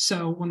smoothie.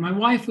 So when my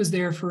wife was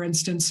there, for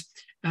instance,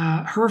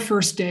 her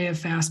first day of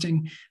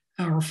fasting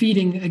or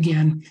feeding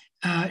again,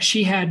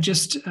 she had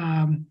just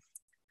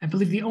I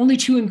believe the only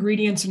 2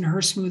 ingredients in her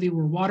smoothie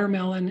were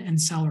watermelon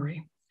and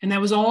celery. And that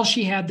was all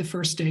she had the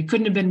first day.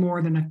 Couldn't have been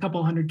more than a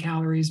couple hundred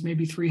calories,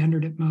 maybe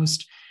 300 at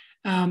most.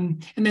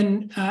 And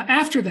then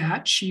after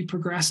that, she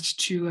progressed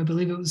to, I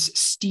believe it was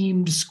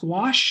steamed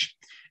squash.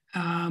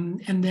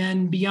 And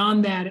then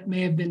beyond that, it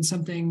may have been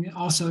something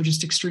also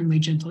just extremely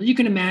gentle. You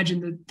can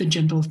imagine the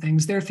gentle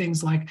things. There are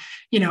things like,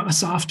 a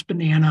soft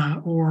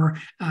banana or,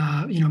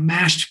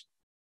 mashed,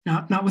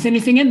 not with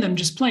anything in them,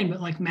 just plain, but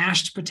like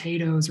mashed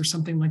potatoes or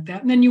something like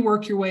that. And then you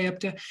work your way up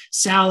to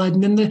salad.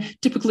 And then the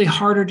typically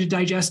harder to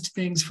digest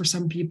things for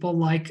some people,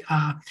 like,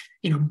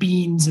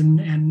 beans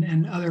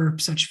and other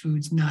such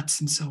foods,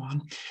 nuts and so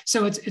on.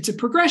 So it's a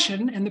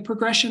progression, and the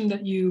progression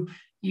that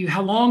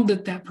how long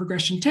that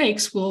progression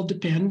takes will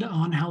depend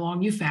on how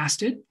long you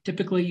fasted.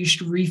 Typically, you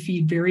should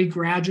refeed very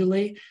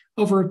gradually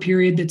over a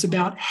period that's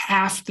about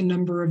half the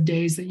number of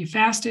days that you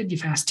fasted. You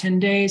fast 10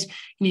 days,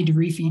 you need to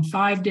refeed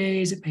 5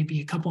 days. It may be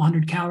a couple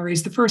hundred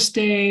calories the first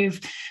day,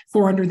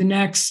 400 the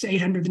next,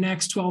 800 the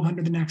next,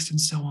 1200 the next,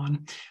 and so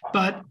on.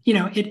 But,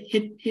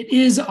 it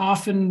is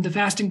often, the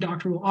fasting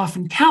doctor will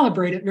often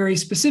calibrate it very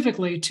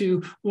specifically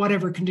to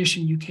whatever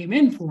condition you came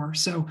in for.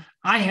 So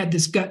I had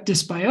this gut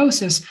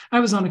dysbiosis. I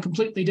was on a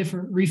completely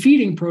different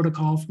refeeding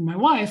protocol from my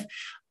wife.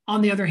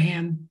 On the other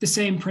hand, the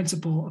same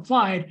principle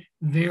applied,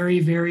 very,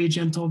 very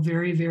gentle,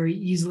 very, very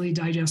easily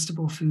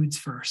digestible foods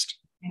first.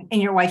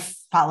 And your wife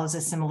follows a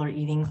similar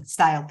eating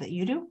style that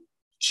you do?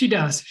 She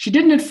does. She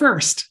didn't at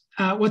first.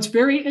 What's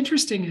very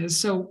interesting is,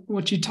 so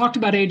what you talked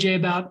about, AJ,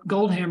 about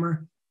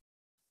Goldhammer,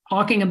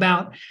 talking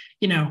about,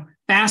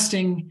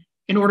 fasting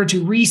in order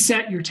to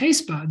reset your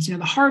taste buds.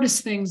 The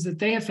hardest things that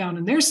they have found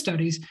in their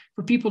studies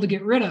for people to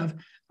get rid of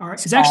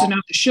is actually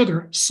not the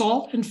sugar,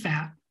 salt and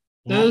fat.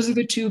 Those are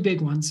the 2 big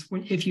ones.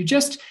 If you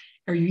just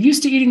are you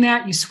used to eating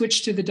that, you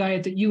switch to the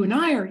diet that you and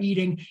I are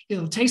eating,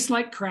 it'll taste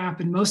like crap.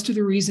 And most of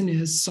the reason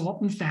is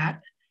salt and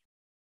fat.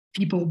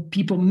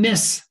 people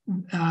miss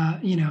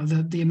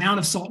the amount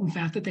of salt and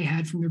fat that they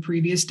had from their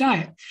previous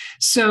diet.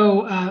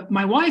 So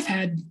my wife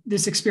had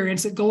this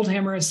experience that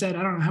Goldhammer has said,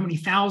 I don't know how many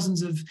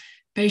thousands of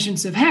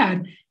patients have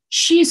had.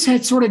 She's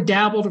had sort of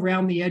dabbled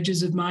around the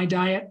edges of my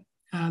diet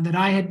that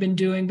I had been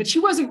doing, but she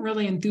wasn't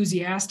really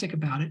enthusiastic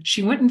about it.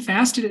 She went and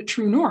fasted at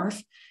True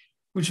North,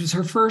 which was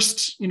her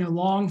first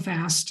long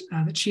fast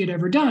that she had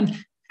ever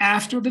done.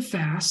 After the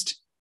fast,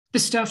 the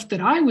stuff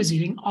that I was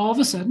eating all of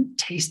a sudden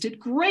tasted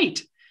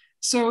great.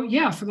 So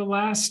yeah, for the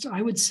last,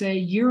 I would say,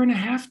 year and a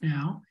half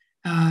now,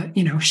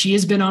 she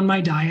has been on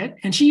my diet,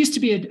 and she used to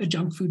be a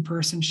junk food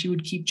person. She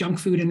would keep junk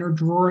food in her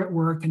drawer at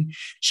work. And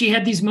she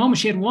had these moments.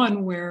 She had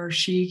one where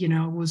she,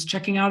 was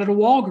checking out at a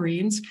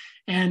Walgreens,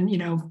 and,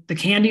 the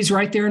candy's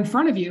right there in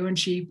front of you. And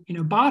she,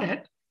 bought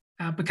it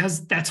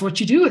because that's what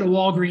you do at a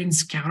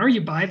Walgreens counter. You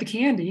buy the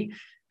candy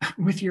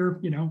with your,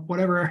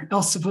 whatever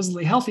else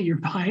supposedly healthy you're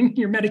buying,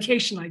 your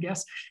medication, I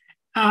guess.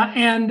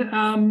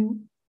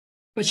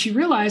 But she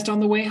realized on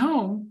the way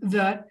home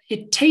that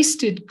it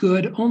tasted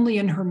good only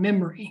in her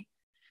memory.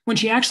 When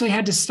she actually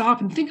had to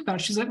stop and think about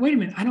it, she's like, wait a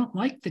minute, I don't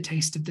like the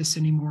taste of this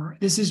anymore.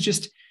 This is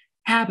just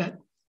habit.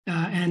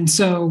 And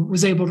so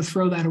was able to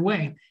throw that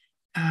away.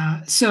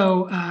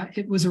 So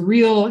it was a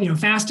real,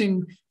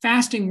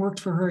 fasting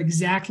worked for her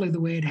exactly the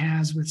way it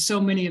has with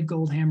so many of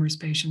Goldhammer's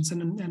patients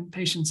and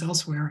patients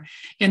elsewhere,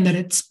 in that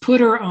it's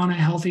put her on a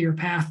healthier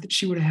path that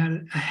she would have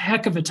had a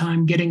heck of a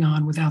time getting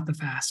on without the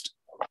fast.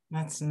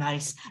 That's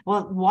nice.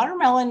 Well,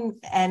 watermelon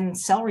and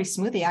celery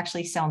smoothie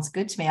actually sounds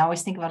good to me. I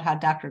always think about how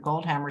Dr.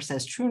 Goldhammer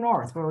says True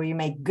North, where you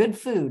make good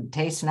food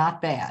taste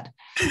not bad.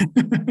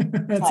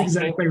 That's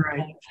exactly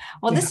right.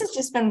 Well, This has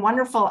just been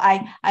wonderful.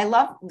 I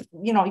love,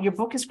 your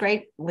book is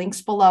great,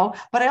 links below,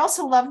 but I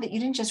also love that you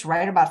didn't just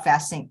write about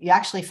fasting, you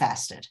actually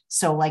fasted.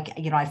 So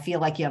I feel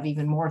like you have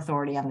even more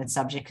authority on that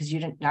subject, because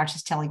you're not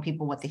just telling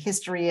people what the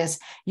history is.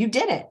 You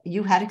did it.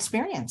 You had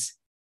experience.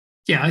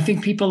 Yeah, I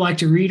think people like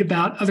to read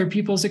about other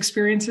people's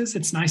experiences.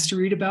 It's nice to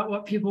read about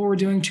what people were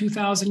doing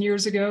 2,000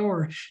 years ago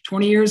or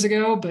 20 years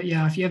ago. But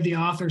yeah, if you have the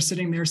author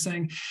sitting there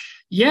saying,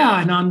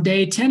 yeah, and on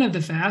day 10 of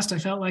the fast, I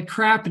felt like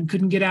crap and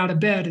couldn't get out of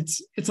bed,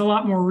 it's a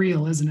lot more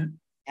real, isn't it?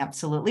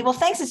 Absolutely. Well,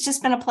 thanks. It's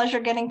just been a pleasure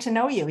getting to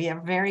know you.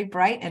 You're very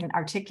bright and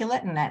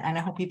articulate, and I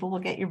hope people will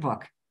get your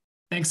book.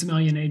 Thanks a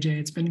million, AJ.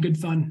 It's been good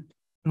fun.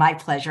 My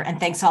pleasure. And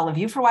thanks all of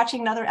you for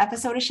watching another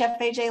episode of Chef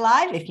AJ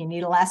Live. If you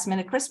need a last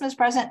minute Christmas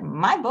present,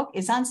 my book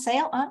is on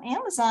sale on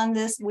Amazon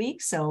this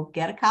week. So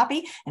get a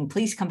copy, and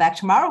please come back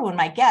tomorrow when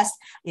my guest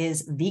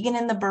is vegan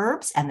in the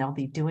burbs, and they'll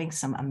be doing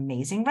some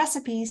amazing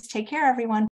recipes. Take care, everyone.